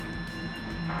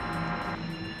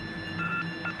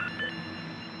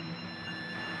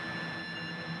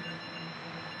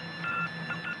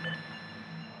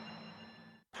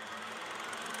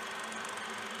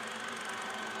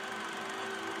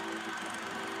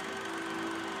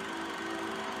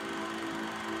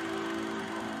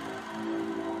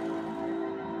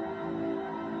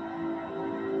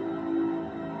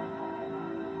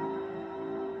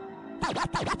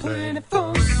Planet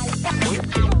Funk.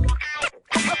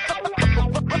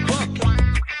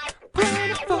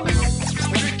 Planet Funk.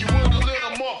 Think you want a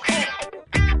little more Get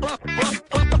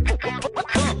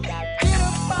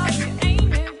up off your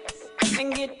Amos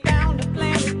and get down to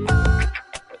Planet Funk.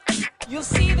 You'll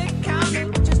see the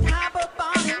comet, just hop up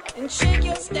on it and shake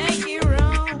your stanky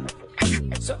room.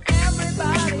 So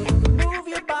everybody, move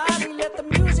your body, let the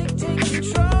music take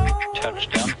control.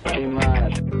 Touchdown.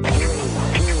 T-minus 3, 2, 1.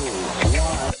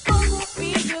 Funk will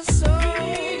feed your soul.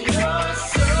 Feed your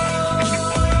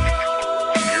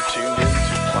soul. You're tuned in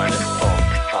to Planet Funk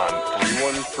on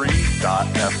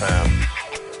 313.fm.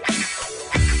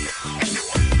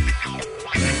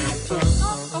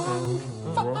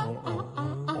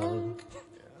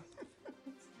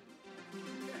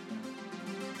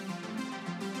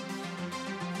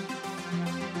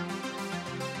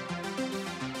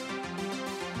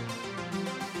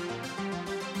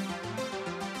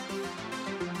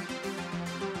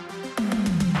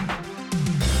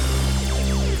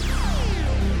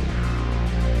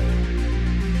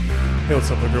 Hey,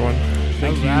 what's up, everyone?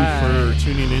 Thank you for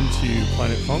tuning into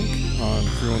Planet Funk on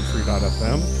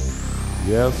 313.fm.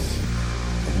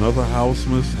 Yes, another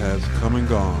Housemas has come and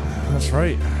gone. That's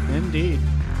right. Indeed.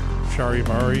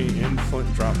 Charivari in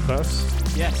Flint Drop Fest.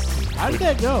 Yes. How did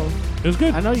that go? It was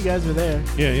good. I know you guys were there.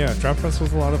 Yeah. Drop Fest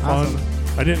was a lot of fun. Awesome.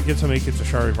 I didn't get to make it to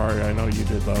Charivari. I know you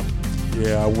did, though.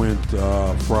 Yeah, I went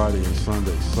Friday and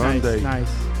Sunday. Sunday,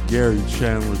 Nice. Gary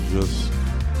Chandler just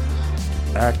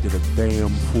acted a damn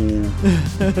fool,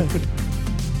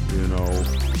 you know.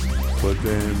 But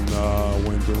then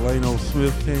when Delano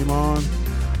Smith came on,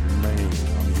 man, I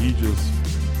mean, he just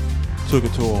took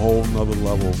it to a whole nother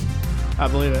level. I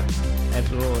believe it.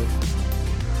 Absolutely.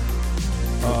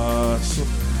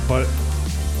 But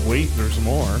wait, there's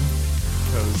more.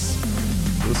 Because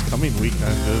this coming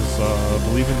weekend is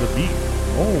Believe in the Beat.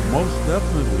 Oh, most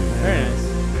definitely. Very nice.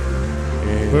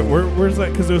 And But where's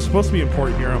that? Because it was supposed to be in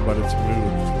Port Huron, but it's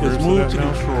moved. it's moved to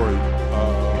now? Detroit.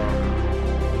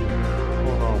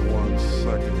 Hold on one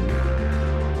second.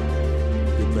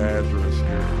 Get the address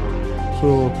here for you. So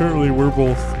apparently we're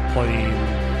both playing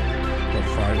on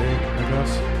Friday, I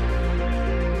guess.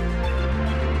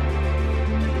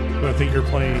 But I think you're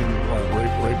playing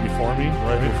right before me,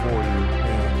 Right before you.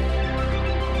 Yeah.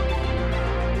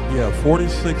 Yeah,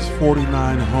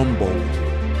 4649 Humboldt.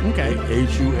 Okay. Humboldt.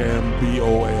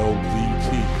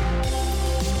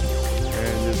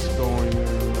 And it's going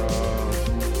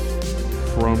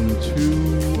from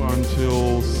 2 until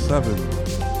 7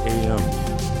 a.m.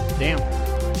 Damn.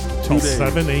 2 Till days.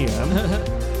 7 a.m.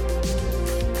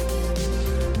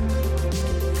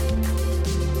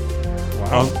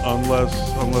 Wow. Unless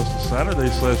the Saturday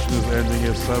session is ending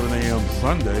at 7 a.m.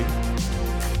 Sunday.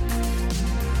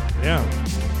 Yeah.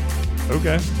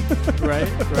 Okay. Right.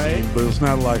 But it's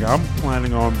not like I'm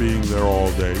planning on being there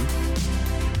all day.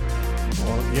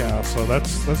 Well, yeah. So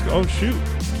that's oh shoot,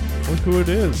 look who it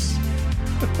is.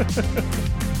 I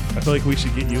feel like we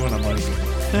should get you on a mic.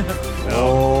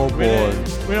 Oh boy.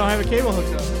 We don't have a cable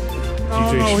hooked up.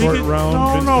 DJ Short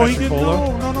Round, Vince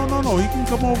Petricola. No, he can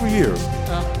come over here.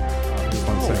 Just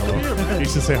want to say hello. He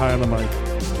used to say hi on the mic.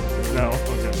 No.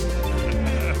 Okay.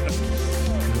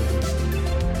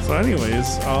 So, anyways,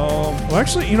 well,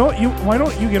 actually, you know what? Why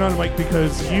don't you get on the mic,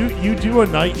 because you do a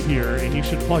night here, and you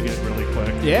should plug it really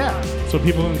quick. Yeah. So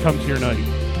people can come to your night.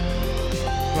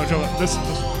 No, Joe, this.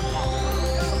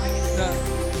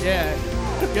 Yeah.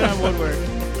 Get on Woodward.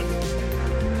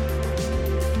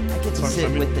 I get to So sit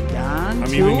I'm- with the Don, I'm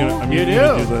too? even gonna You do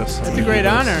do. this. That's a great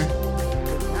honor.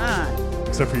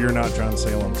 Except for you're not John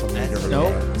Salem, so I'm gonna get rid of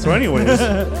Nope. that. So, anyways,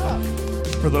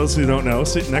 for those who don't know,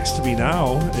 sitting next to me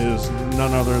now is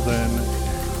none other than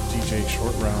DJ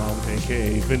Short Round,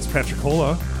 aka Vince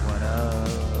Petricola. What up?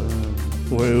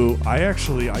 Who I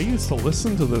used to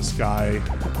listen to this guy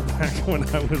back when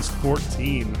I was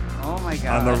 14 Oh my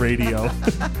god. on the radio.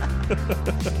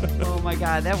 Oh my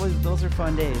god, those are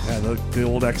fun days. Yeah, the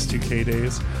old X2K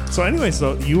days. So, anyways,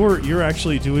 though, you're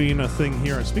actually doing a thing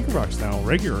here at Speakerbox now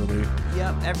regularly.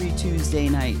 Yep, every Tuesday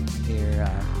night here.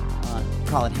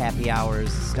 Call it happy hours.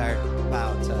 Start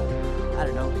about, I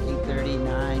don't know, 8:30,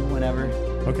 9, whatever.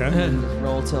 Okay. And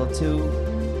roll till 2.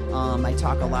 I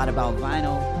talk a lot about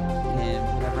vinyl and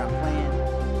whatever I'm playing.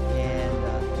 And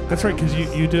That's right, because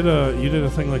you did a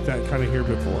thing like that kind of here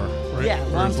before, right? yeah, a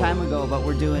Or long is it time ago, but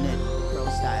we're doing it pro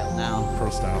style now Pro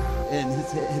style. in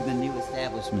the new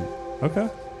establishment. Okay.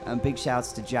 Big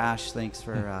shouts to Josh. Thanks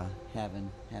for having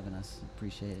us.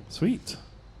 Appreciate it. Sweet.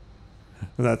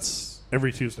 That's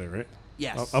every Tuesday, right?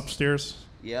 Yes. Upstairs.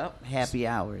 Yep. Happy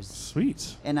hours.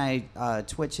 Sweet. And I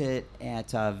Twitch it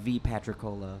at V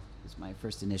Patricola It's my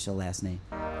first initial last name.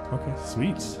 Okay,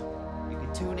 sweet. You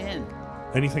can tune in.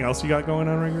 Anything else you got going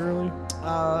on regularly?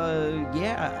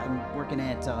 Yeah, I'm working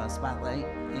at Spotlight,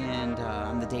 and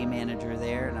I'm the day manager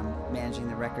there, and I'm managing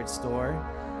the record store,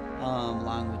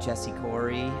 along with Jesse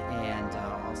Corey, and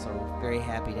also very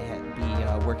happy to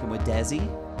be working with Desi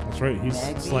That's right. He's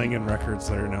Magby. slanging records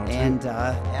there now too. and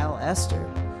Al Esther.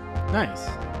 Nice.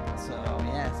 So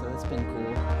yeah, so that's been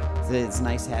cool. So it's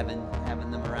nice having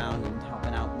them around and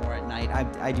helping out more at night.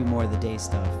 I do more of the day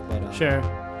stuff, but Sure.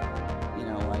 you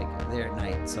know, like they're at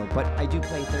night. So, but I do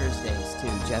play Thursdays too.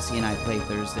 Jesse and I play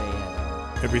Thursday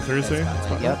at Every Thursday?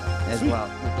 Spotlight. Yep, as Sweet. well.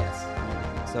 Yes.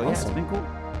 So yeah, it's Awesome. been cool.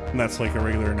 And that's like a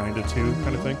regular 9 to 2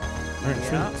 kind of thing? All right,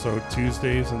 Yeah. sweet. So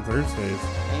Tuesdays and Thursdays.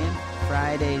 And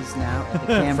Fridays now at the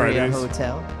Cambria Fridays.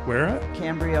 Hotel. Where at?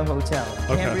 Cambria Hotel.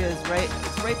 Okay. Cambria is right.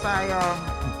 It's right by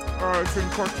it's in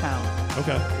Corktown.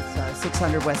 Okay. It's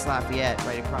 600 West Lafayette,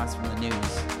 right across from the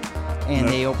news. And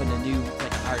No. they opened a new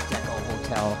like Art Deco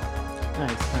hotel.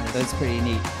 Nice. So it's pretty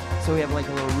neat. So we have like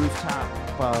a little rooftop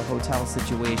hotel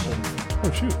situation,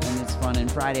 Oh, shoot. and it's fun.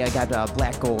 And Friday I got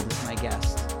Black Gold as my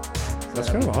guest. So That's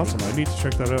that'll kind of be awesome. pretty I need to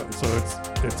check that out. So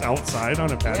it's outside on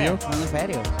a cool. patio? Yeah, on the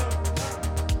patio.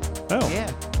 Oh.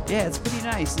 Yeah, it's pretty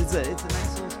nice. It's a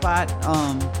nice little spot.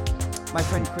 My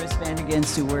friend Chris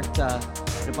Vandergans, who worked at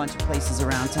a bunch of places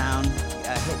around town,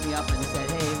 hit me up and said,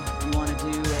 "Hey, you want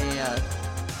to do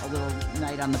a little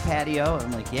night on the patio?"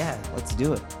 I'm like, "Yeah, let's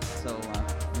do it." So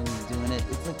I've been doing it.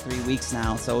 It's like 3 weeks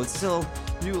now, so it's still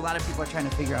new. A lot of people are trying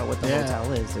to figure out what the Yeah.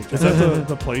 hotel is. They're Is trying that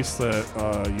the place that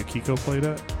Yukiko played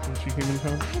at when she came in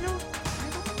town? I don't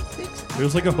think so. It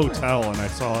was like a I don't remember. hotel, and I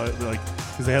saw it like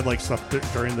because they had like stuff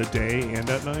during the day and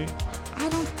at night.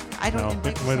 I don't No, think it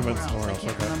it's might have been somewhere somewhere else. else, I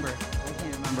can't okay. remember. I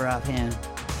can't remember offhand.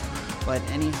 But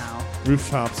anyhow,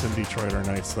 Rooftops in Detroit are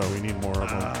nice, though. We need more of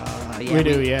them. yeah, We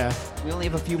do, yeah. We only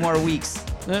have a few more weeks.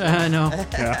 I know.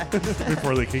 Yeah,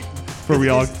 before we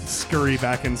all scurry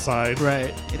back inside.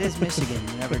 Right. It is Michigan.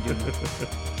 You never do.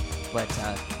 But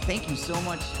thank you so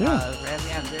much, Yeah.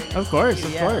 Bradley. I'm very Of course, yeah,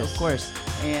 of yeah, course. of course.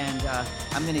 And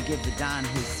I'm gonna give the Don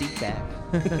his seat back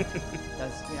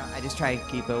because I just try to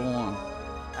keep it warm.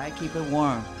 I keep it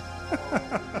warm.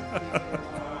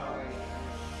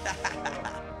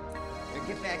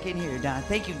 Get back in here, Don.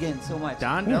 Thank you again so much.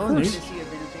 Don, Yeah, of Good course. to see you.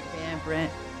 I've been a big fan,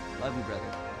 Brent. Love you, brother.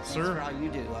 Thanks Sir. for all you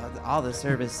do, all the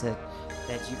service that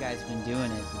you guys have been doing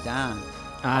at Don.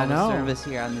 I all know. the service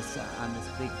here on this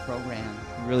big program.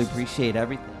 Really appreciate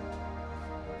everything.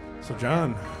 So,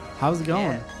 John, How's it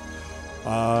going?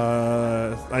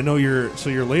 Yeah. I know your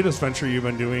latest venture you've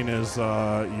been doing is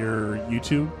your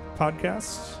YouTube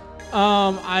podcast.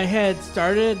 I had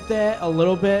started that a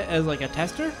little bit as like a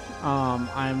tester.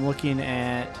 I'm looking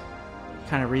at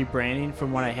kind of rebranding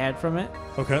from what I had from it.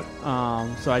 Okay.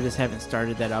 So I just haven't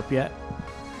started that up yet.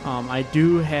 I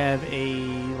do have a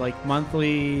like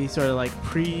monthly sort of like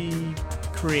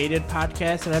pre-created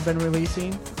podcast that I've been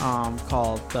releasing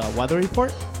called the Weather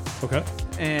Report. Okay.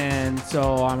 And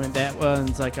so that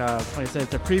one's like I said,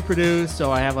 it's a pre-produced,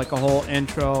 so I have like a whole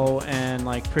intro and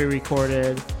like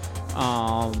pre-recorded.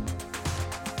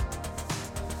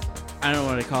 I don't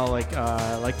know what to call it,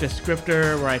 like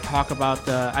descriptor where I talk about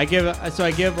I give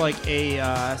like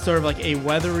a sort of like a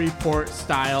weather report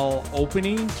style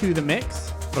opening to the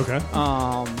mix. Okay.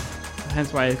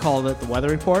 Hence why I called it the Weather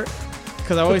Report,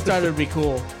 because I always thought it would be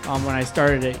cool when I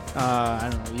started it. I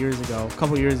don't know, a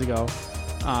couple years ago,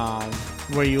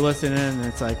 where you listen in and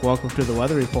it's like, "Welcome to the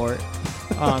Weather Report,"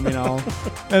 and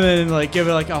then like give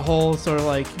it like a whole sort of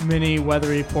like mini weather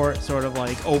report sort of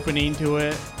like opening to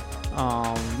it.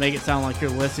 Make it sound like you're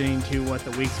listening to what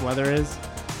the week's weather is,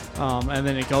 and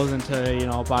then it goes into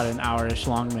about an hour-ish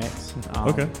long mix.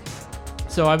 Okay.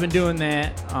 So I've been doing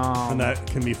that. And that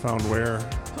can be found where?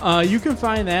 You can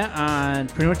find that on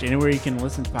pretty much anywhere you can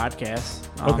listen to podcasts.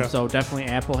 Okay. So definitely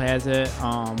Apple has it.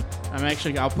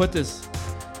 I'll put this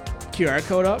QR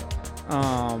code up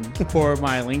for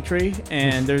my link tree,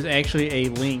 and there's actually a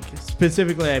link.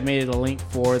 Specifically, I made it a link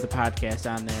for the podcast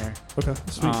on there. Okay.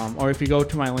 Sweet. Or if you go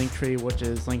to my link tree, which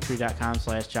is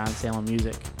linktree.com/John Salem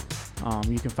Music,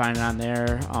 you can find it on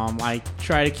there. I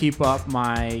try to keep up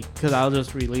because I'll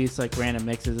just release like random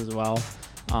mixes as well.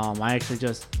 I actually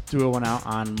just threw one out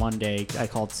on Monday. I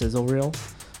called Sizzle Reel.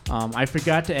 I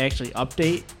forgot to actually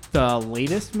update the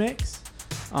latest mix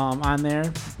on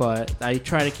there, but I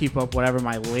try to keep up whatever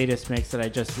my latest mix that I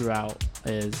just threw out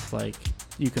is. Like,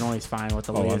 you can always find what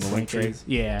the on latest the link link tree? is.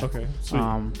 Yeah. Okay. Sweet.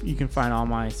 You can find all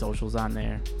my socials on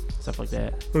there, stuff like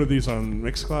that. What are these on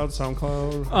Mixcloud,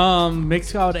 SoundCloud?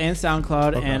 Mixcloud and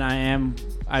SoundCloud, Okay. and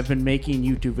I've been making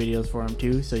YouTube videos for them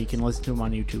too, so you can listen to them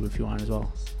on YouTube if you want as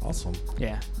well. Awesome.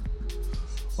 Yeah.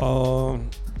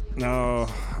 Now,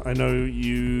 I know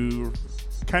you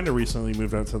kind of recently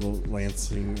moved out to the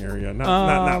Lansing area.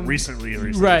 Not recently.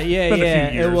 Right, yeah, Been a few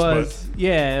yeah. years,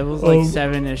 it was like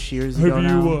 7-ish years ago have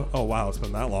now. you? Oh wow, it's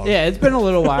been that long. Yeah, it's been a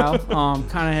little while. Kind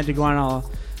of had to go on a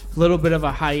little bit of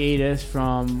a hiatus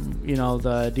from the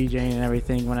DJing and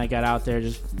everything when I got out there.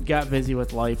 Just got busy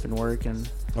with life and work and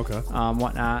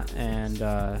whatnot,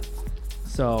 and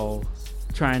so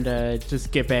trying to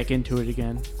just get back into it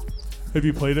again. Have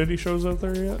you played any shows out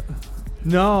there yet?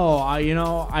 No, I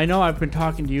know I've been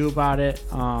talking to you about it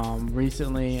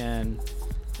recently, and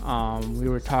we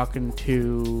were talking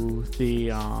to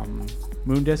the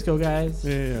Moon Disco guys.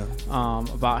 Yeah.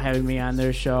 About having me on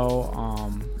their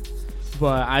show.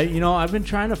 But I've been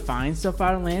trying to find stuff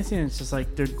out in Lansing, and it's just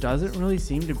like there doesn't really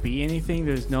seem to be anything.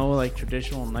 There's no like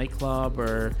traditional nightclub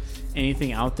or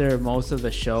anything out there. Most of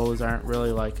the shows aren't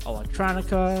really like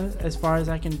electronica as far as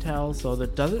I can tell, so there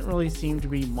doesn't really seem to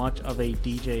be much of a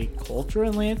DJ culture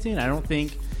in Lansing. I don't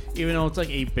think, even though it's like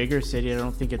a bigger city, I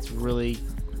don't think it's really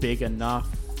big enough,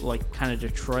 like kind of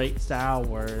Detroit style,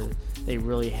 where they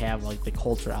really have like the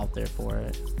culture out there for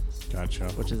it. Gotcha.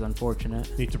 Which is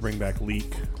unfortunate. Need to bring back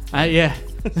Leak. Yeah.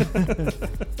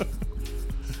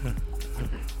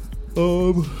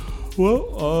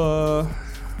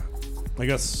 I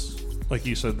guess, like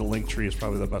you said, the link tree is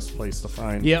probably the best place to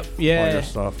find all your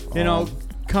stuff.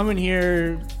 Coming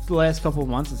here the last couple of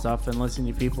months and stuff and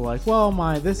listening to people like, well,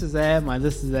 my this is that, my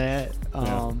this is that.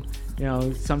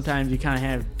 Sometimes you kind of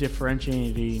have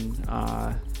differentiating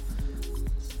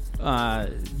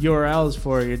URLs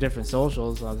for your different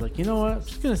socials. I was like, you know what? I'm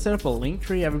just going to set up a link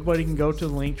tree. Everybody can go to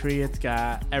the link tree. It's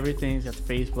got everything. It's got the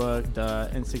Facebook, the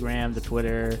Instagram, the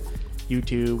Twitter,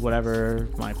 YouTube, whatever,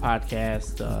 my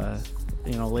podcast,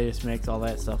 latest mix, all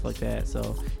that stuff like that.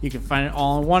 So you can find it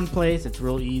all in one place. It's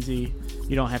real easy.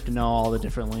 You don't have to know all the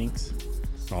different links.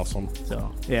 Awesome.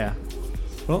 So, yeah.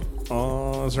 Well,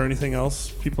 is there anything else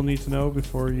people need to know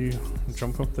before you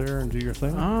jump up there and do your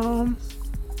thing? I'm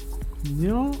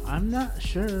not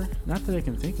sure. Not that I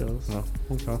can think of. No.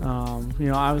 Okay.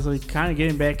 I was like kind of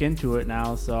getting back into it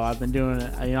now, so I've been doing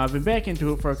it. I've been back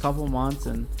into it for a couple of months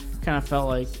and kind of felt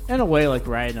like, in a way, like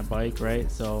riding a bike,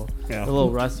 right? So a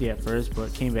little rusty at first,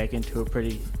 but came back into it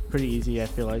pretty easy. I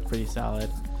feel like pretty solid.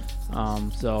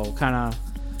 So kind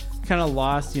of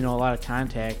lost, a lot of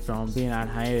contact from being on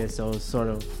hiatus. So I was sort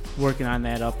of working on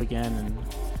that up again and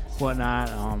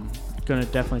whatnot. Gonna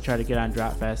definitely try to get on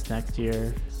Drop Fest next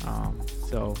year.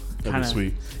 So kind of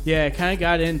sweet. Yeah, kind of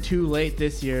got in too late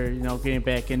this year, getting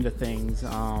back into things.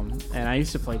 And I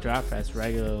used to play Drop Fest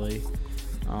regularly.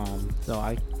 So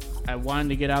I wanted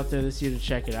to get out there this year to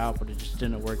check it out, but it just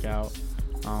didn't work out.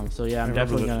 So yeah, I'm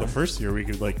definitely gonna. The first year we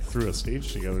could threw a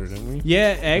stage together, didn't we?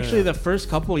 Yeah, actually the first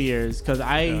couple years, because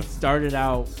I started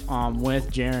out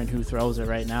with Jaron, who throws it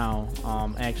right now.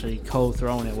 Actually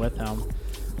co-throwing it with him.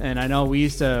 And I know we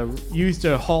used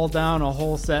to haul down a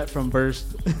whole set from Burst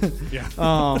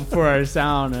for our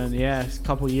sound. And a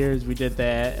couple years we did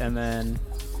that. And then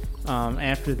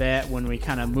after that, when we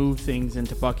kind of moved things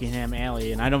into Buckingham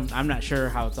Alley, and I'm not sure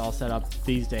how it's all set up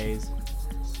these days.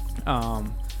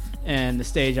 And the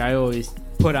stage I always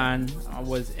put on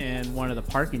was in one of the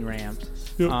parking ramps.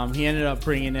 Yep. He ended up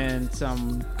bringing in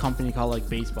some company called like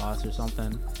Bass Boss or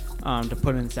something. To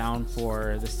put in sound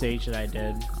for the stage that I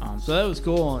did. So that was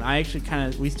cool. And I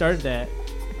actually we started that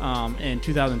in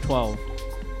 2012.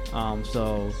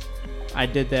 So I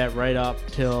did that right up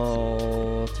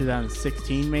till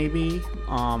 2016 maybe.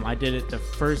 I did it the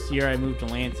first year I moved to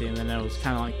Lansing, and then it was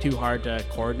kind of like too hard to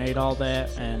coordinate all that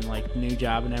and like new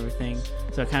job and everything.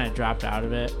 So I kind of dropped out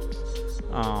of it.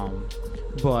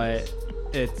 But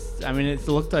it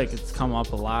looked like it's come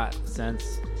up a lot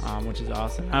since. Which is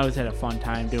awesome. I always had a fun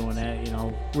time doing that,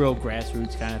 real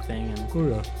grassroots kind of thing.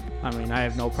 And I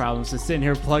have no problems just sitting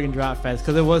here plugging Drop Fest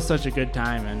because it was such a good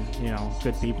time and,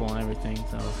 good people and everything.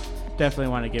 So definitely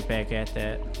want to get back at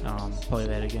that, play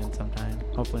that again sometime.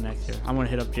 Hopefully next year. I'm going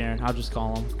to hit up Jaron. I'll just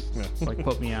call him. Yeah.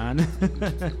 Put me on.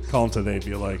 Call him today.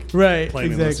 Be like, right,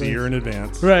 planning this a year in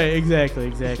advance. Right,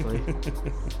 exactly.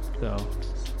 So.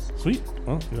 Sweet.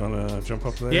 Well, you want to jump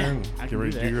up there and get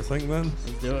ready to do your thing then?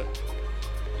 Let's do it.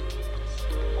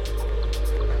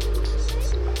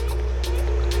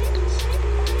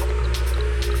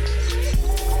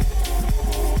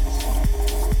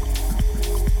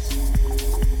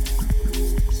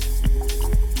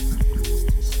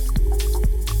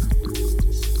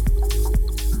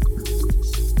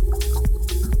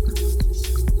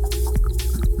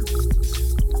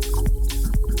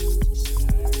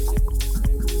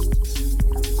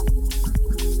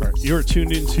 You're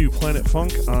tuned into Planet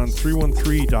Funk on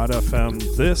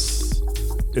 313.fm. This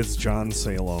It's John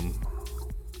Salem.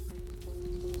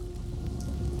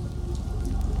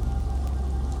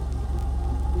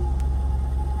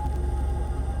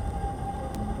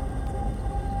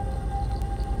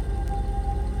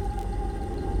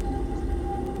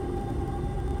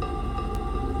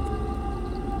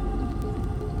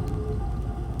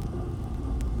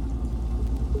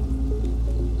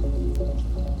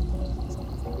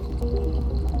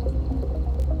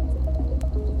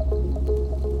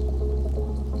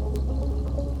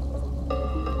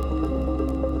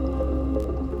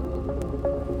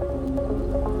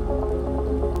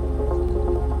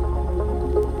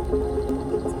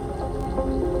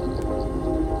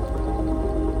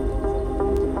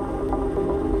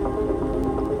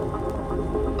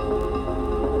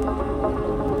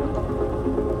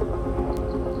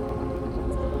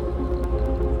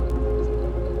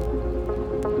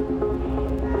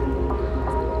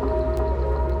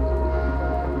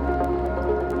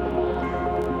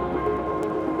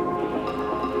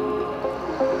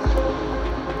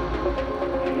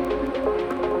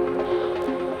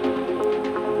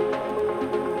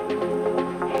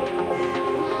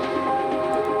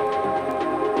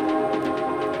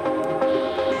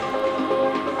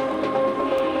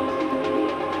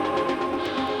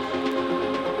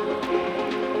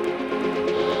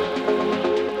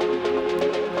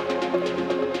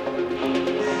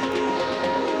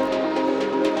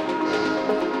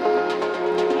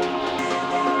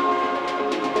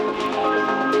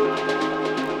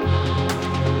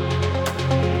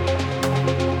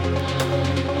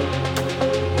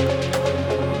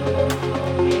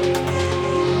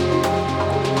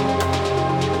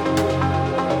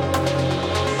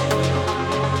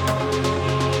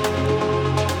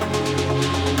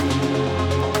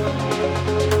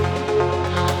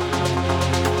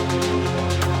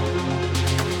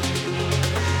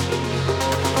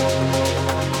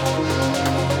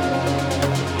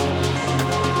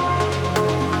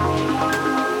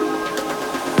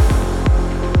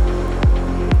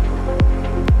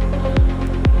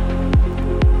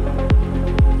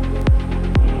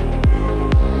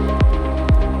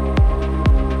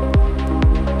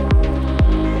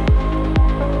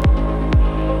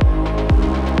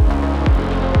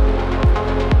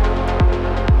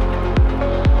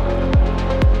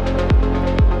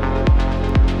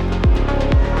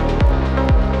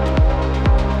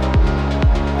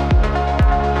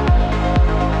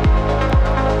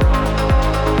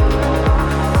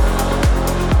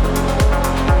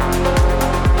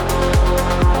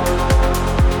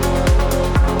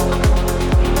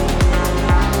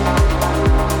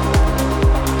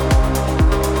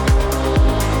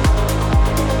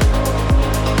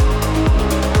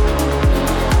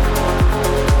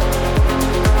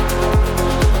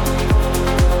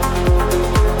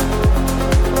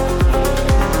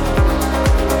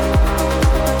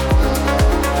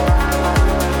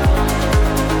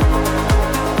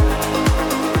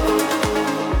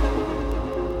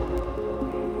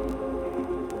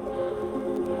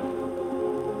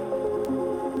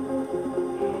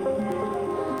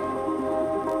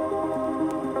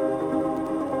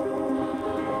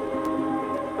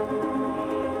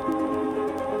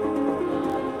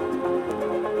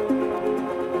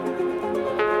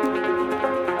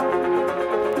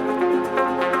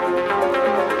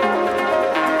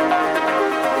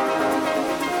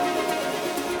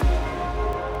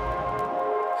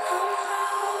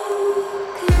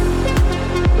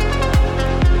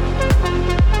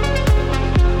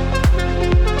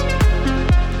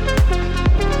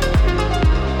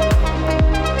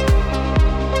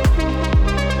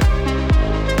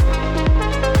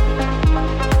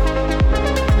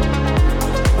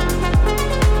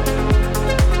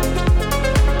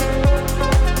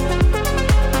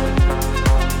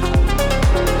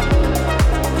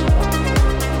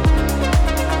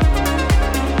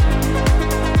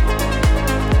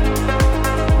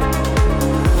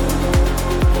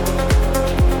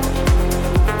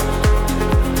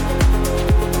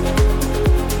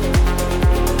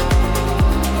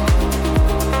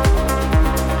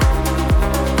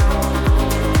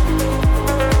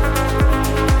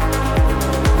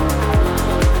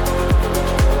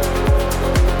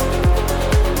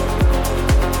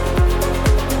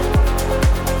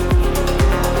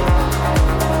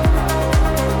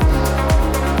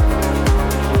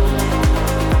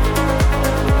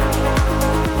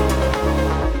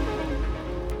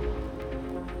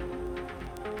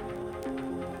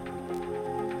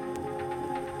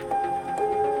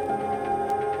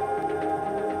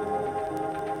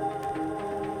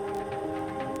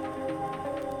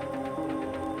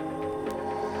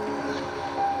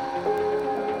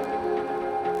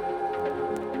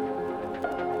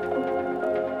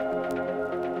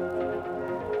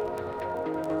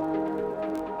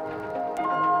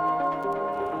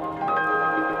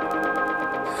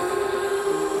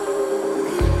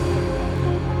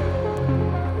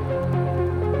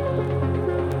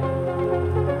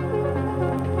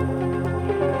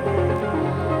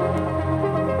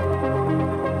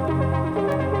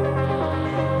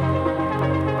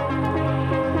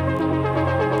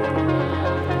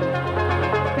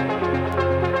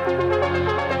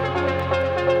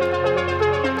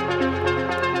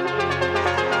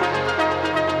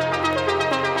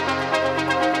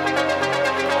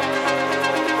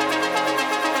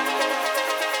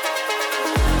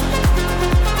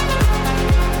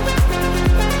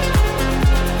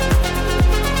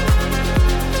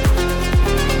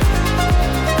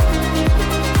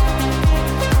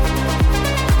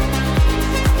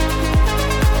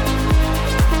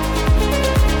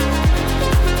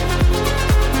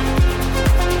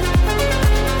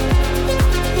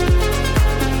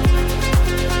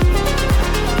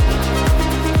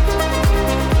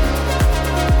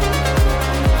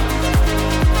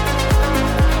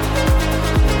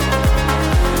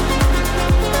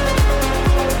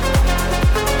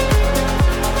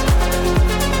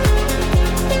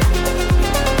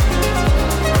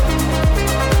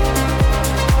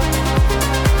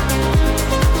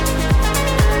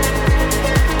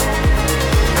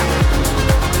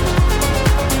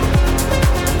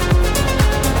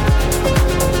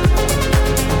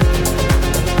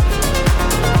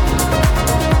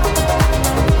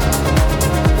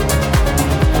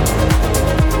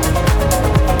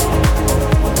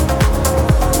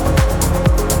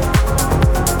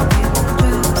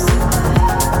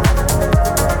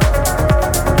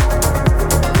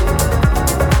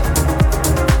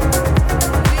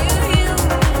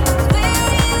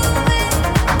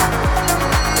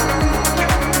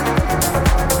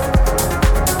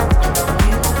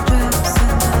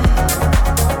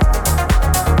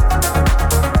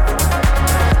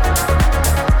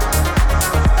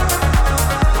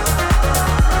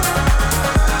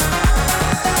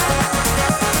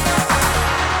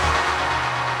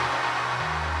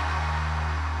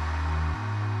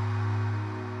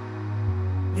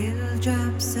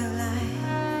 drops of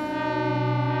light.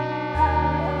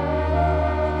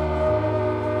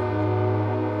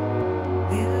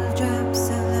 Little drops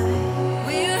of light.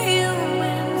 We're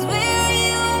humans,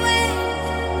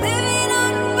 living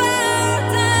on borrowed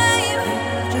time.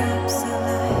 Little drops of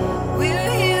light.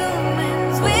 We're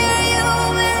humans, living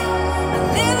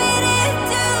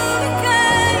into a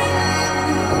kind.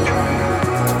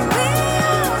 We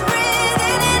are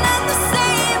breathing in at the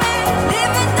same air,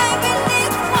 living day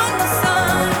beneath one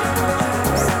sun.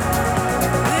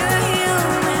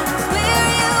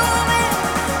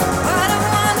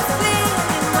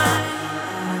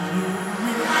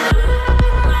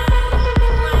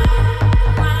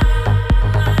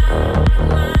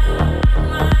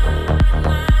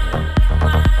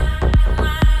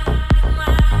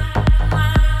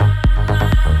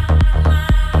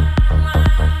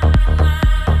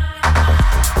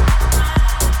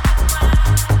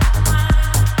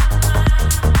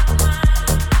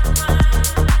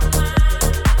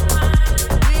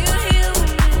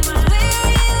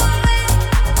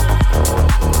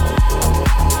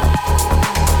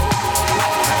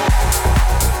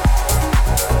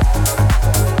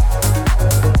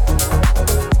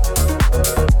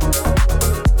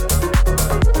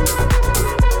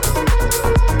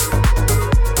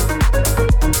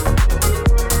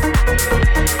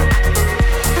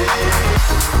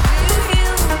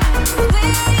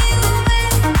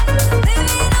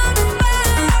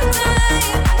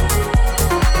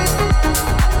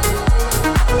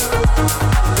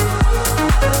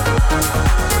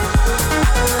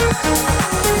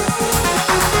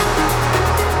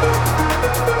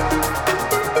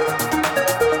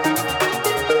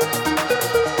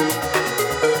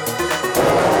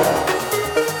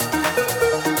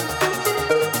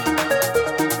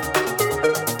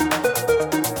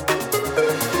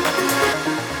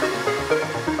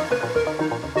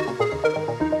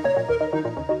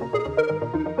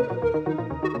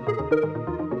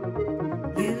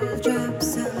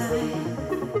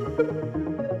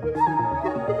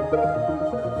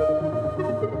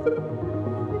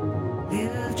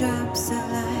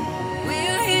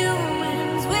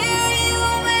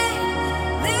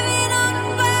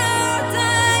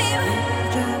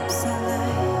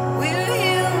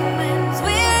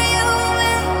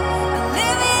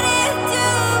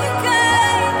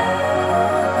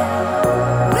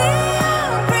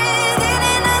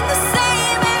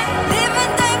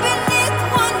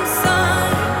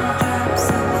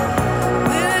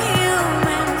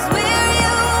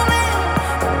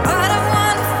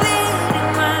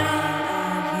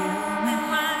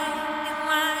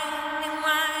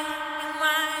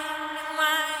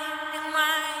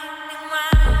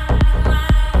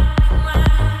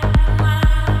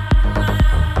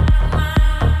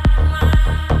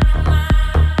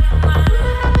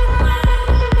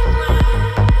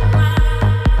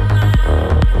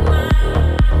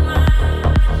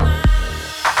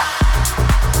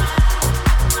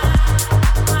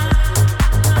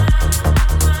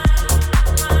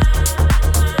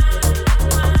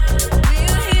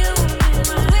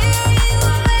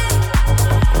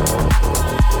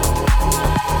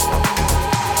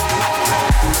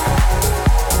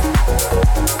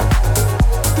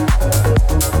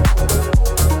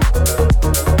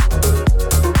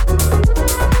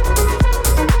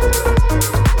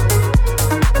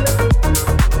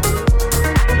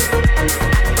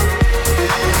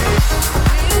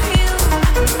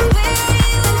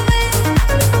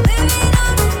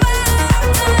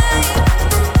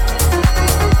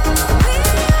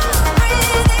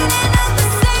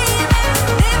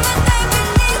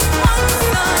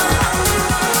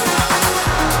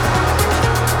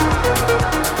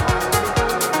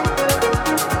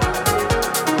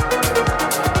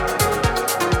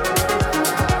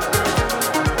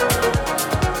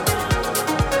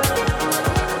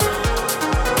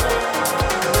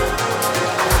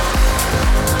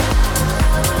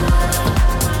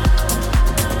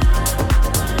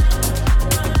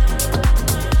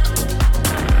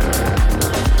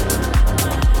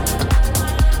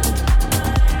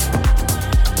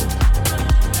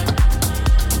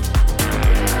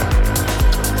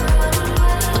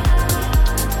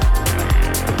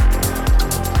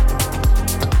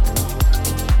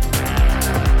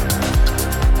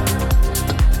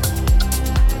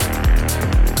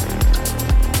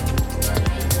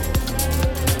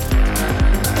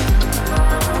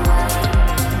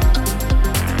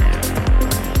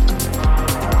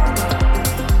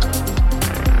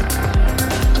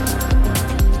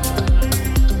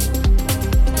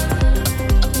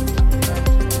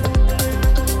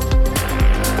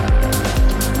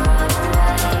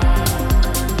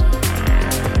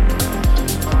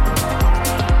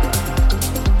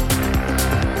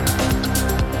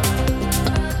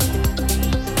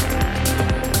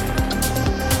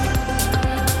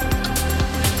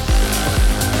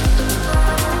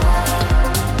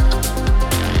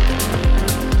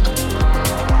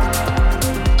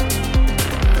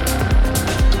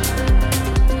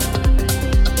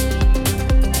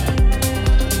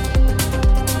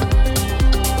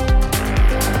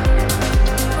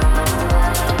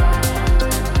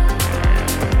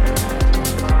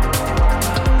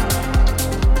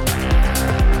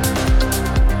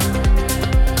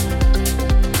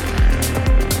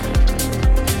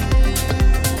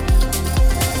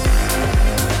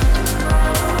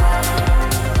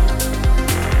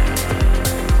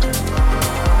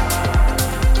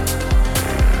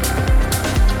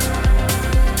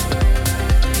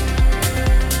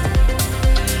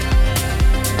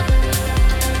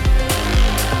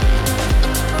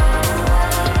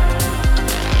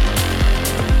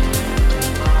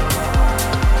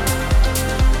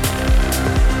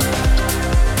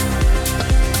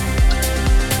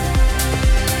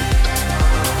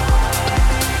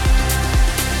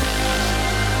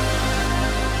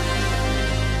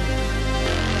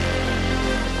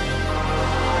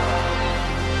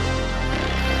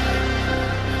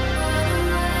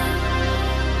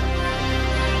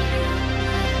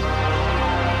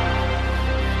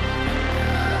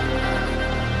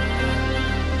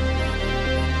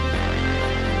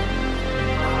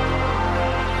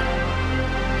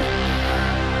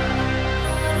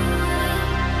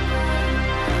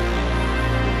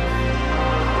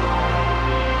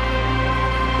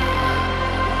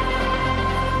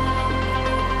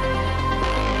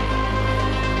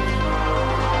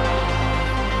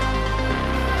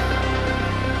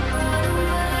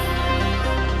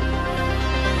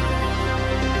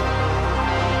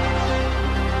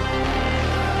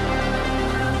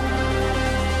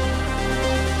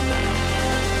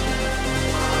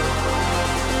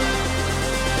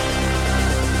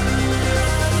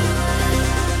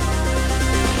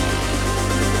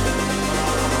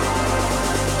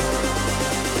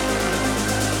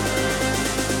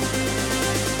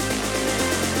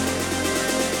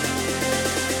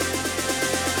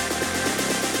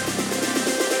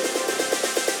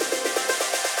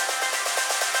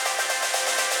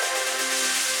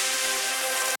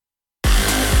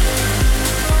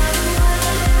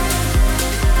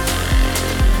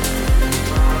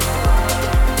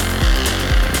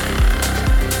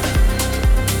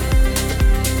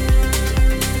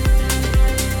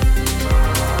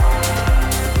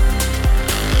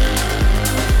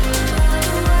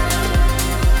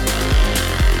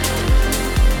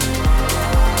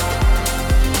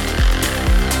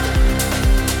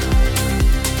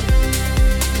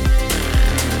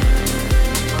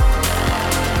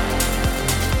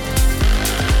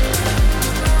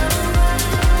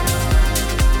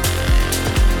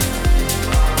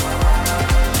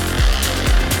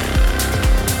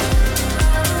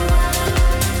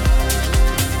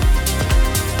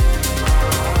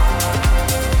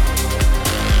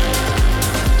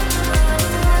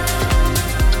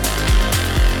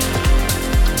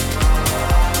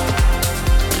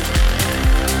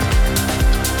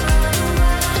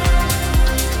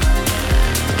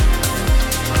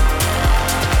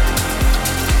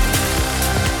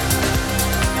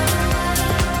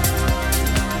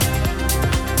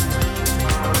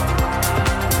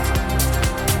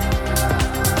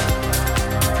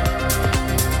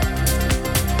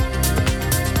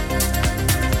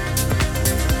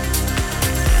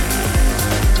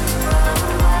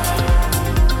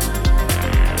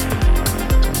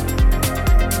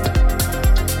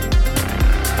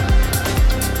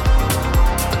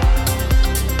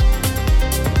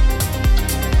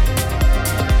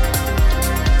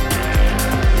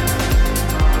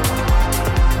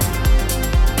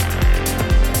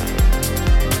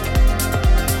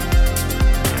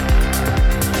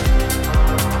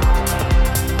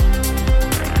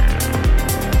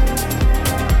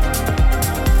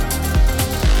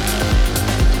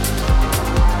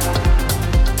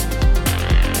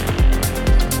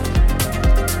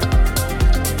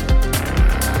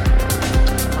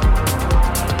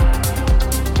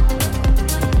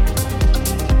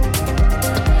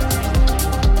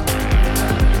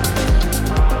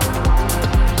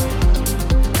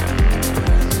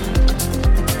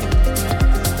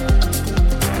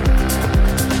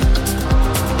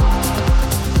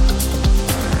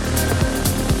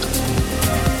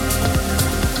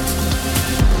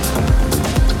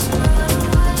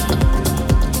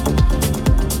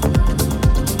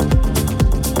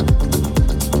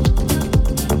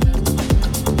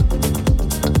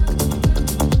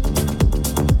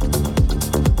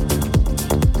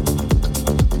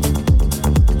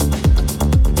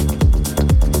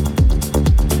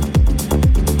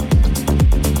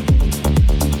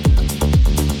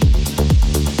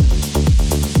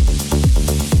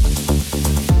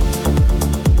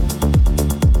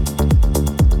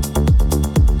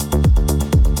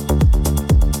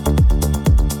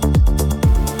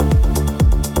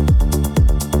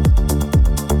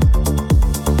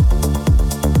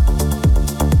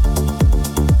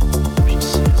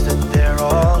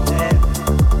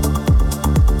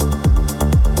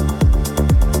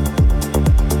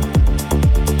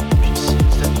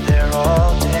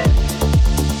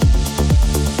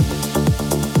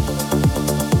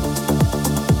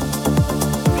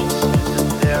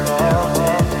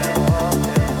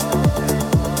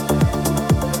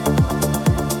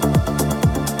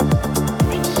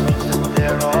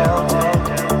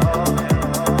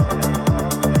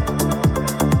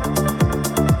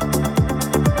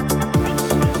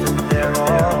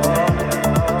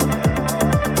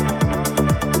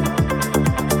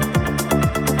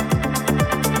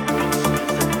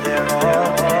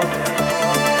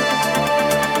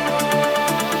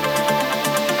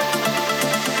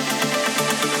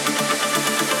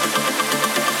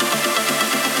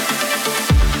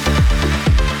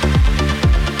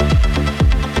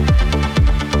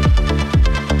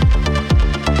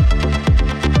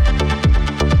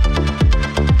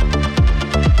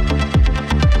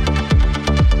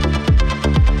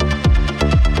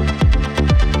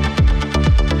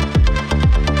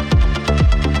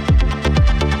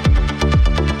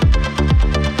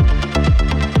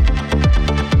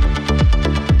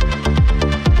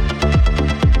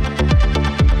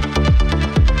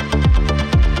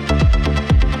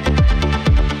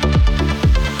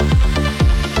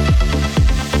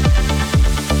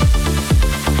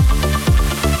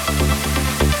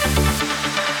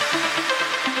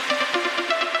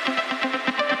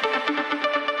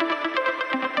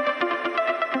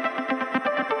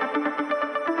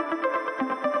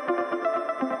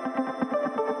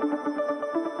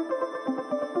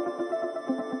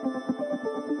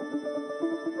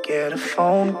 get a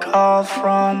phone call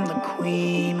from the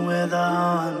queen with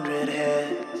 100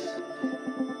 heads.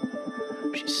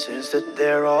 She says that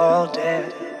they're all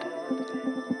dead.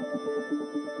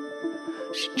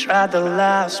 She tried the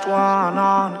last one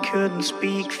on, couldn't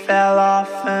speak, fell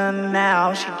off, and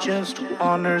now she just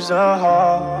wanders a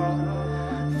hall,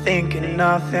 thinking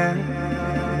nothing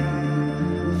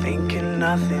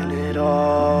at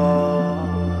all.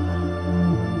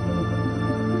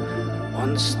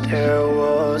 Once there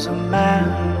was a man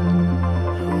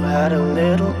who had a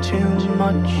little too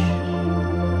much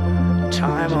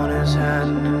time on his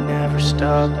hand and never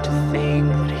stopped to think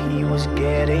that he was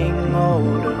getting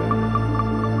older.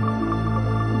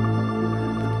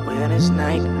 But when his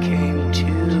night came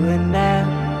to an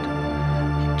end,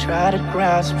 he tried to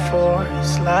grasp for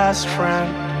his last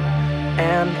friend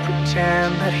and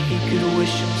pretend that he could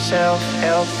wish himself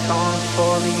health on a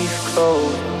four-leaf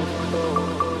clover.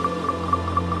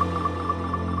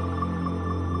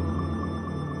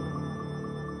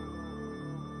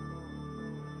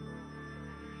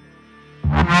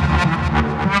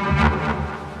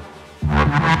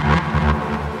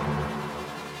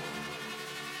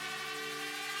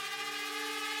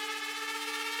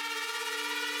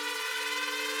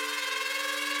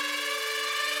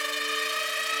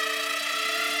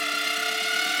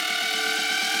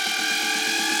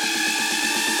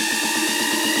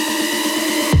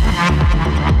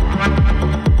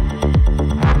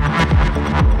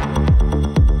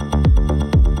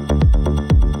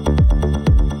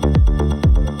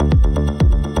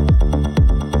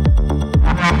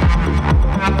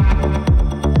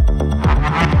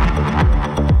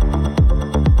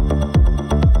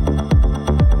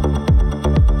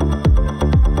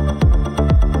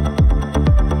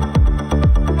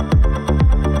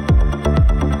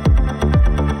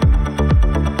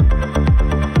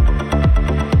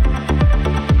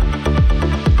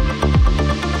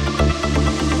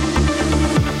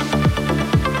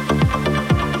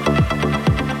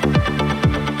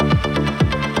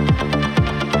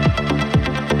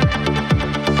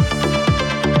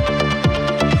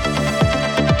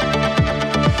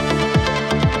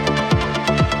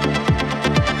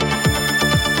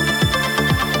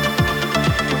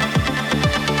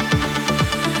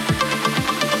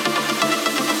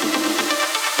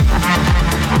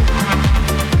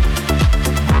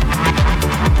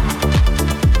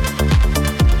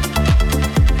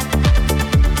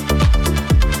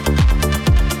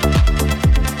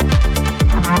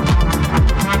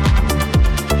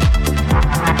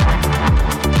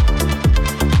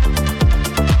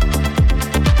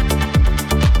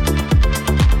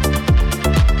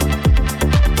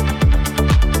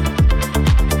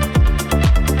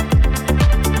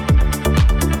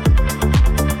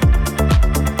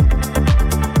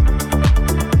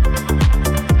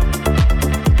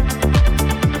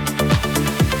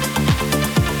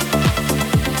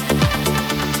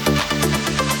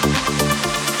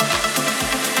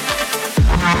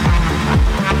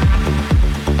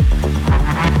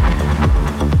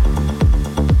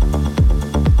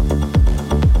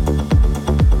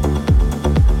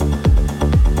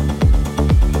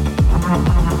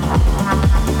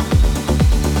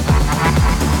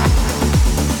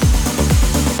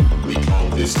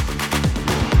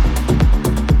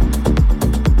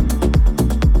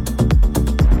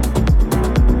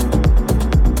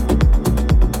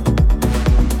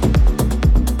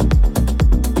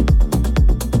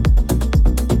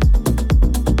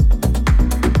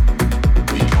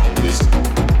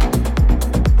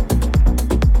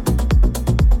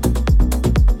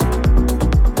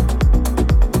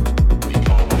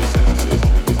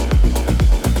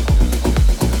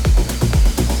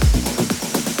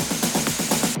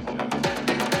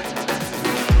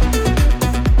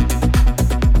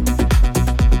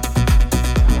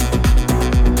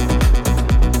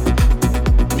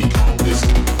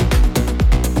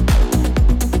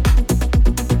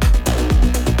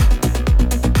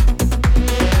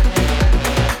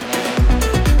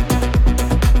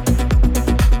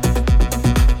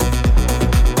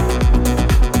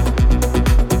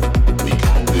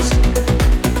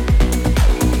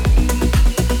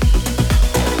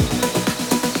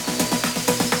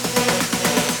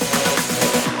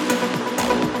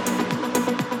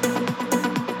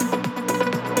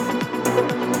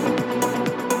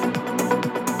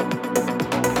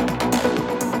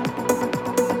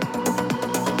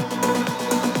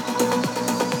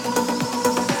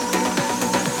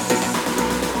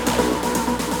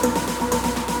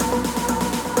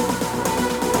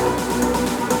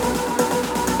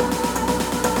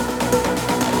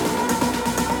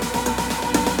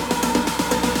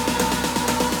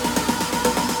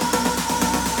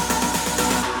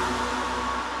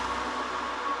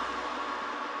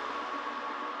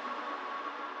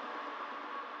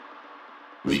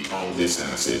 We call this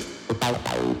acid.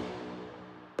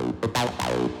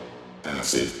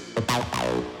 Acid.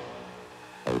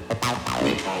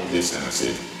 We call this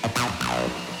acid.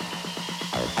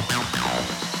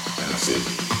 Acid.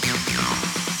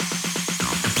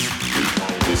 We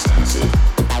call this acid.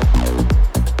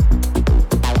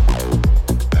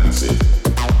 Acid.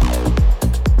 We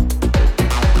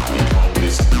call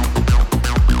this acid.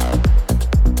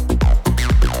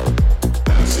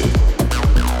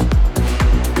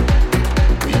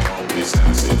 We call this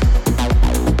acid.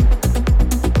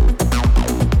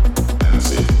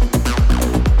 Acid.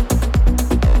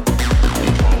 We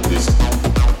call this acid.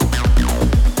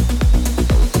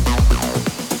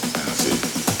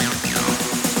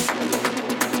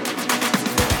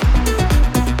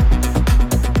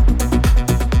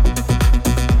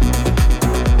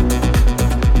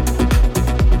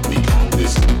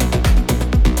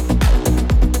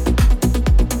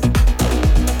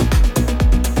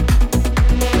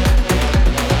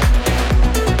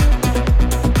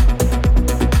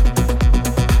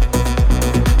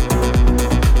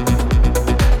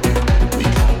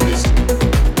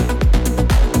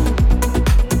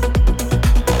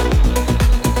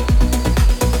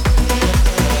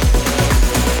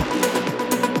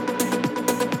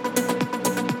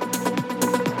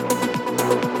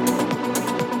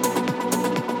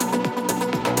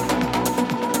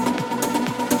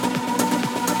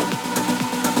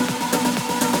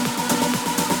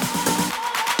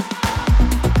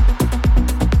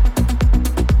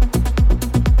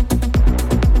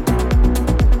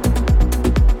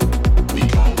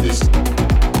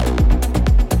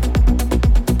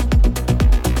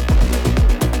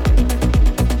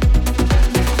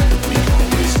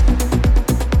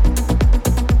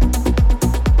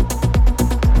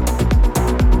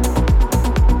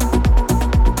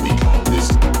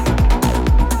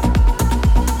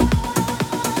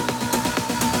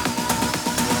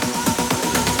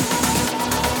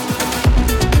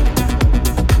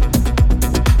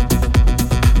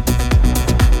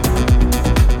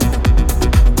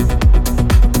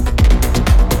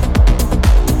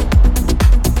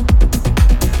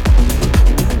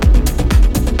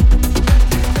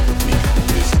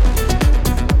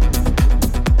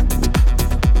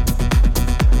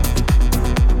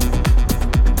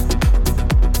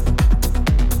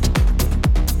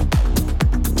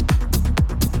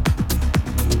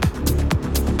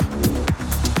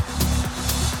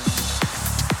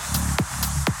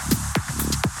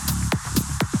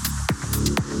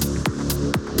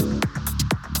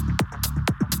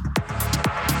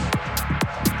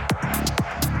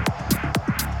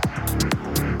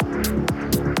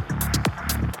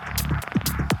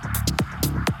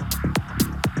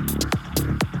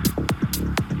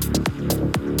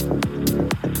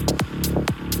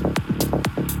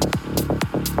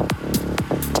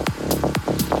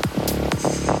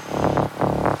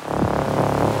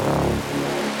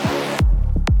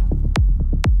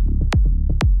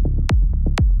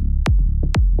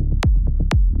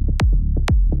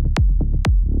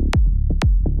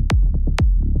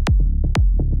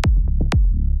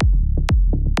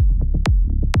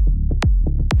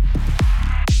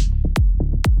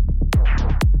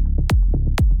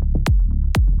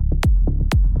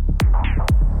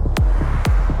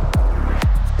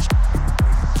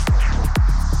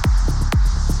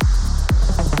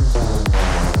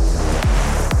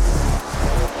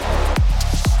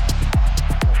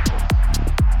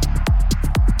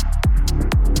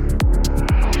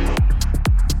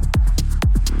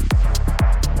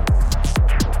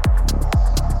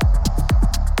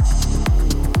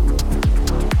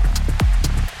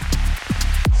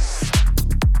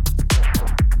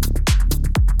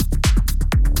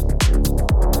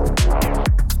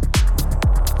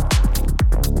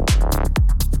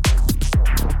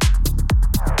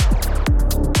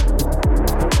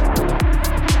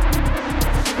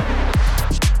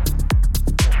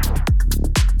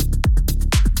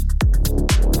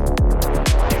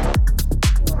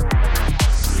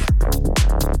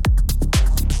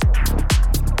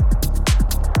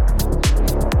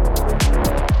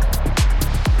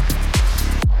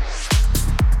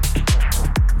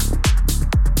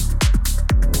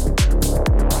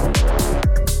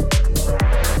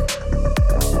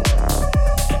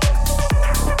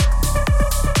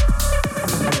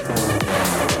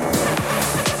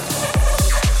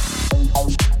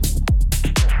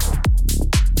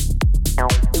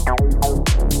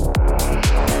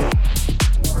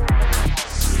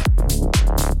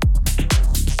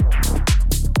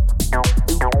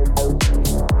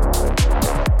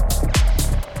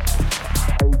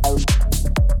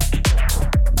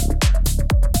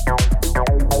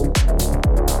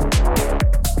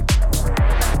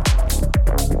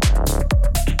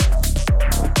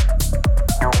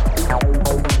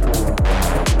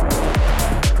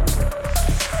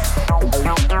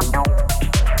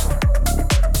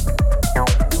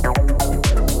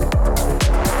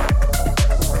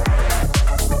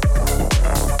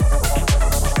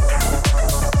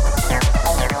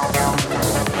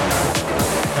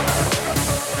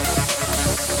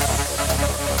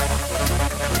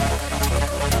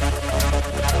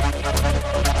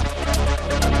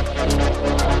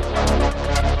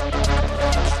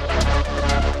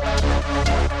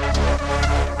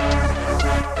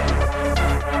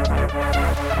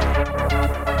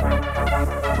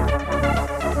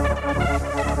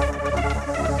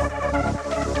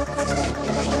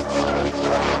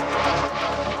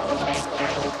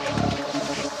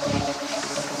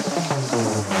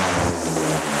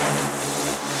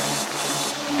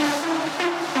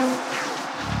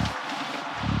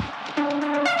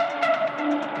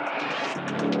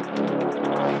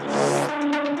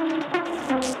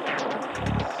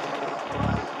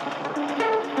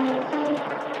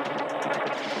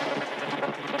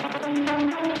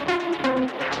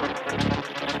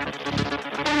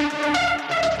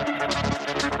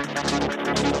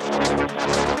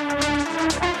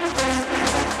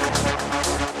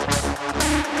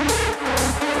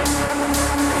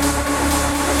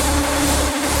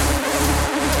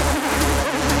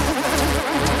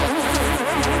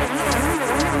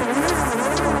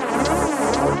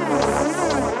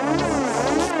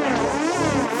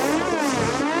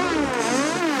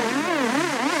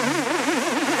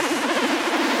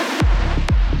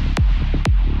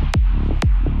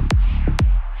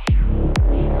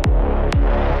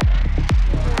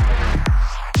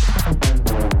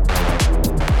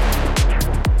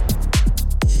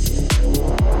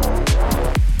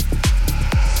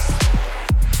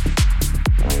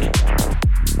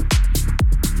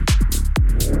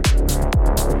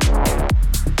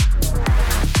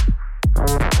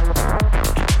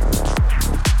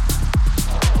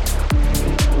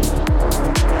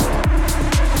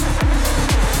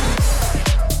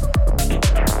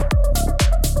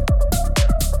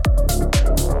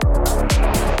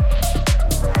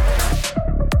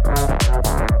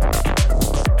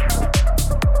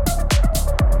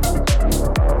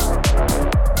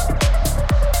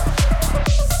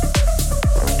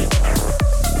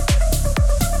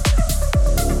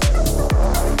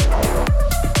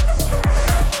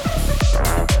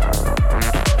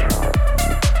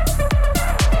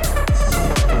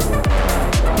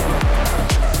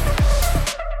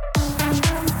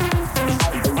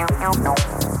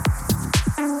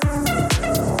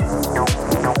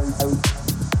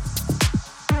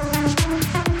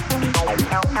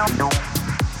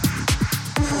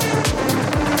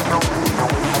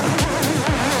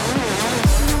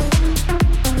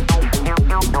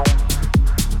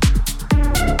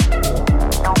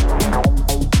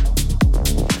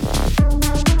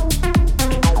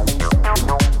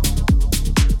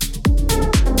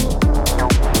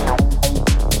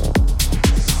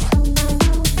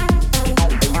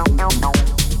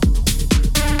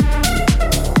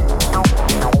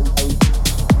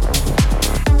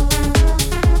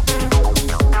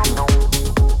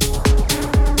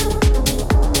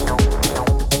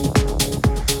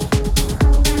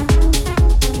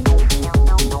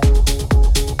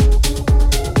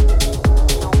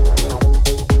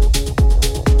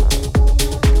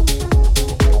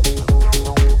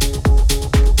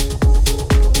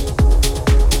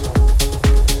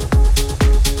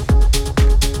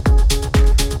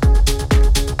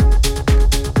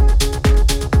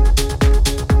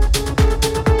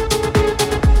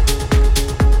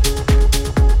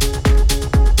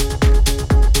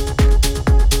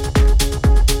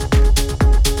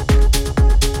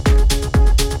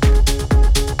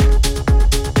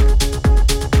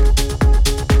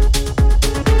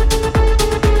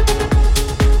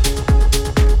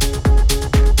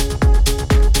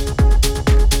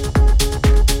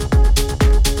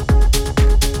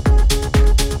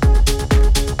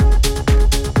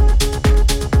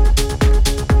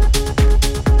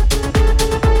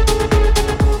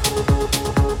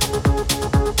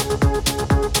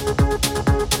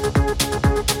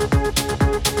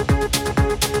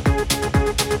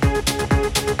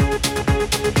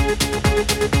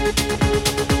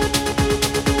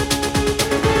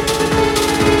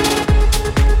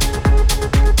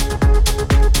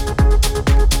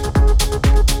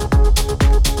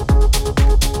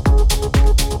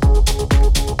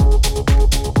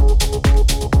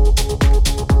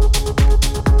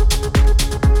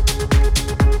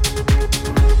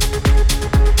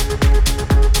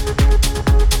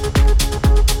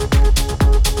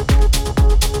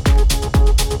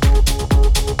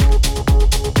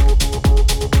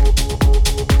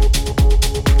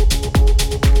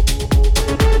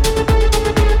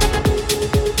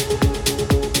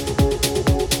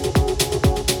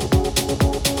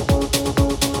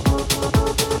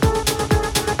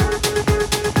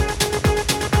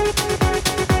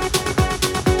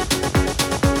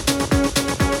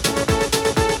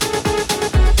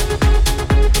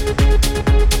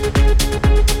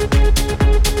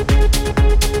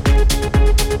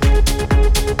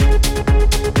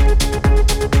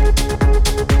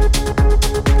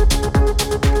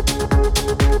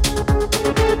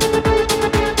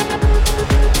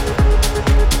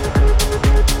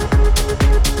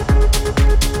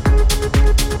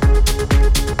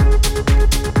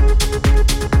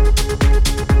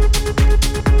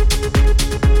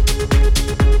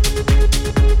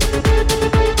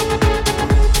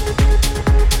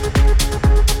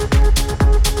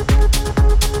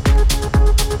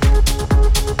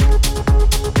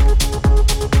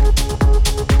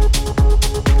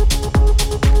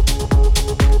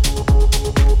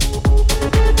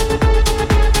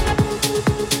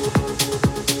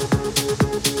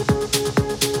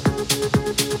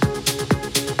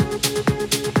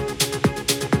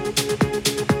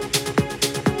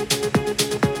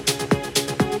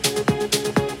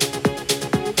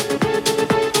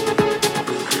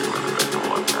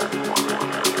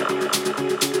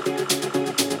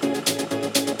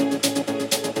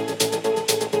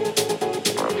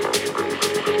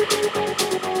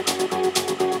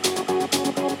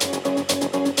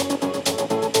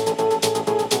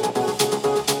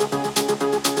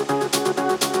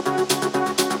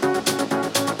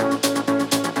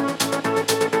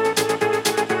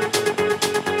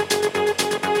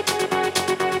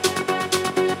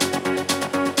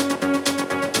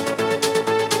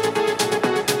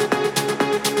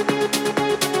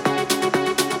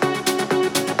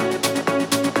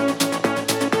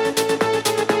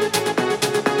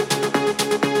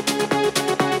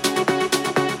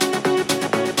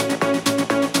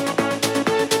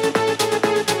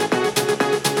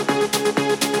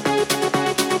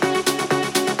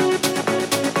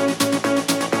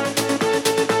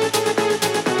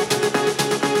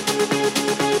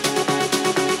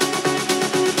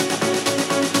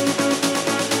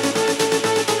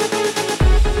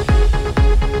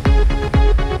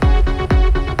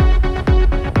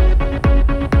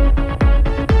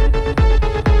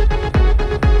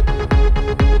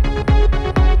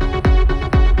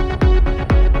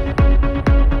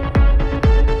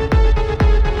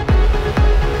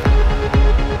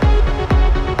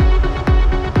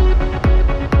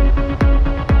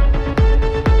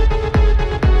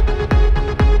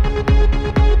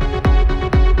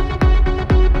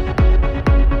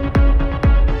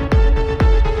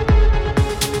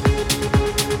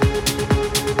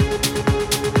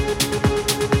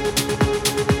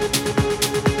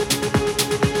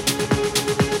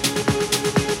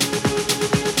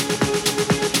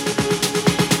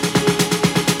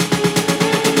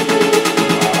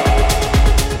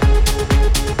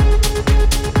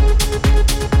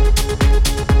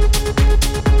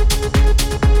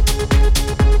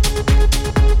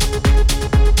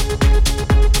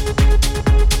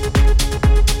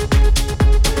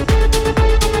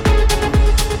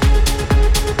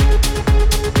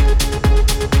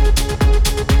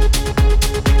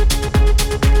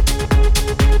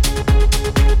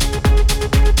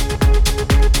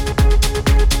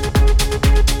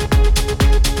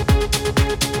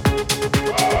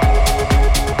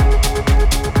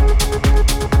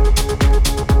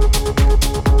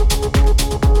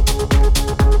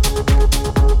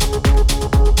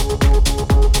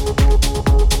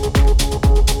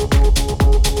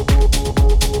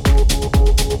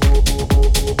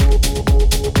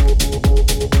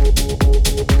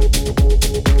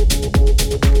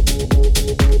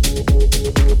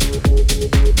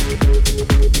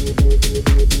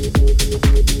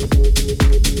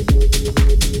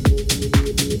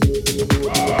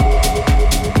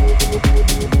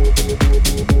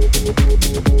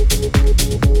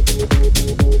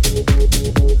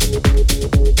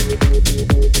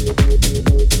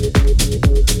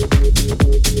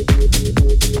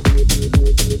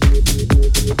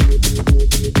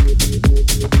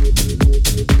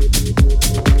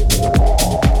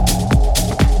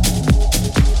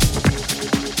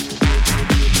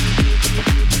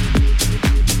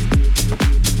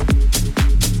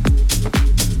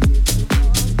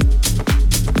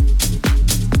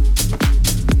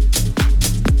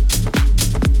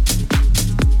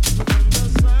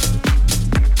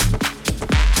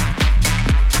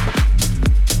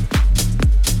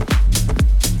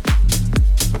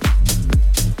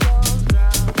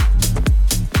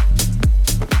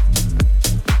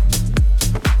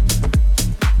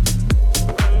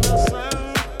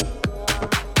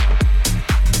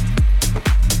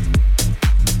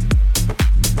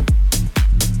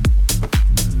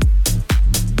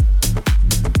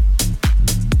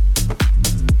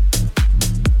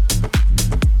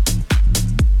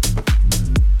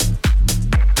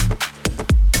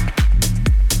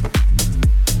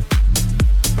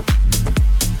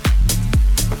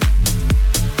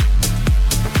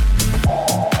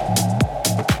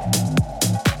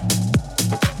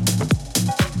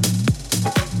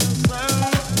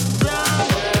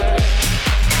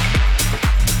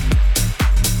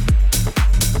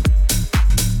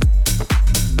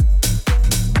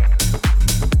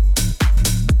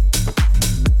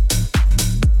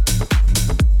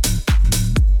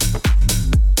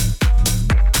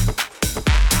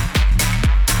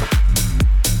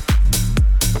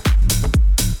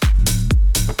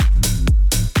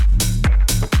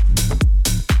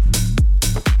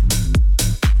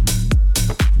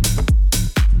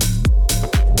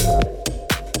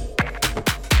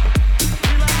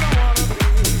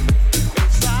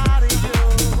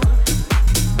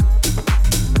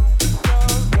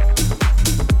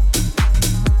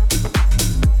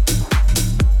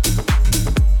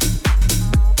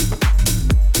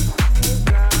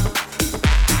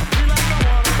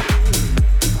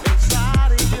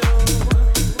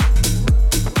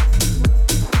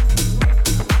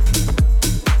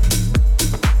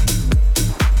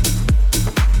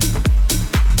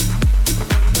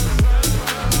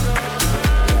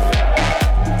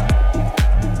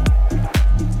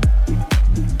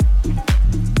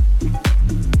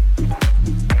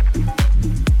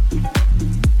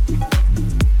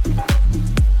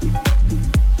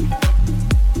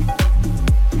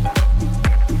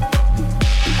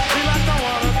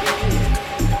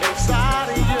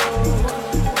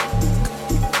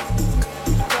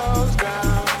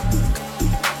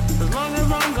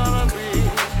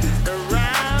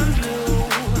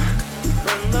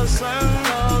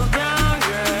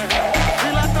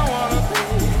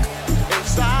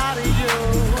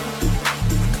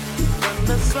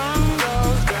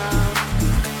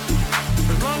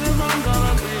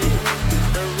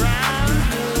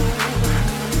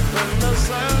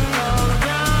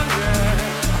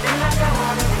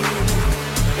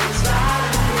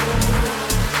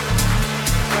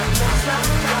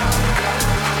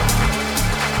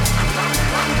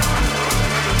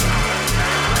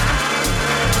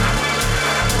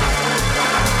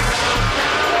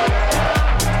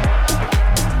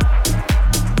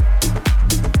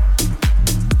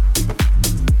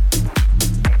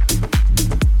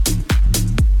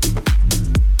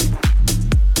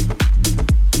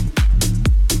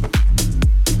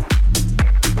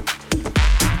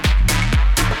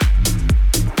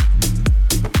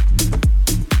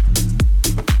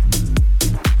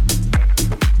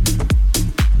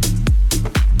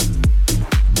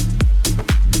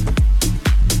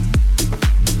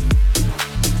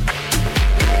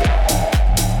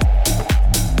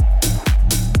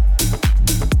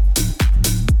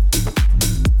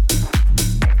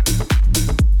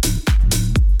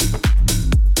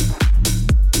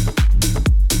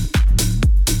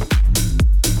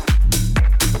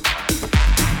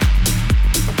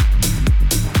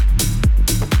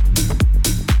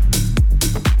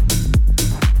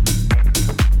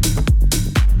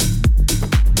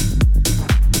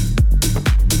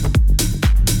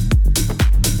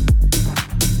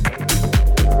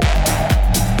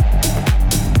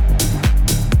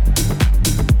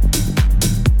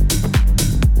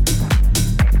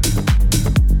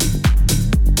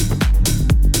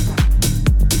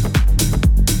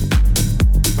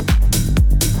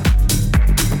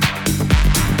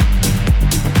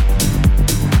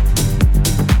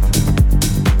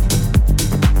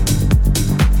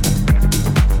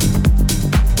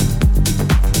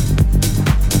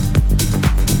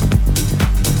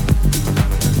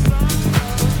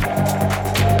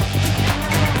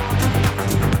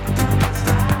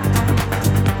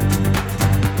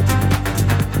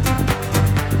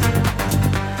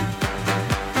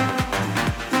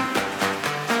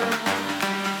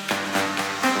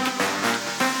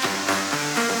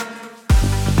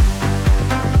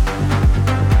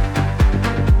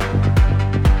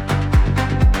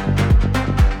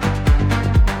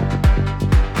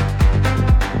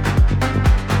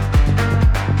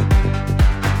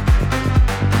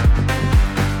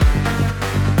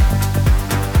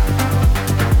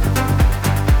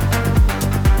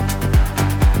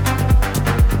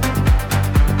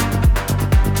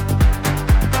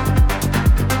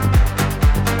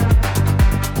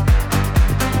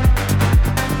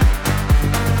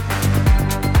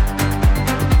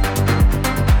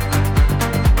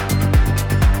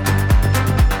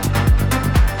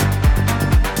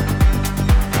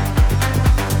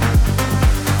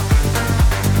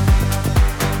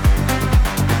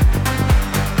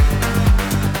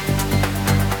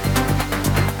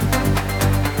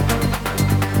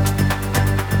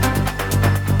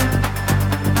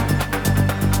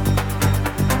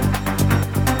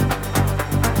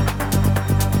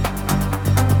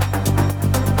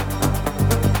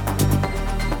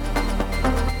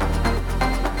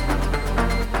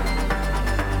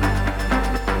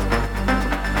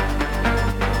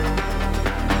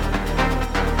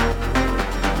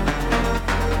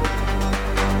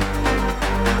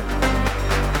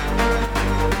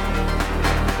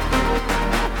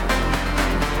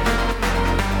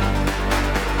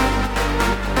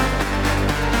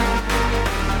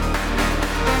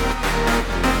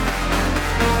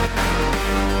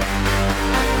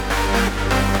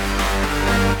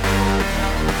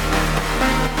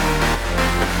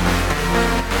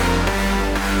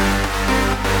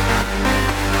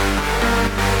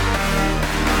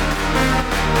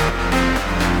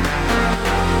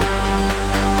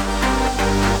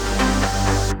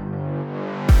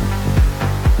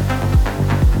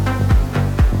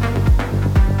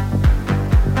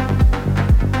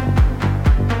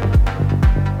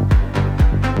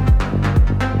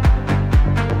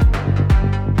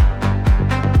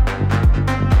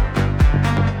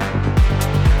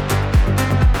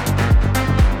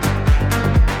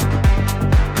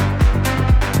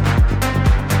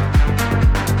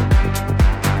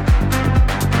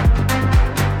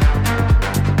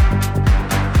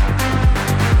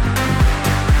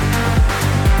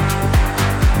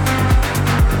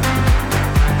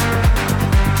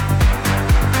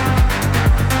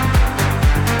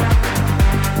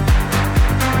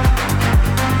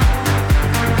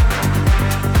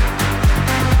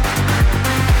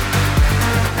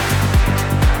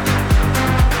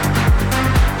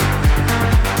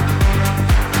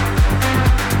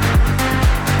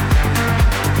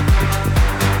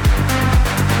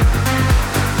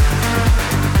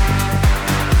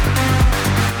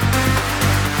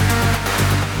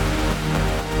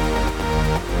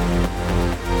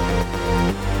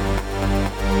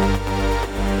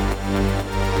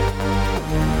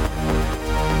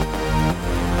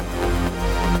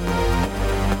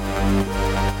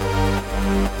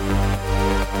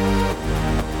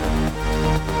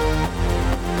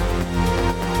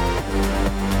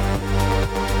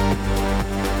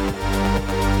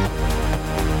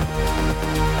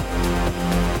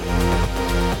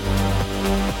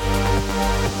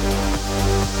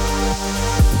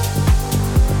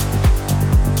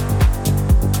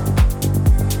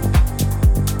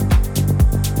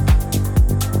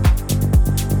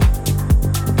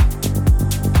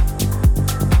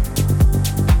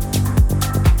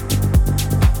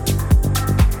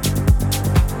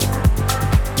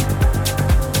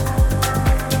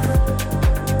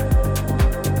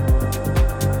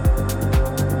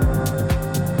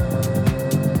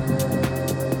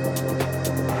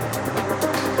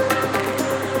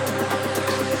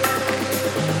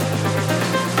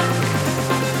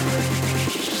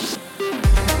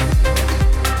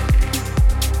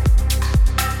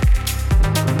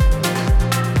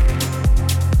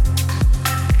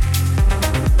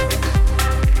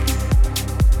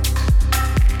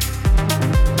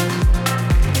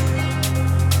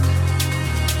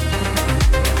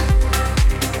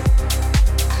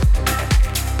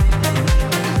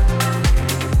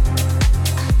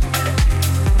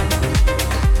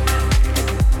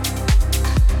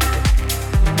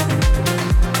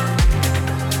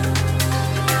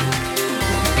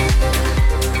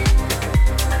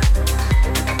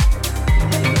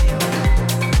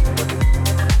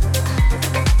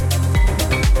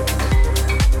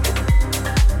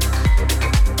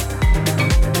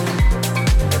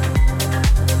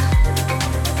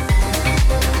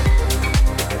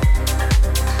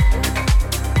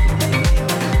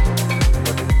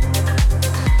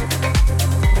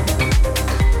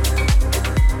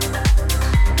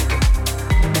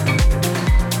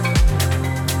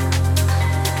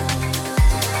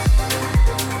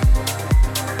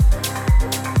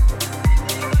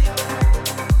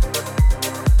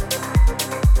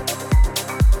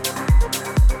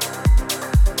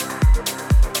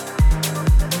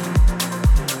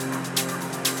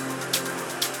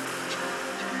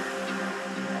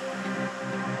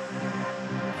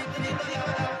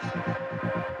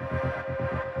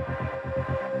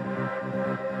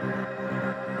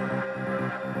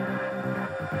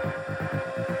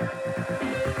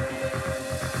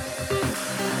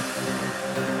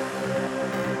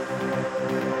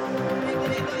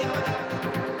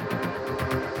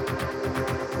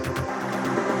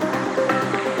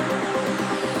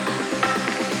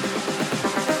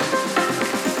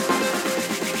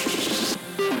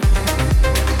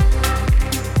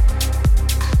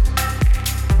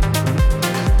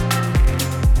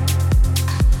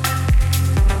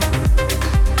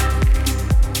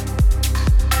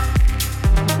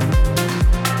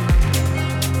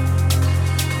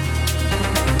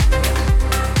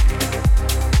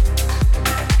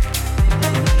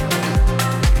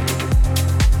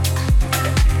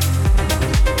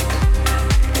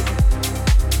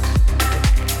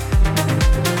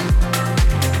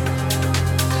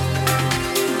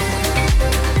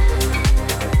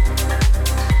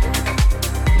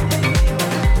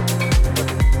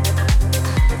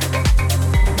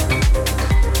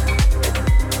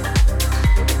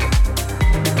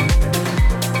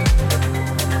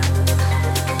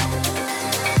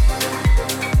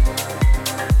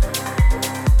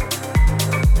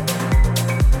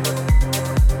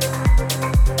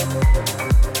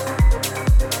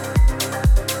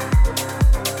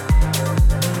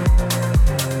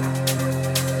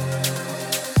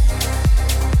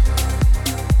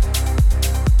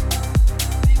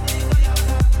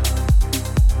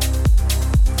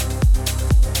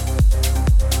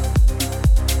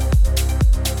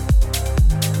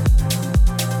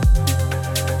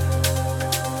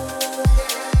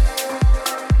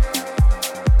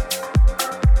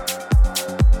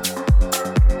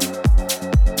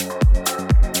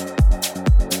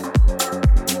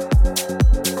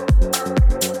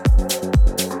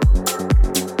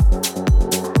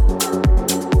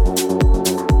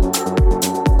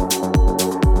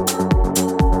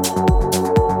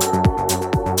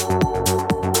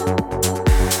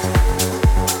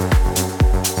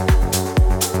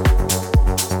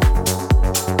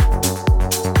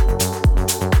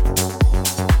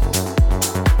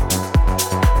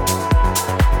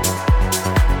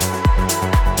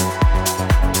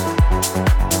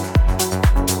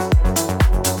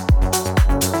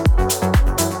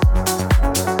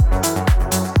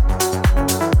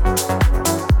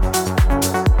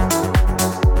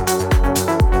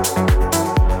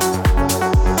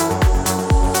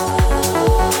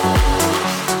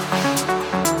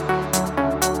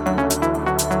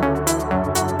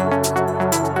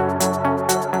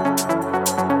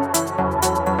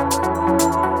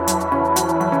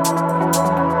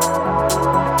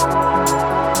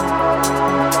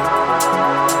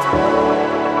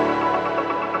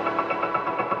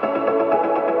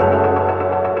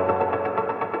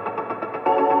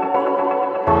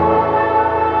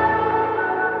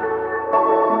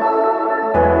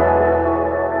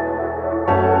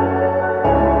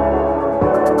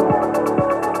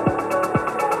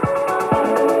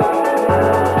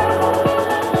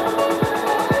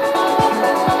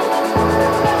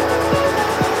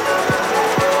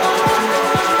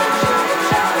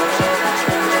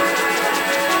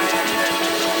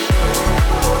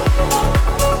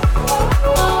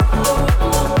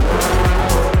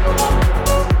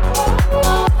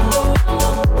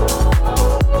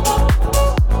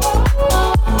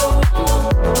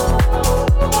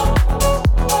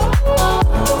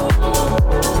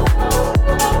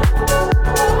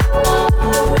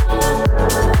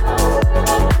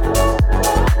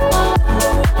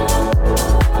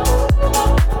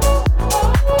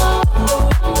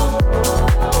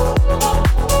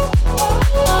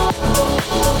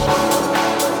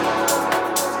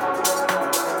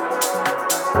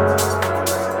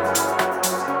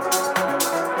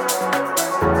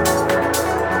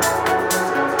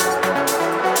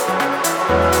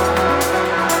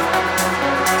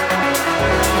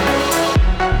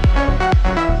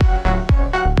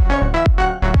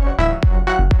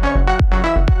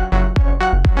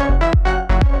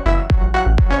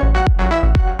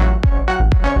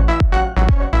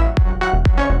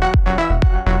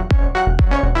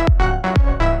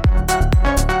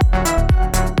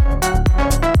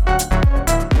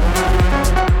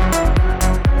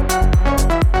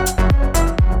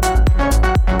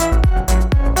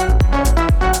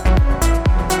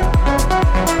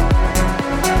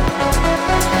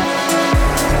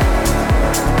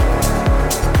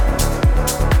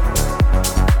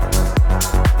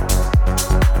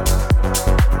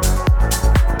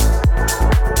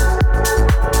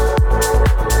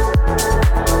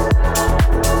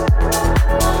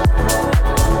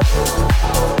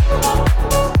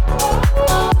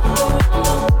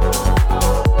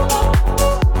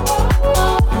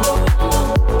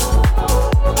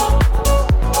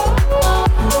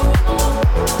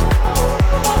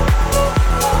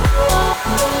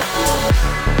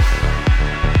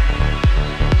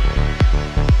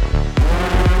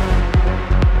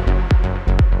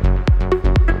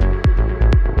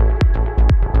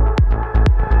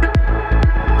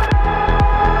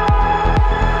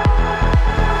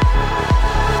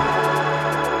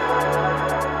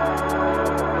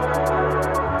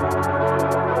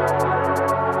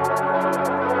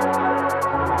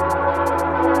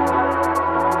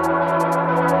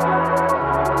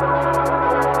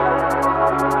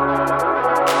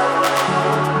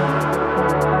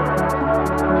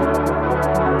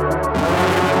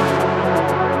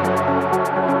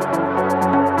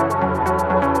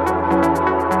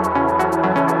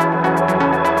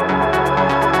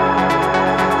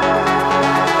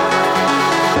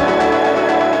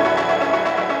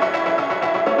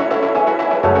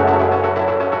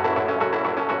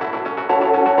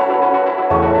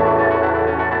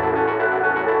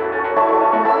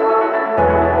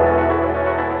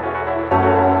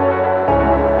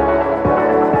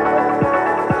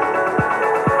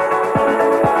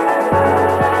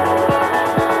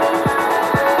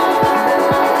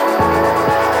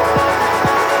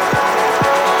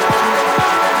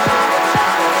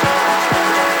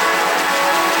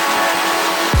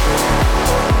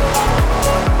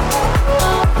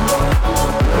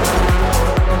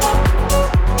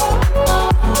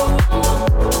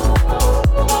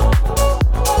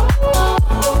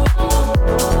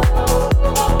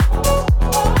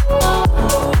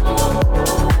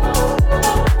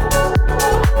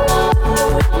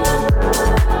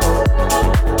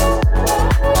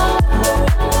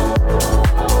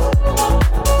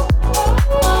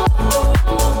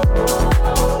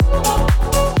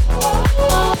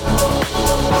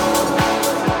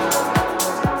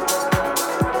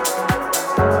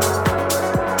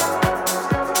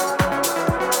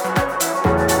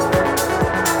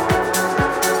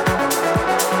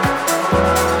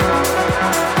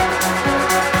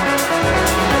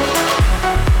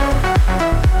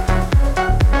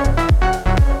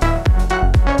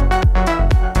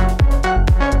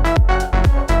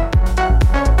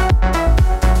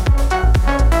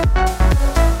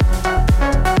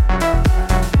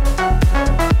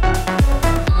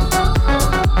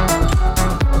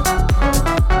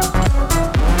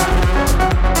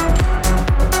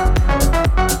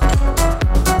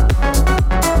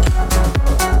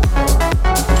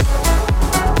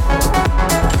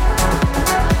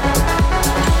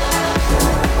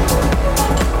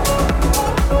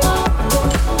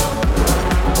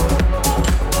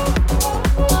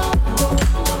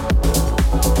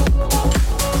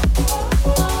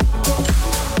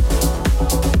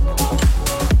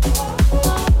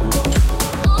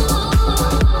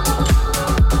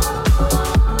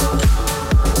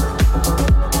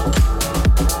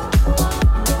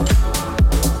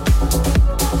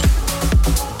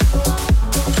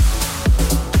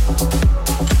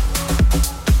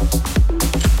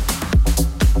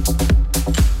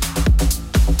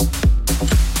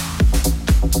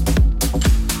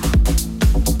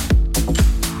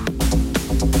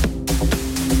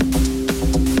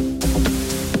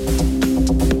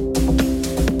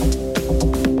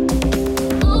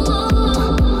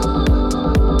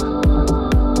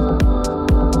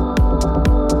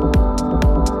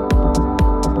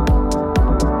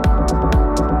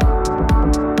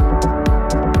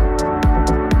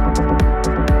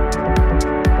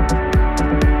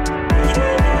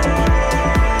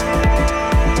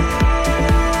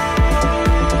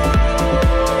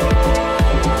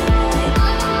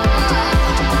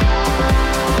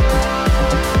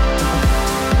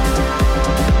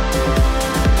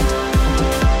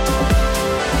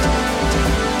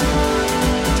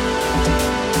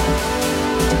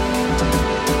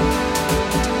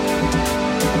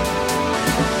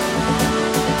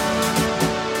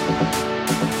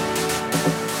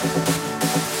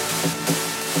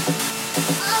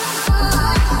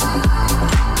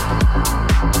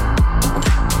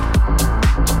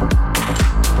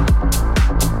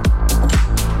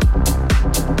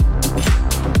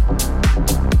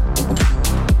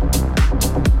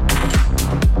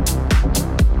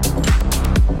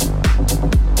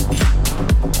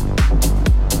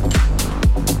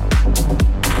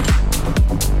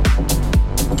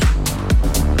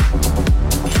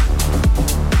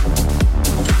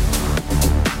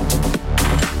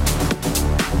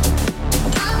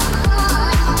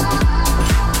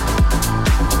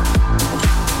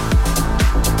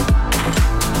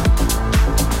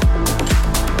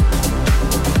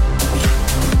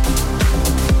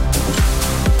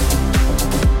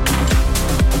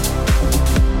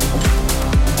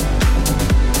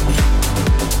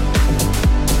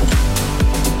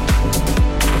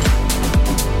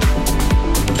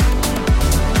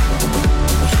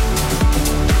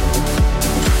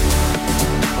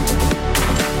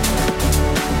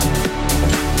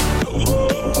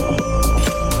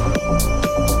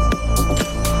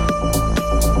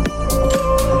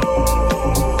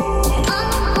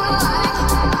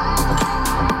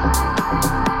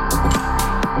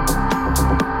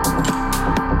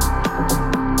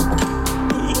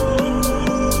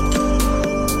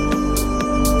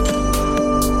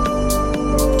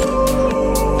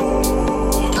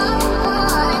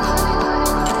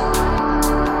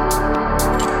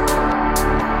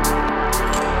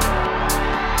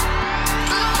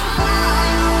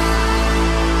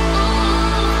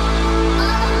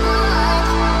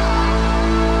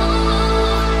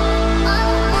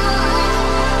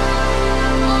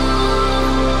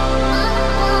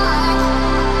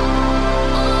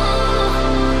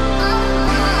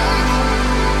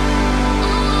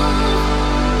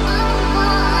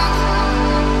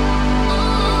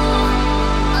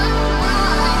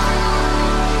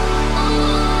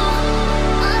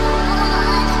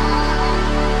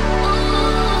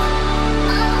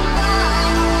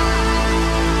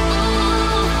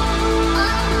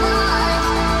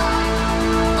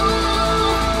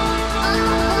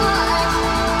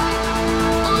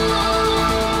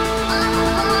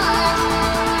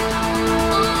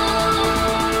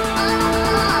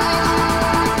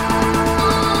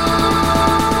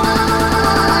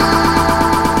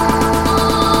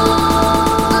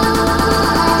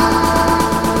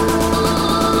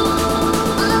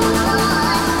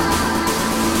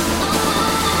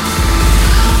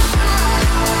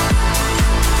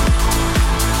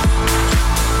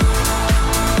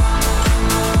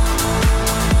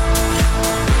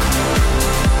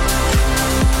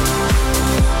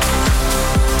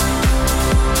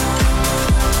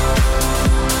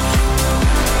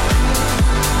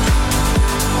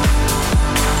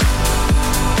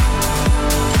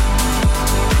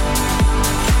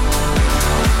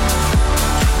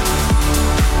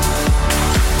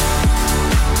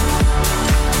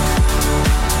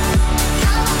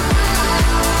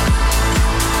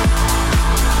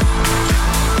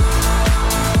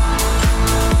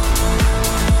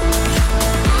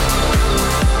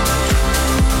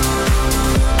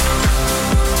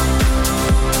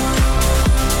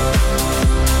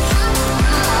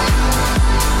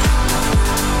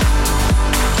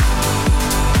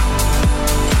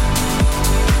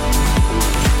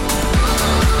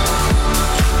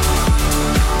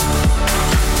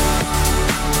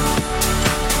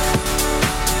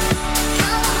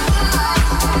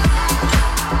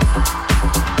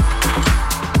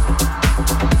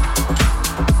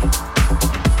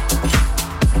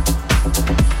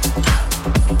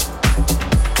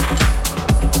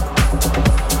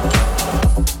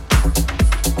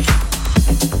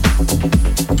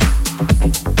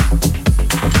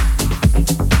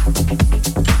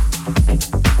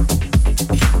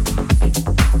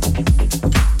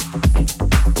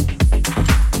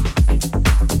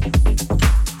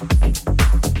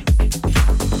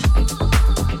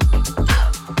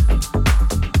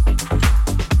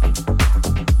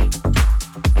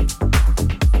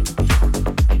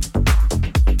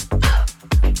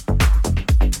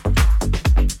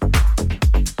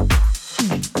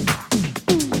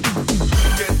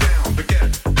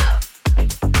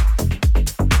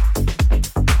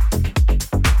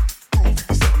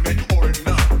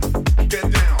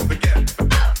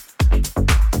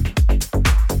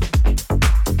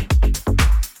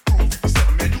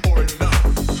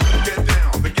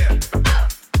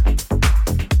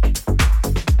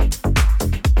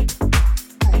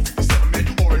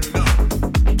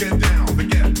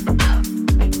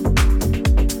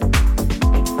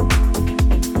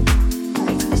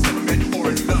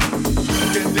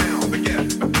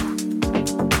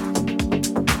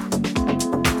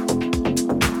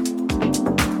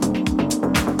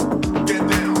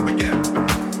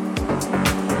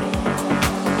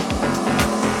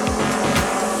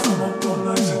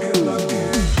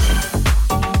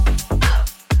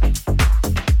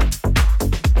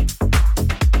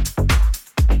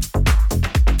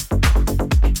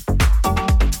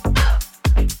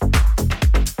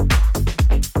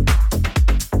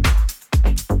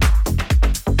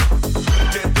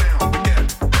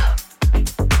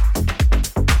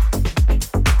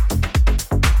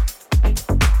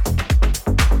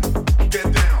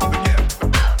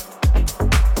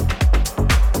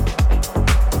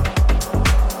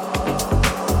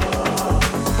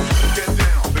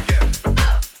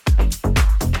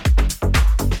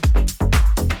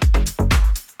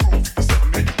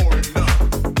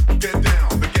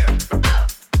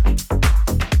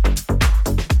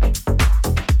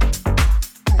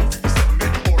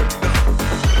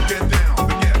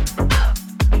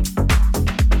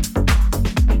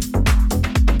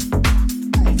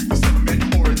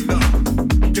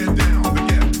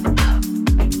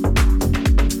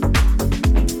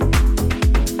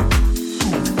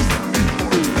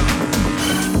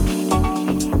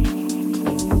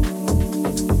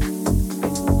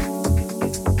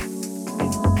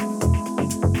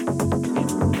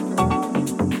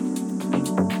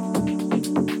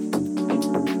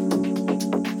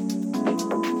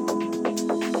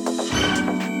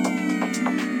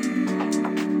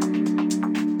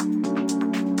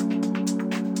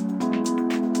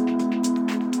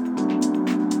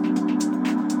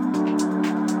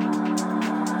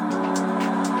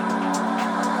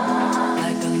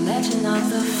 combination of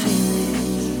the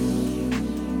feelings.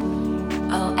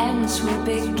 All ends with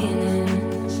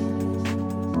beginnings.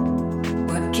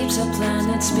 What keeps a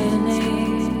planet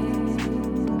spinning?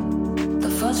 The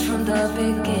thoughts from the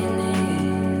beginning.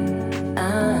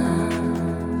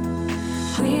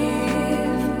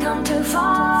 We've come too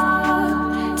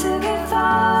far to give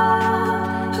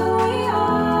up who we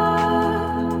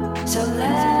are. So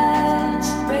let's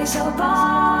raise our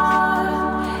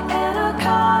bar and our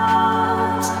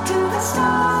cards to the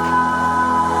stars.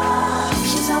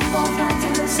 She's up all night to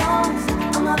the song.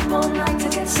 I'm up all night to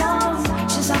get some.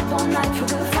 She's up all night for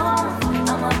good fun.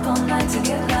 I'm up all night to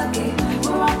get lucky.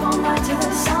 We're up all night to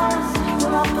the sun.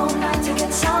 We're up all night to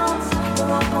get some.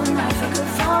 We're up all night for good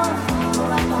fun.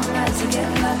 We're up all night to get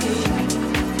lucky.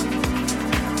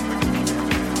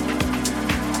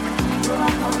 We're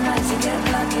up all night to get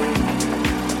lucky.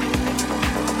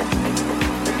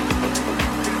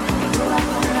 We're up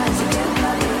all night to get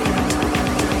lucky.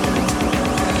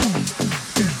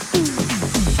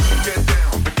 Get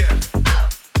down, get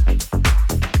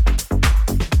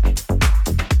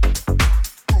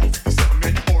Groove 57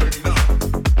 men already know.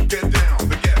 Get down,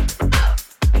 get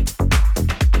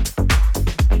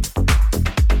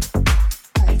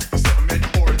Groove 57 men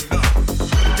already know.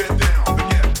 Get down,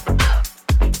 get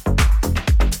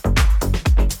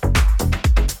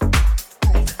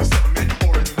Groove 57 men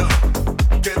already know.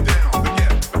 Get down,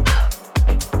 get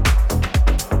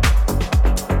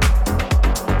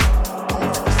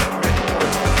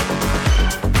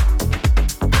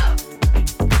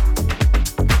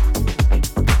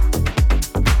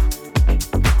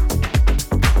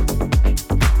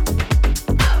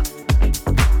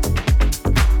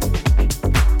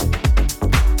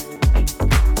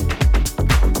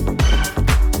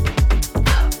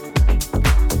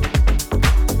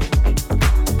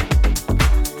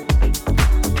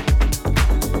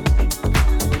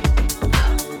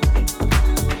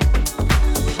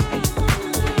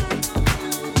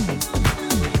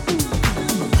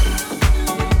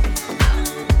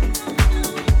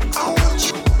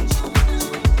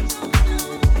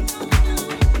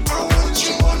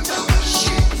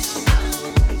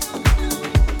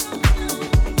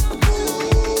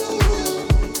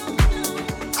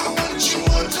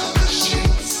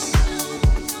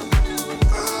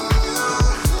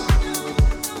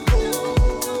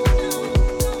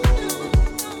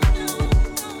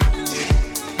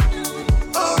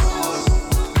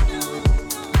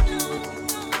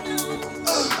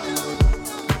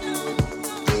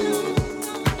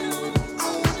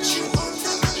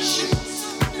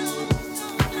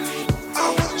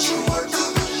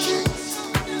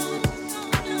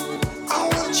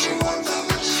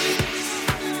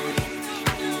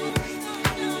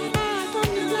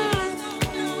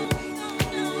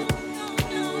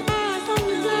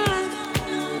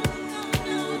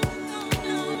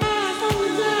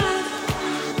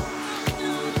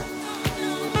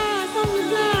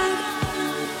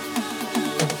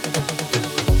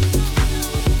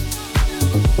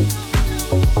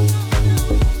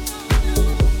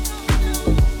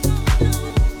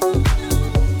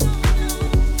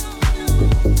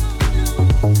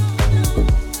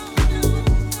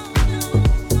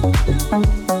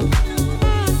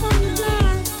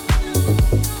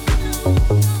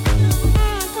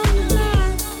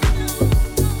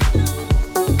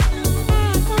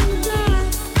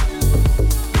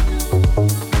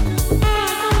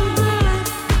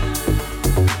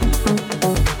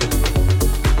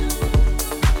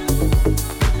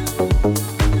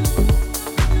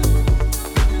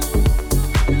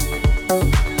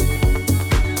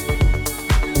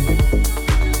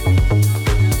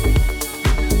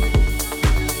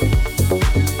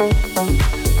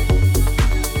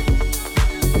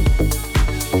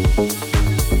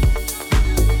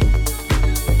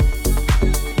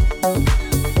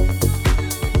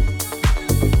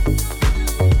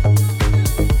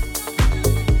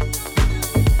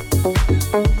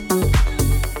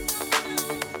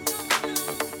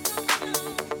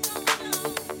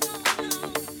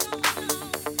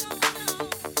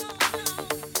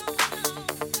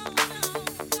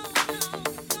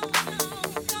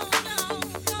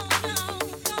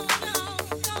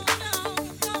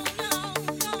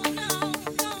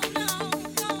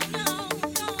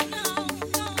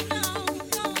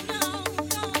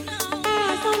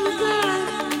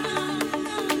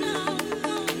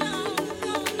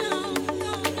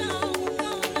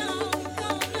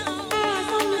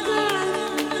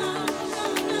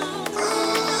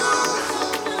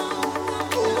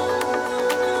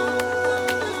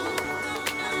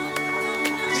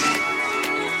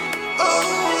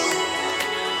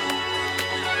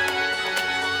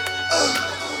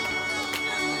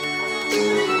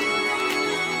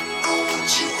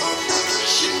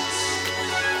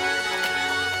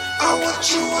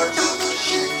want you under the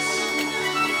sheets.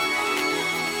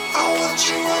 I want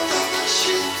you under the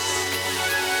sheets.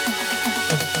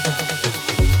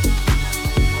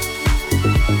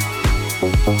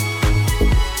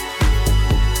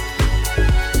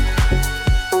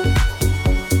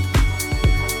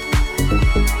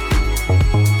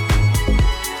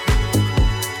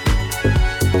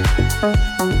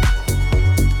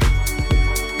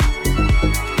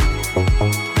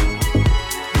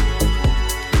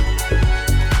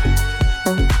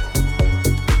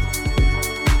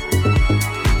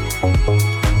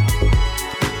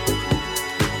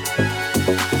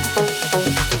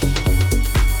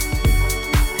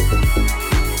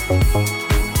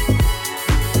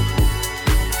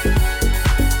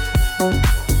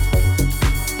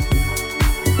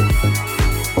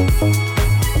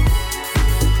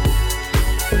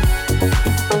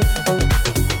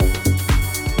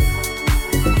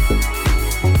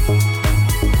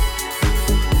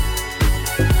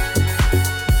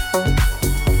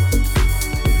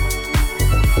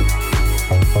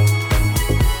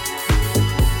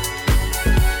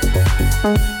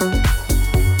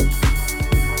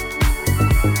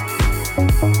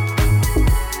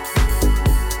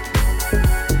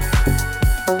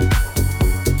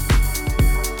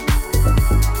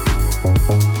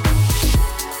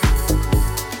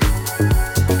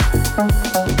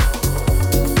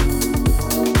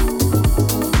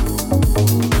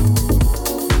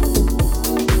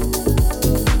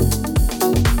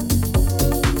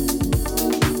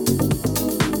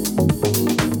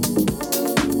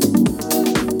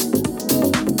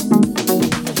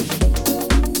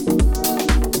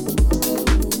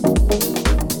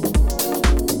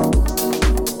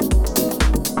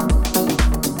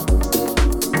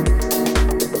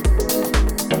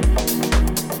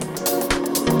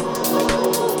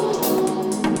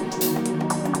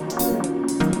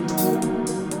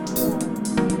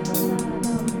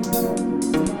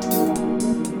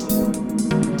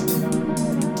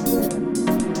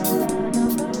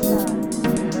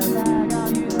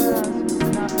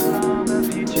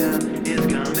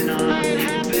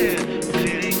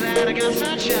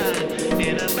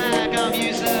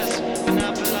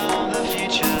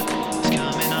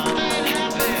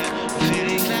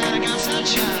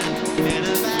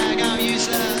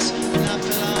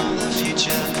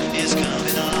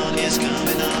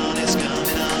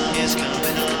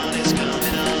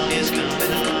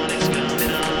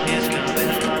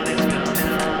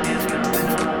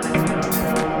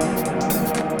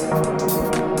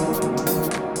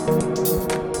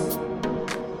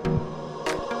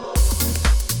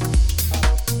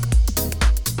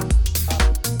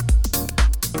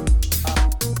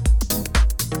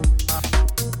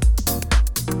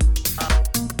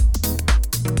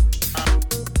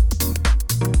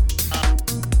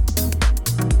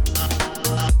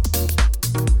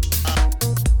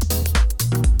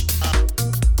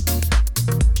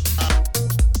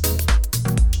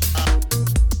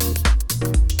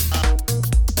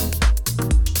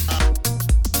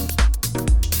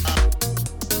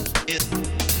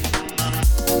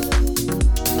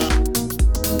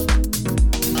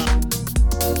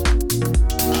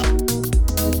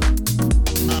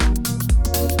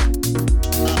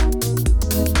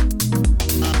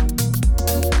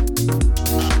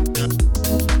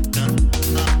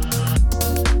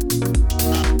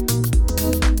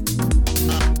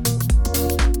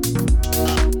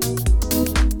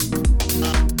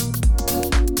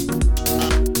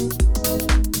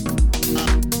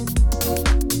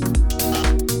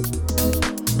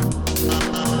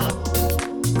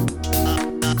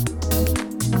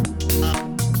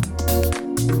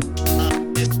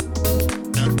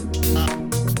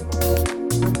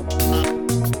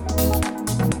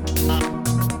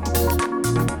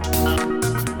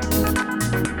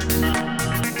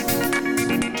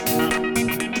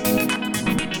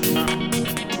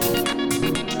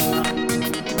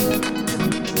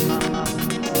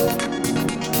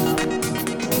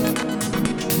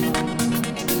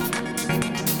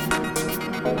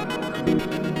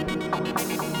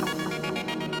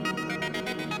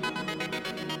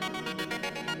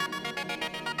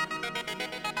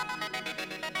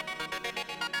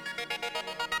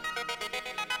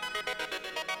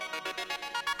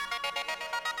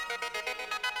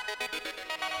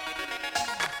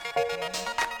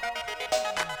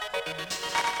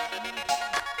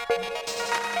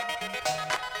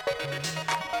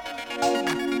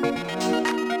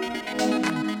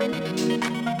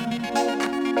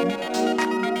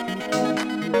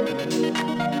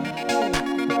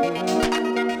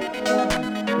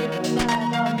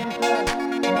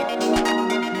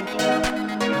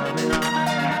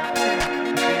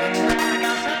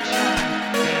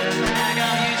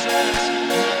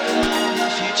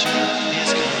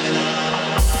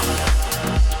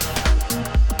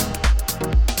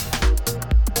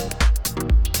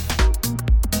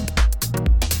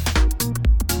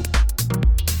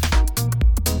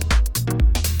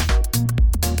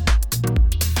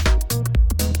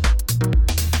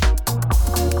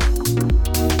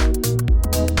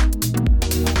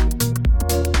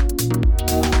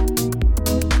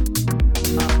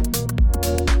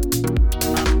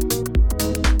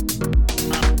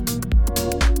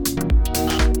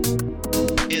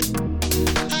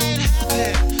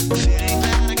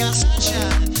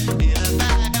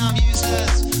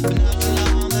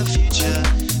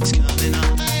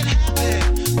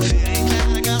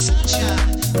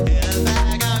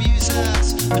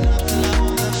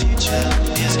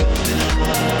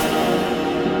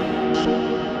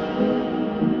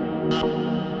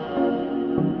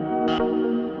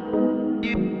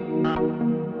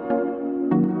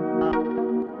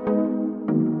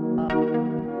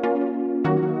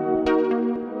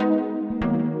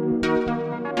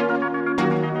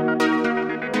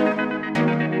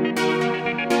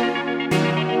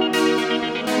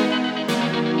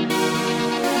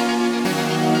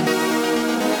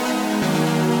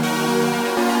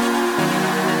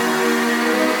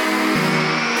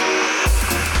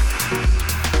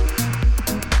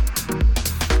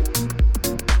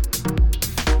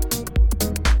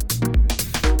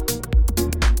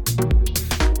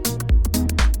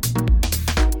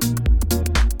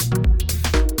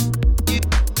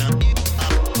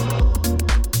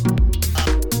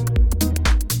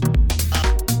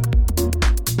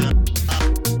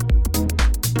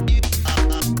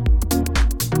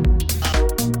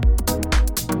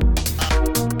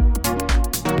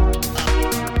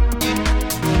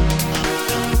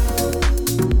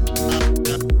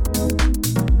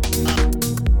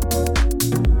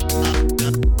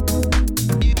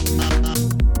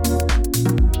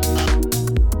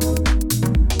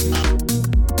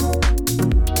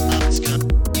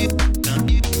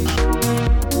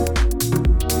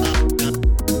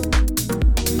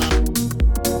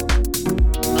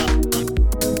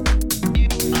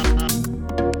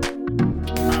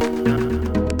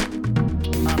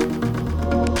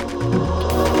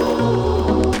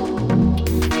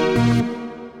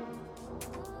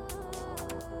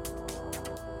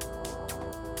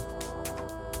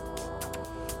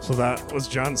 that was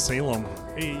John Salem.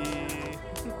 Hey.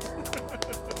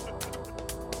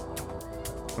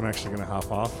 I'm actually going to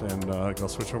hop off and go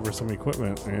switch over some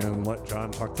equipment and let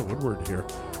John talk to Woodward here.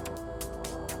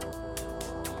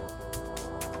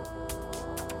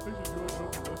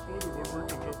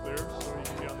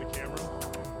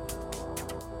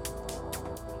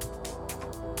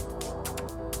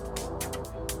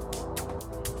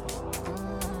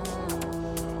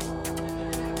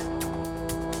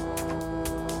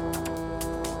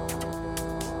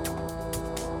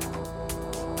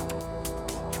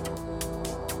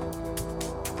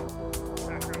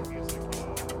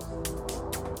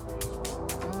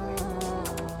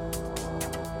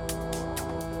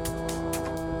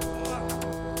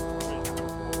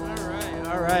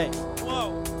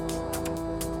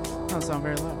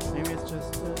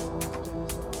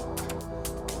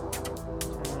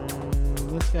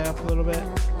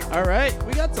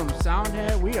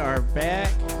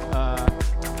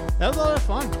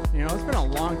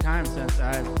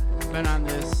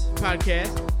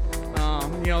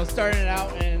 Starting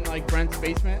out in like Brent's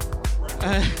basement,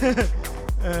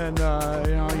 and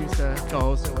I used to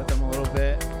co-host it with him a little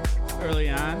bit early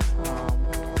on.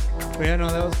 But yeah, no,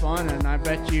 that was fun, and I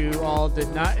bet you all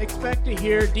did not expect to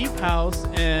hear deep house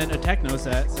in a techno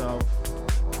set. So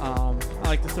I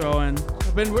like to throw in.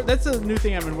 That's a new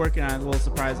thing I've been working on, a little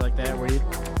surprise like that, where you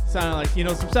sound like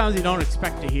some sounds you don't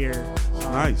expect to hear.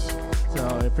 Nice. So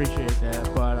I appreciate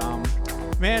that. But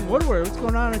man, Woodward, what's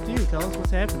going on with you? Tell us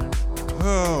what's happening.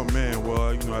 Oh man, well,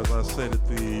 as I said at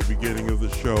the beginning of the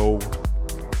show,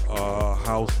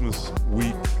 Houseness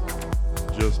Week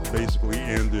just basically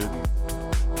ended,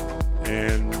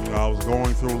 and I was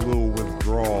going through a little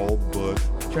withdrawal, but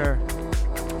sure,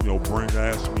 Brent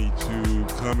asked me to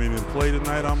come in and play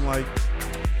tonight. I'm like,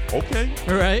 okay,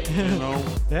 all right,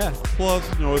 yeah. Plus,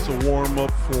 it's a warm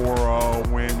up for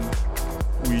when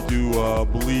we do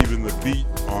Believe in the Beat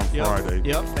on Friday.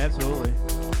 Yep, absolutely.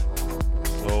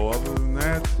 So other than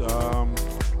that,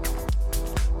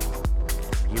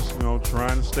 just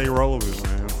trying to stay relevant,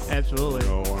 man. Absolutely.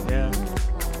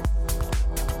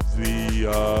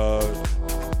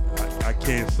 I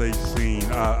can't say scene.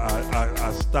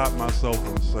 I stopped myself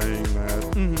from saying that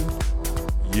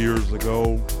years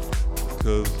ago,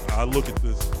 because I look at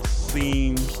this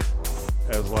scene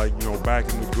as like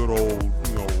back in the good old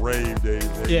rave days.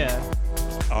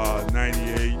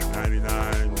 98,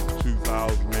 99,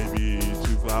 2000, maybe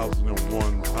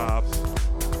 2001 tops,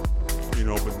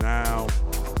 but now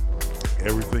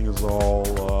everything is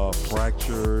all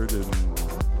fractured and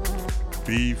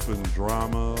beef and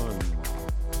drama, and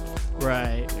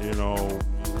right.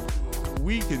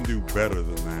 We can do better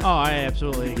than that. Oh, I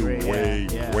absolutely agree.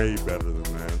 Way better than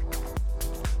that.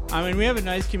 I mean, we have a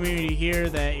nice community here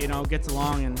that gets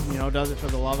along and does it for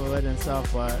the love of it and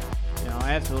stuff, but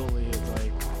absolutely, it's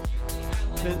like.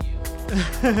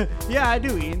 Yeah, I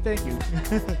do, Ian. Thank you.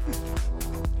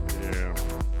 Yeah.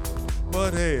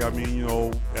 But hey, I mean,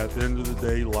 at the end of the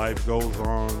day, life goes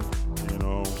on.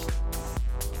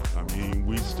 I mean,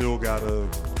 we still gotta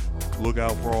look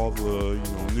out for all the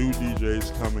new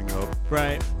DJs coming up.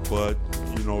 Right. But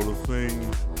the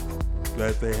thing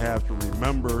that they have to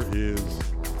remember is,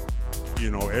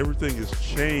 everything has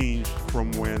changed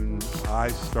from when I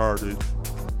started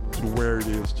to where it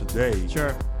is today.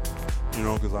 Sure.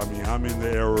 Because I'm in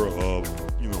the era of,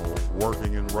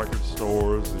 working in record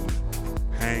stores and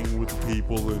hanging with the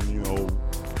people and,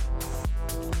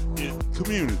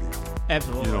 community.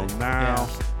 Absolutely. Now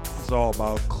it's all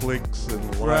about clicks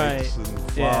and likes and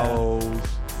follows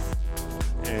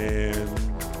and,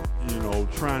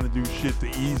 trying to do shit the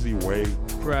easy way.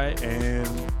 Right. And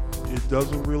it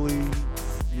doesn't really,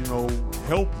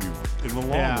 help you in the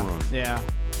long run. Yeah.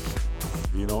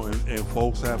 And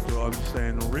folks have to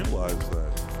understand and realize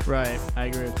that. Right, I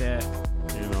agree with that.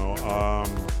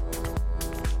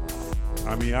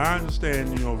 I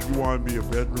understand, if you want to be a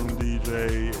bedroom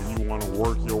DJ and you want to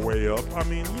work your way up,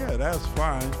 that's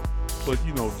fine. But,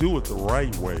 do it the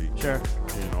right way. Sure.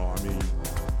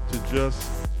 To just,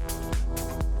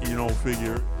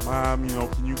 figure, Mom,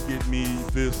 can you get me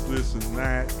this, and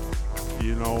that?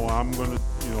 I'm going to,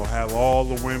 have all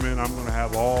the women. I'm going to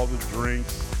have all the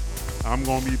drinks. I'm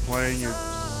going to be playing at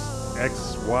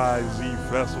XYZ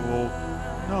festival.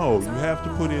 No, you have to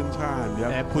put in time. You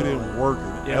have to put in work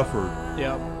and effort.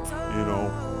 Yep.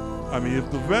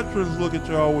 If the veterans look at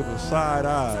y'all with a side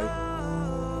eye,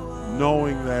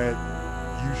 knowing that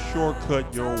you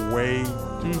shortcut your way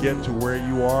to get to where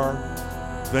you are,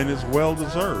 then it's well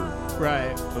deserved.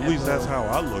 Right. At least that's how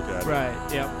I look at it. Right.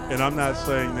 Yep. And I'm not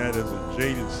saying that as a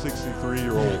jaded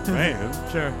 63-year-old man.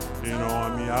 Sure. You know, I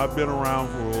mean, I've been around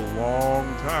for a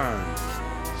long time.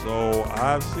 So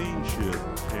I've seen shit.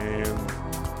 And,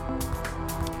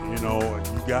 you know,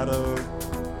 you gotta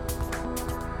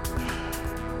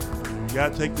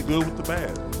take the good with the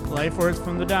bad. Life works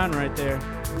from the down right there.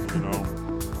 You know,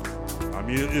 I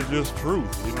mean, it's just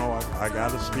truth. You know, I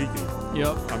gotta speak it.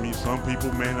 Yep. I mean, some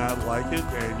people may not like it,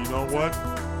 and you know what?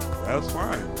 That's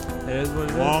fine. It is what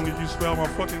it As is. long as you spell my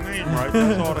fucking name right,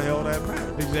 that's all the hell that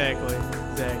matters. Exactly.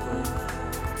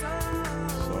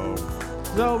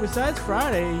 So, besides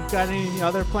Friday, you got any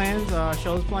other plans,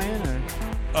 shows playing, or?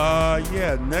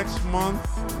 yeah, next month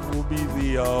will be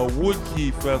the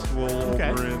Woodkey Festival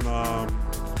over in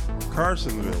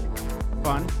Carsonville.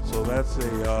 Fun. So that's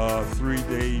a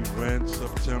 3-day event,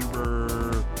 September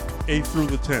 8th through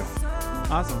the 10th.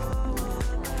 Awesome.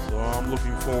 So I'm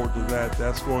looking forward to that.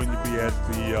 That's going to be at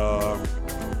the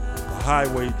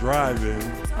Highway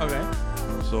Drive-In. Okay.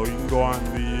 So you can go on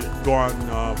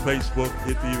Facebook,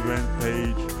 hit the event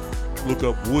page, look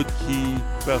up Woodkey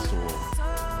Festival.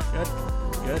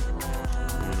 Good.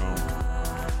 You know.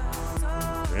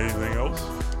 Anything else?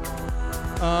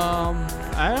 I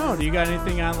don't know. Do you got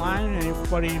anything online?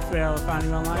 Anybody found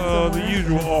you online? The somewhere?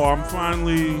 usual. Oh, I'm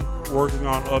finally working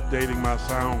on updating my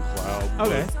SoundCloud.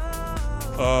 Okay.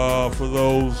 But, for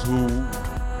those who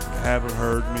haven't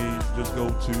heard me, just go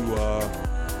to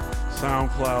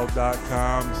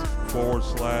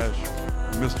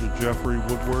soundcloud.com/Mr. Jeffrey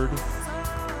Woodward.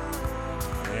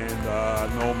 And I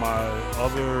know my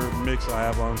other mix I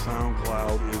have on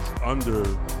SoundCloud is under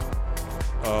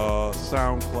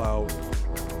SoundCloud.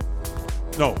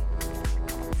 No.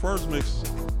 First mix.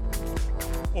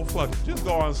 Oh, fuck it. Just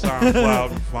go on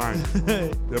SoundCloud and find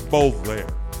it. They're both there.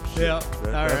 Yeah.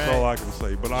 That's all I can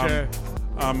say. But Sure.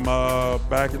 I'm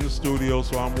back in the studio,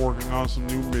 so I'm working on some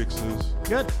new mixes.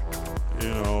 Good. You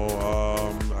know,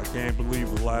 I can't believe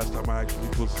the last time I actually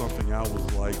put something out was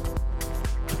like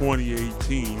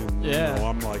 2018. And, Yeah. you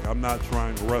know, I'm not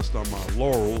trying to rest on my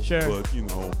laurels, Sure. but, you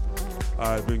know,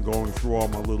 I've been going through all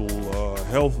my little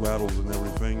health battles and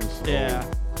everything. So, Yeah.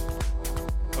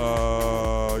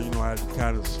 you know, I had to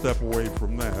kind of step away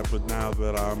from that. But now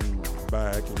that I'm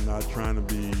back and not trying to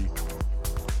be,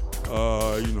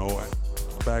 you know,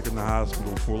 back in the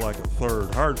hospital for like a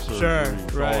third heart surgery,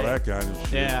 right. all that kind of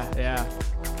shit. Yeah.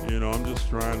 You know, I'm just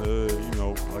trying to, you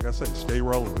know, like I said, stay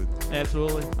relevant.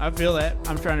 Absolutely. I feel that.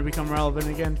 I'm trying to become relevant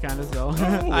again, kind of, so.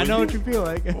 Oh, I know what you feel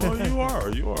like. Well, you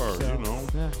are, So, you know.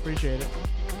 Yeah, appreciate it.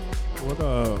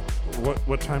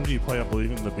 What time do you play Up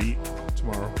Believing the Beat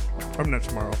tomorrow? I'm not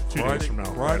tomorrow. 2 days from now.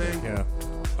 Friday? Yeah.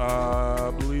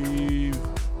 I believe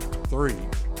 3.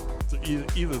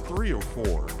 Either 3 or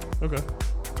 4. Okay.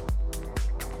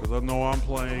 Because I know I'm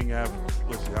playing after.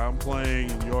 Let's see, I'm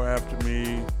playing and you're after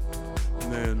me,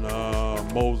 and then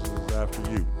Moses is after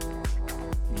you.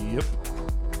 Yep.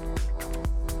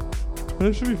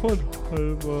 It should be fun.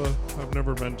 I've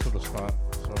never been to the spot,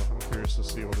 so I'm curious to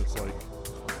see what it's like.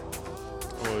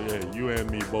 Well, yeah, you and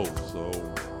me both, so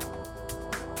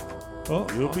Well,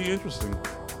 it'll be interesting.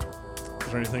 is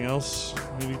there anything else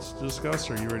we need to discuss?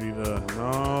 Or are you ready to?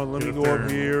 No, let me Get go up up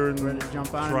there. here and Ready to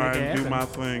jump on try and make it and do happen. my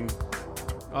thing.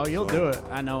 Oh, you'll So- do it.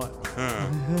 I know it.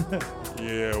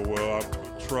 Yeah, well,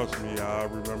 trust me, I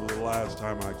remember the last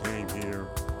time I came here,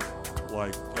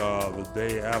 like the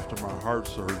day after my heart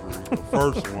surgery, the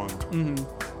first one,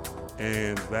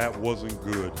 and that wasn't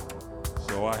good.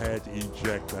 So I had to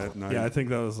eject that night. Yeah, I think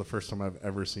that was the first time I've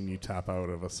ever seen you tap out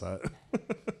of a set.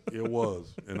 It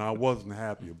was, and I wasn't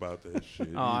happy about that shit.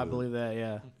 Oh, I either, believe that,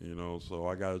 yeah. You know, so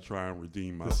I got to try and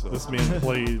redeem myself. This man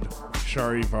played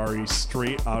Charivari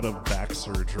straight out of back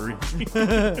surgery.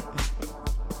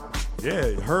 Yeah,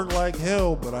 it hurt like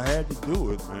hell, but I had to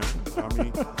do it, man. I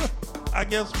mean, I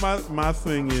guess my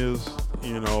thing is,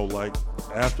 you know, like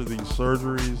after these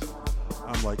surgeries,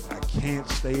 I'm like, I can't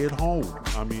stay at home.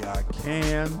 I mean, I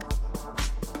can,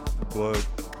 but,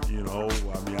 you know,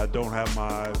 I mean, I don't have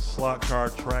my slot car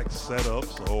track set up,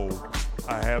 so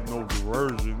I have no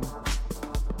diversion.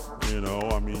 You know,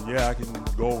 I mean, yeah, I can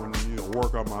go and, you know,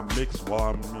 work on my mix while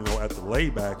I'm, you know, at the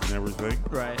layback and everything.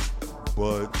 Right.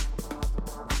 But,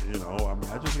 you know, I mean,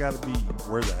 I just got to be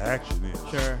where the action is.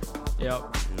 Sure.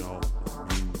 Yep. You know, I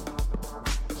mean,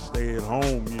 stay at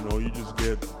home, you know, you just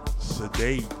get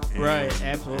sedate. And, Right,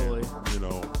 absolutely. and, you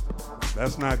know,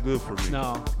 that's not good for me.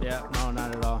 No. Yeah. No,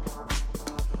 not at all.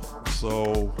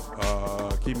 So,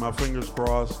 keep my fingers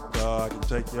crossed. I can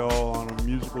take y'all on a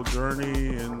musical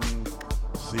journey and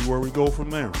see where we go from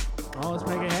there. Well, let's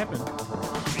make it happen.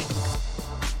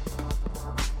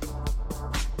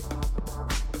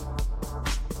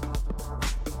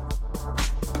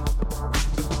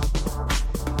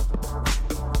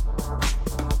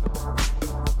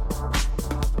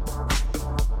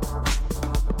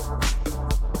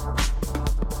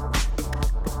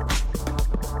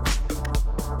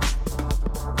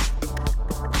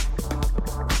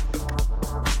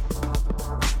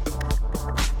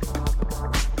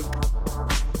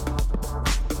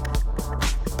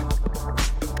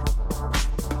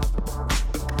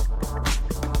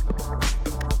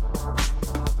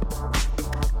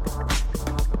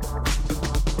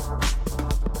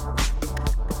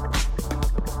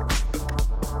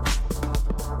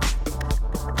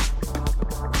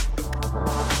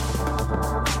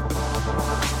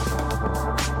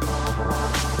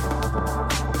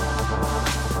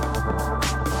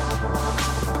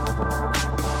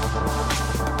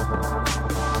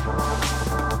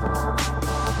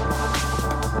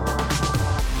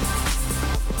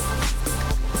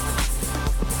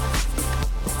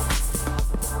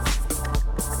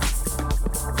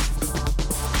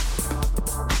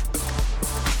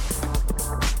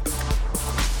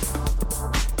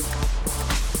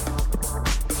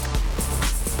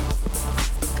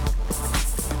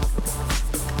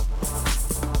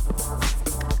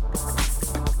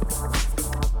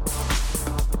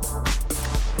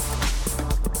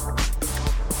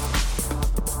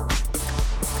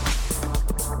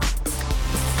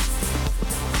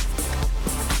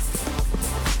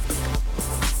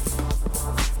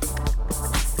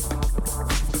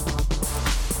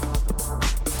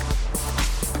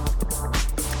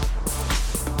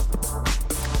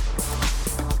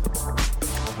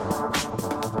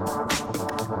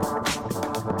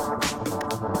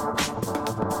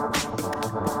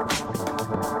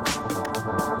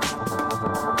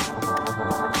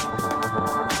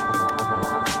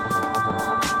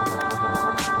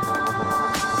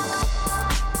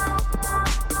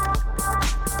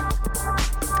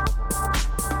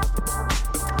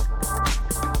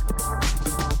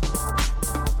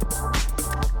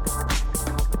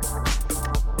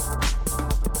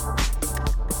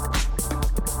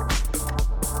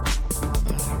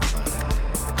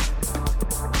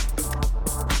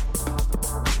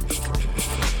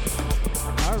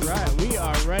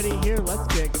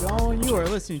 You are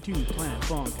listening to Planet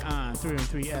Funk on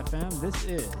 303 FM. This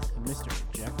is Mr.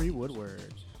 Jeffrey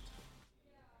Woodward.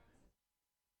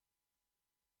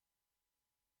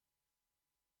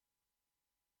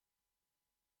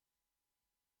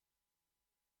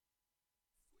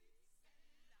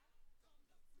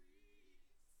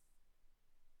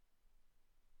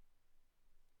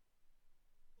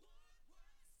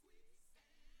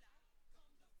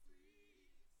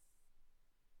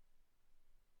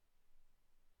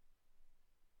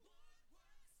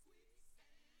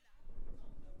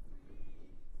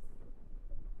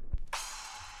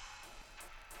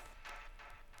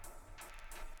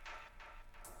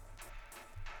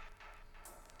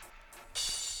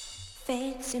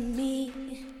 Fancy me,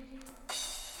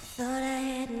 thought I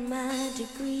had my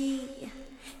degree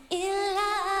in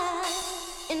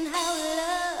life, in how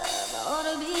love ought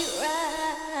to be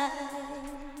right.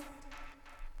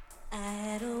 I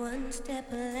had a one-step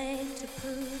plan to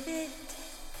prove it.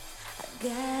 I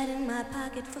got in my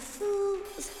pocket for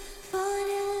fools, falling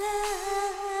in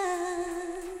love.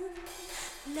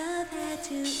 Love had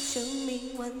to show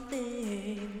me one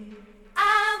thing.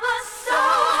 I was so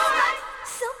right.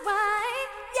 So right,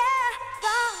 yeah,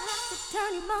 thought I could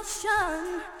turn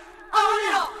emotion. Oh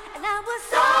no, and I was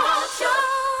so sure,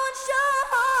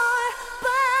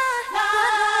 but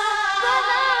love,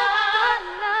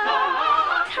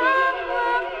 tell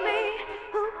me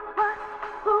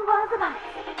who was the boss?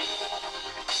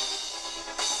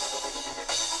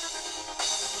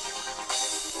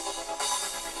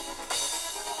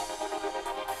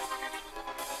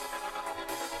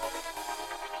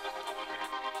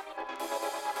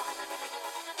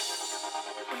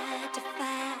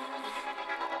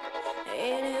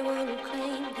 Anyone who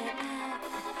claimed that I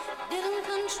didn't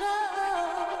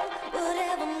control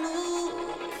whatever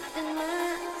moved in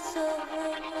my soul.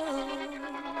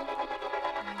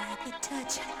 Like a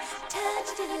touch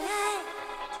delight,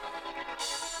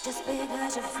 just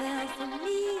because you fell for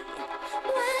me.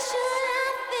 Why should I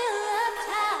feel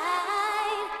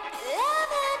uptight?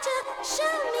 Love had to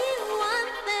show me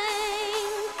one thing.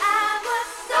 I was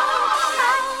so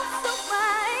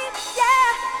right, yeah,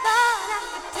 thought I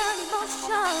could turn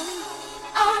emotion.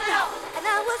 Oh no, and I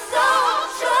was so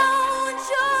sure,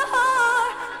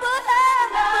 but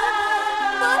love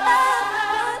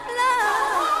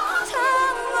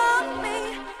told me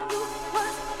you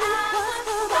was so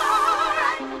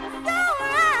right,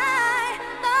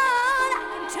 thought I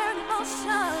could turn emotion.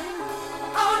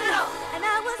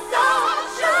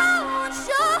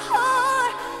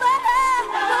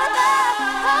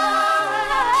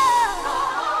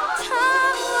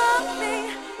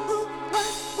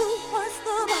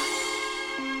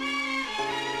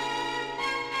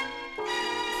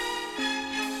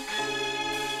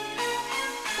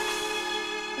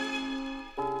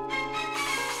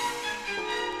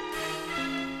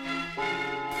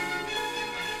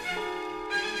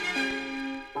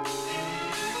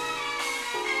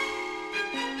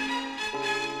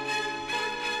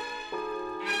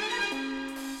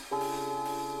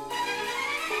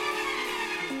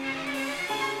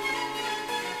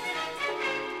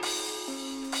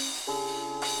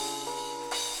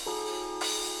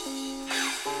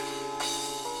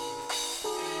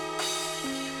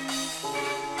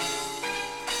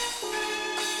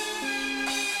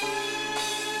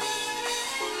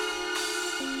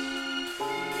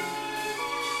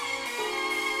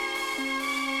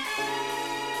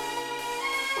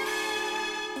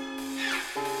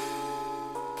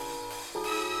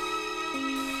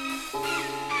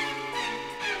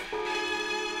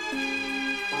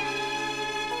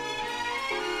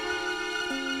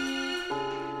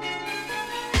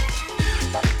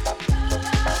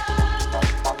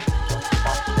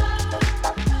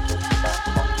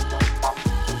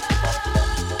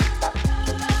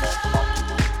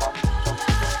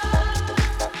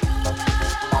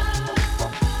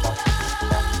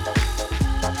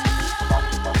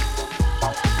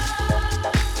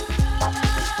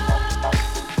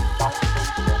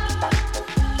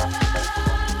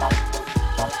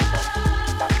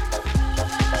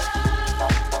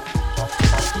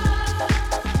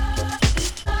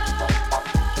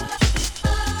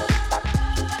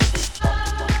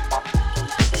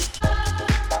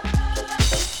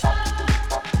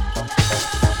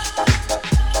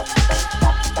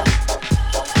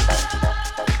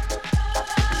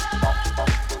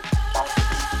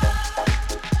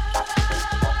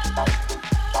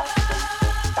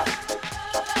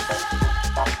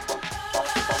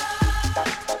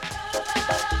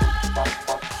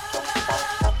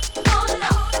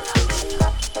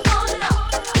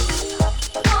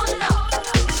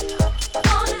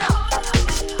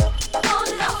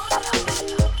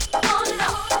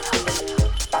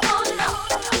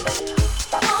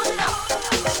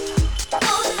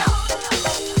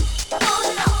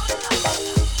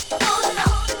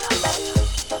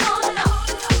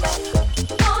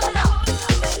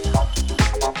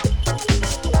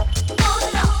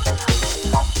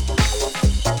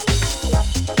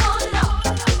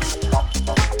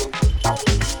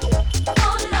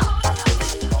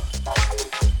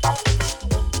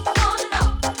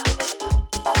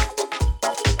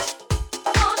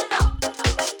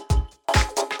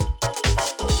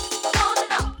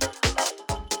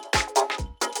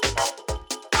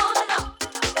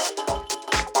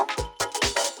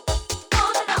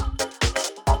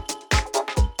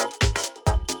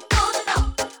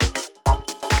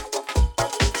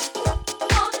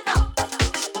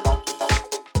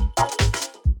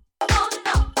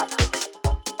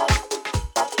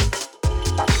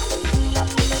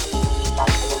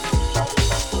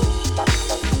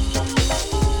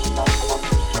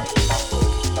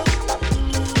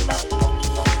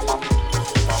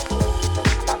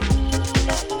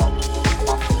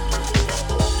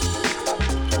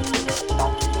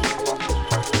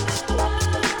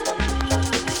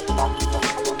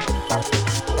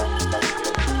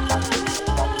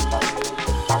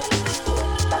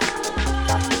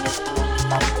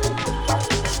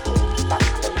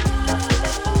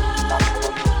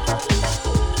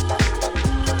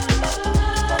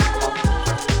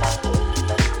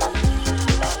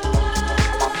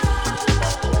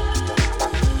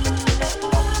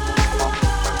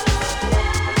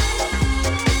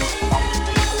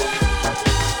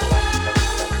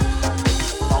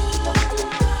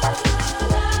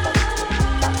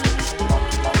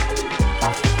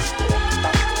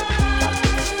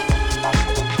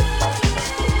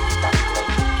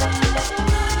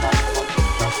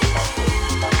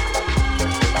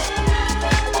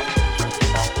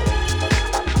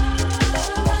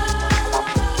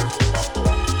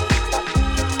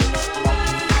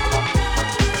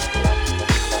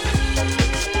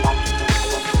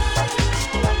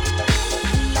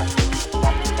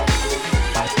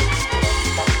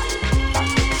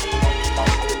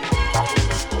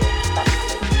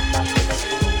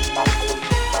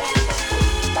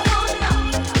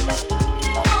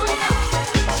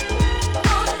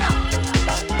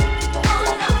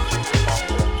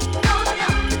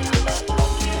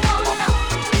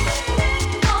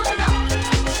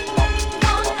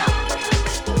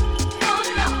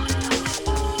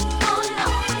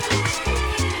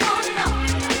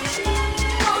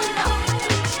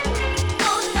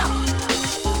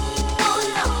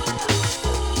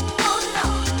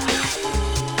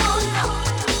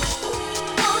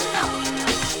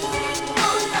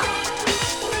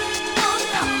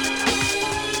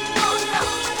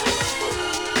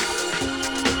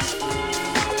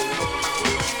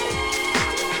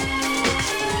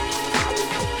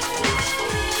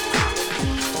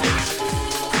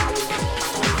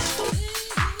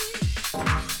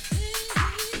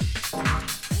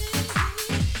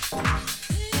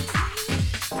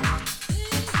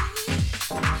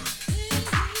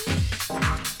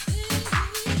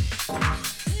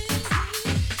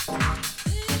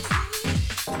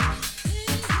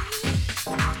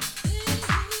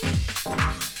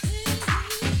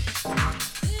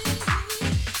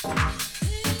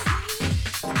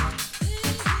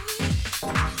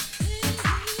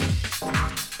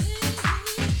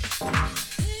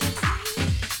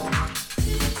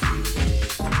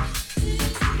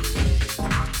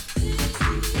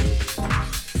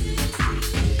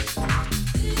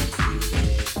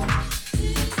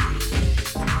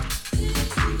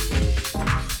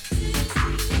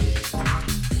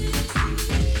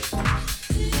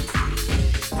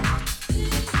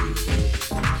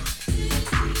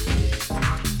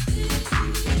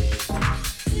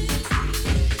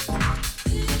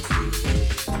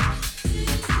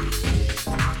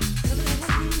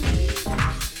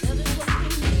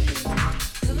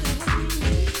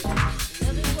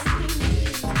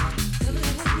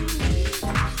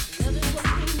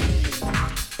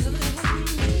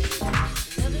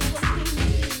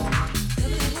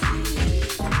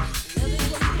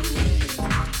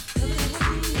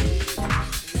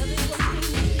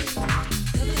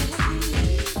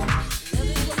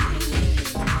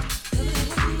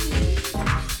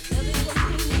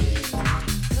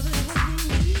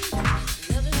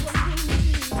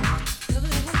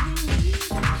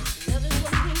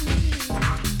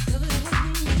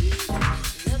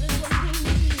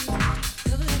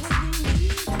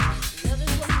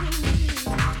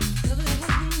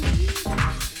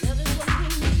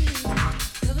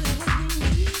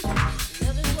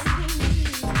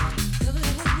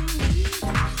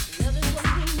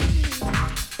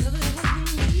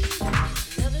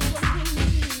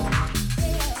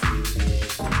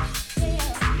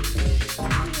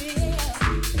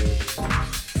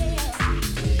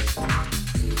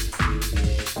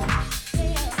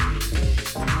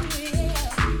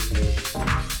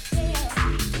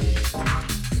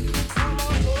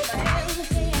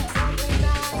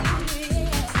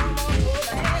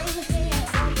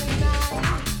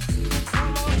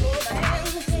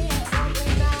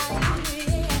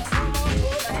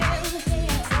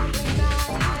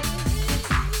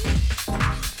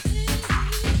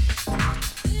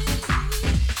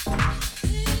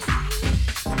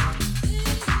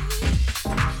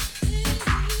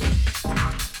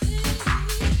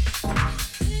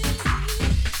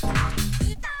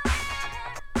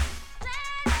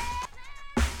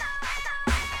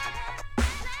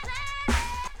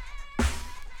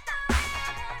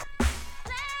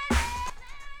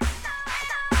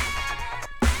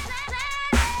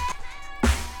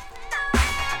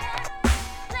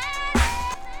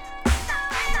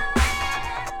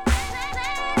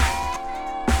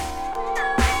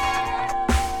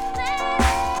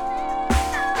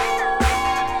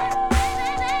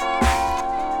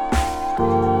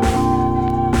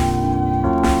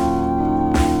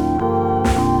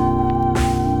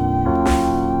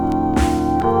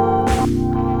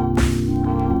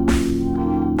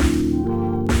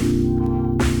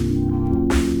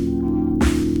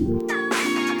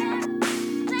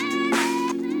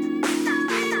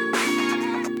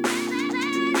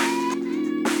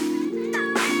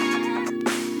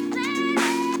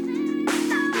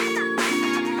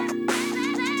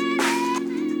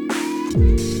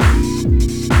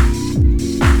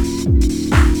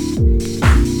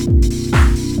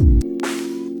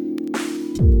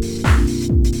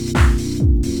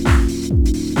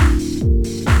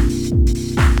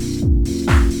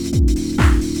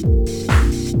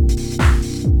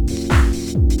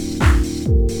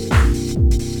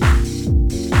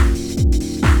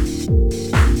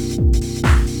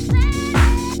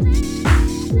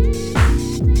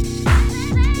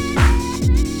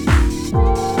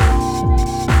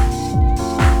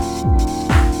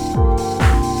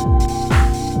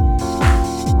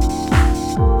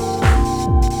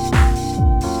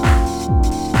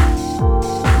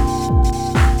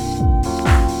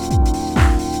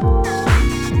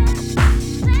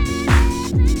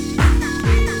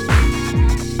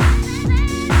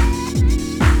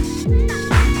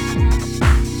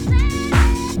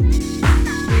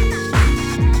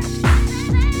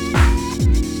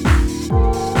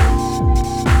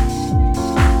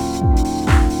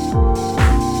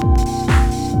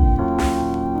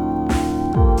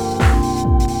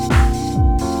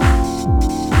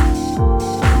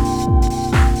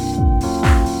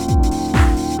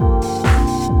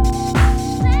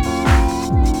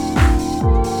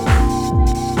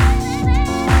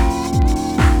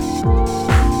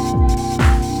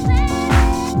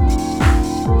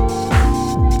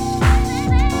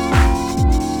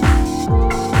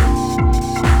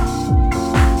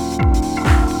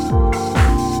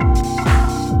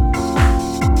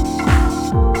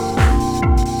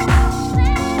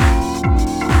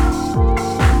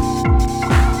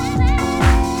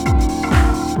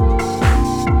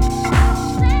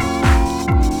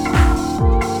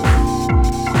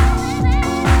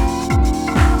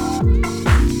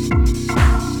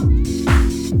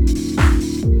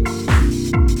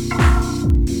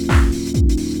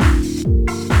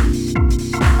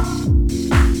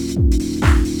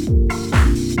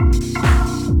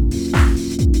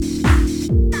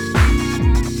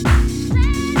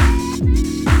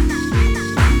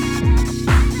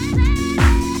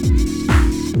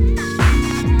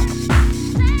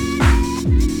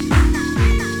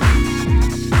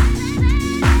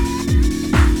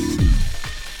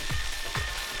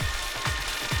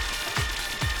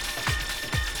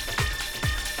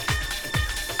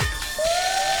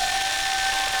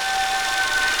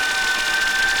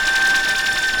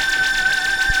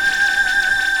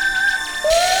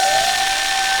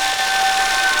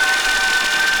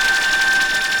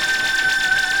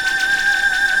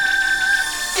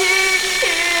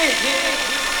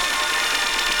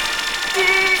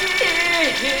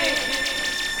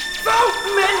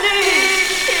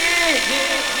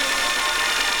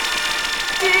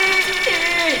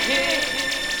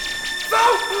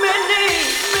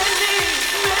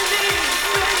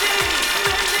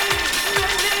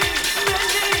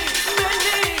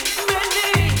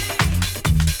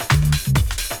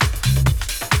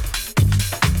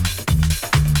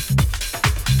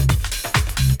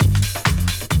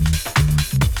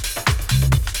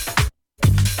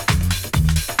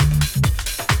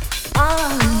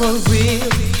 I'm a real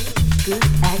good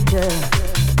actor.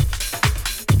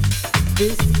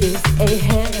 This is a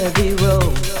heavy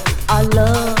role. I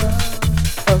love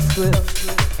a script,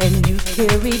 and you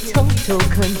carry total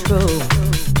control.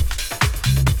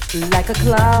 Like a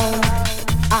clown,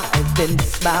 I've been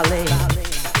smiling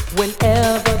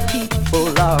whenever people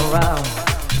are around.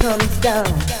 Comes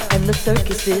down, and the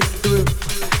circus is through.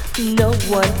 No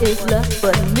one is left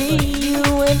but me, you,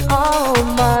 and all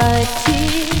my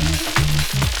tears.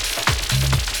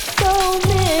 So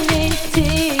many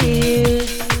tears,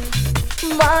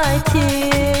 my tears.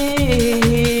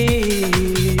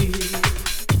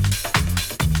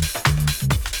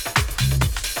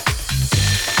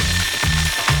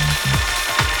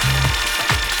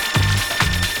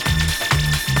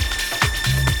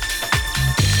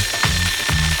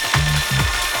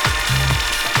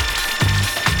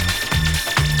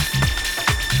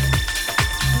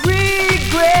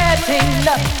 Regretting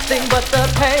nothing but the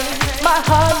pain. My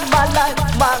heart, my life,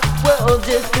 my world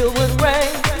is filled with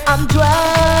rain. I'm drowning.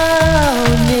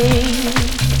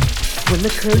 When the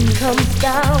curtain comes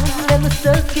down and the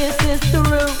circus is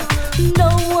through, no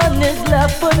one is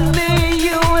left but me,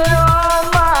 you, and all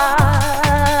my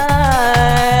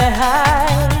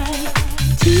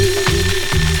tears.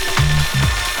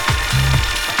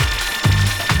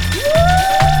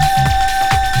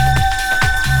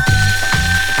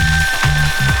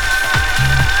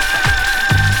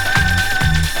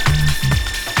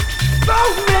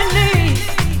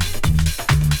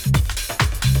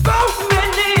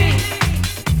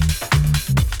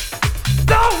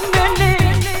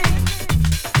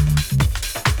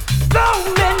 So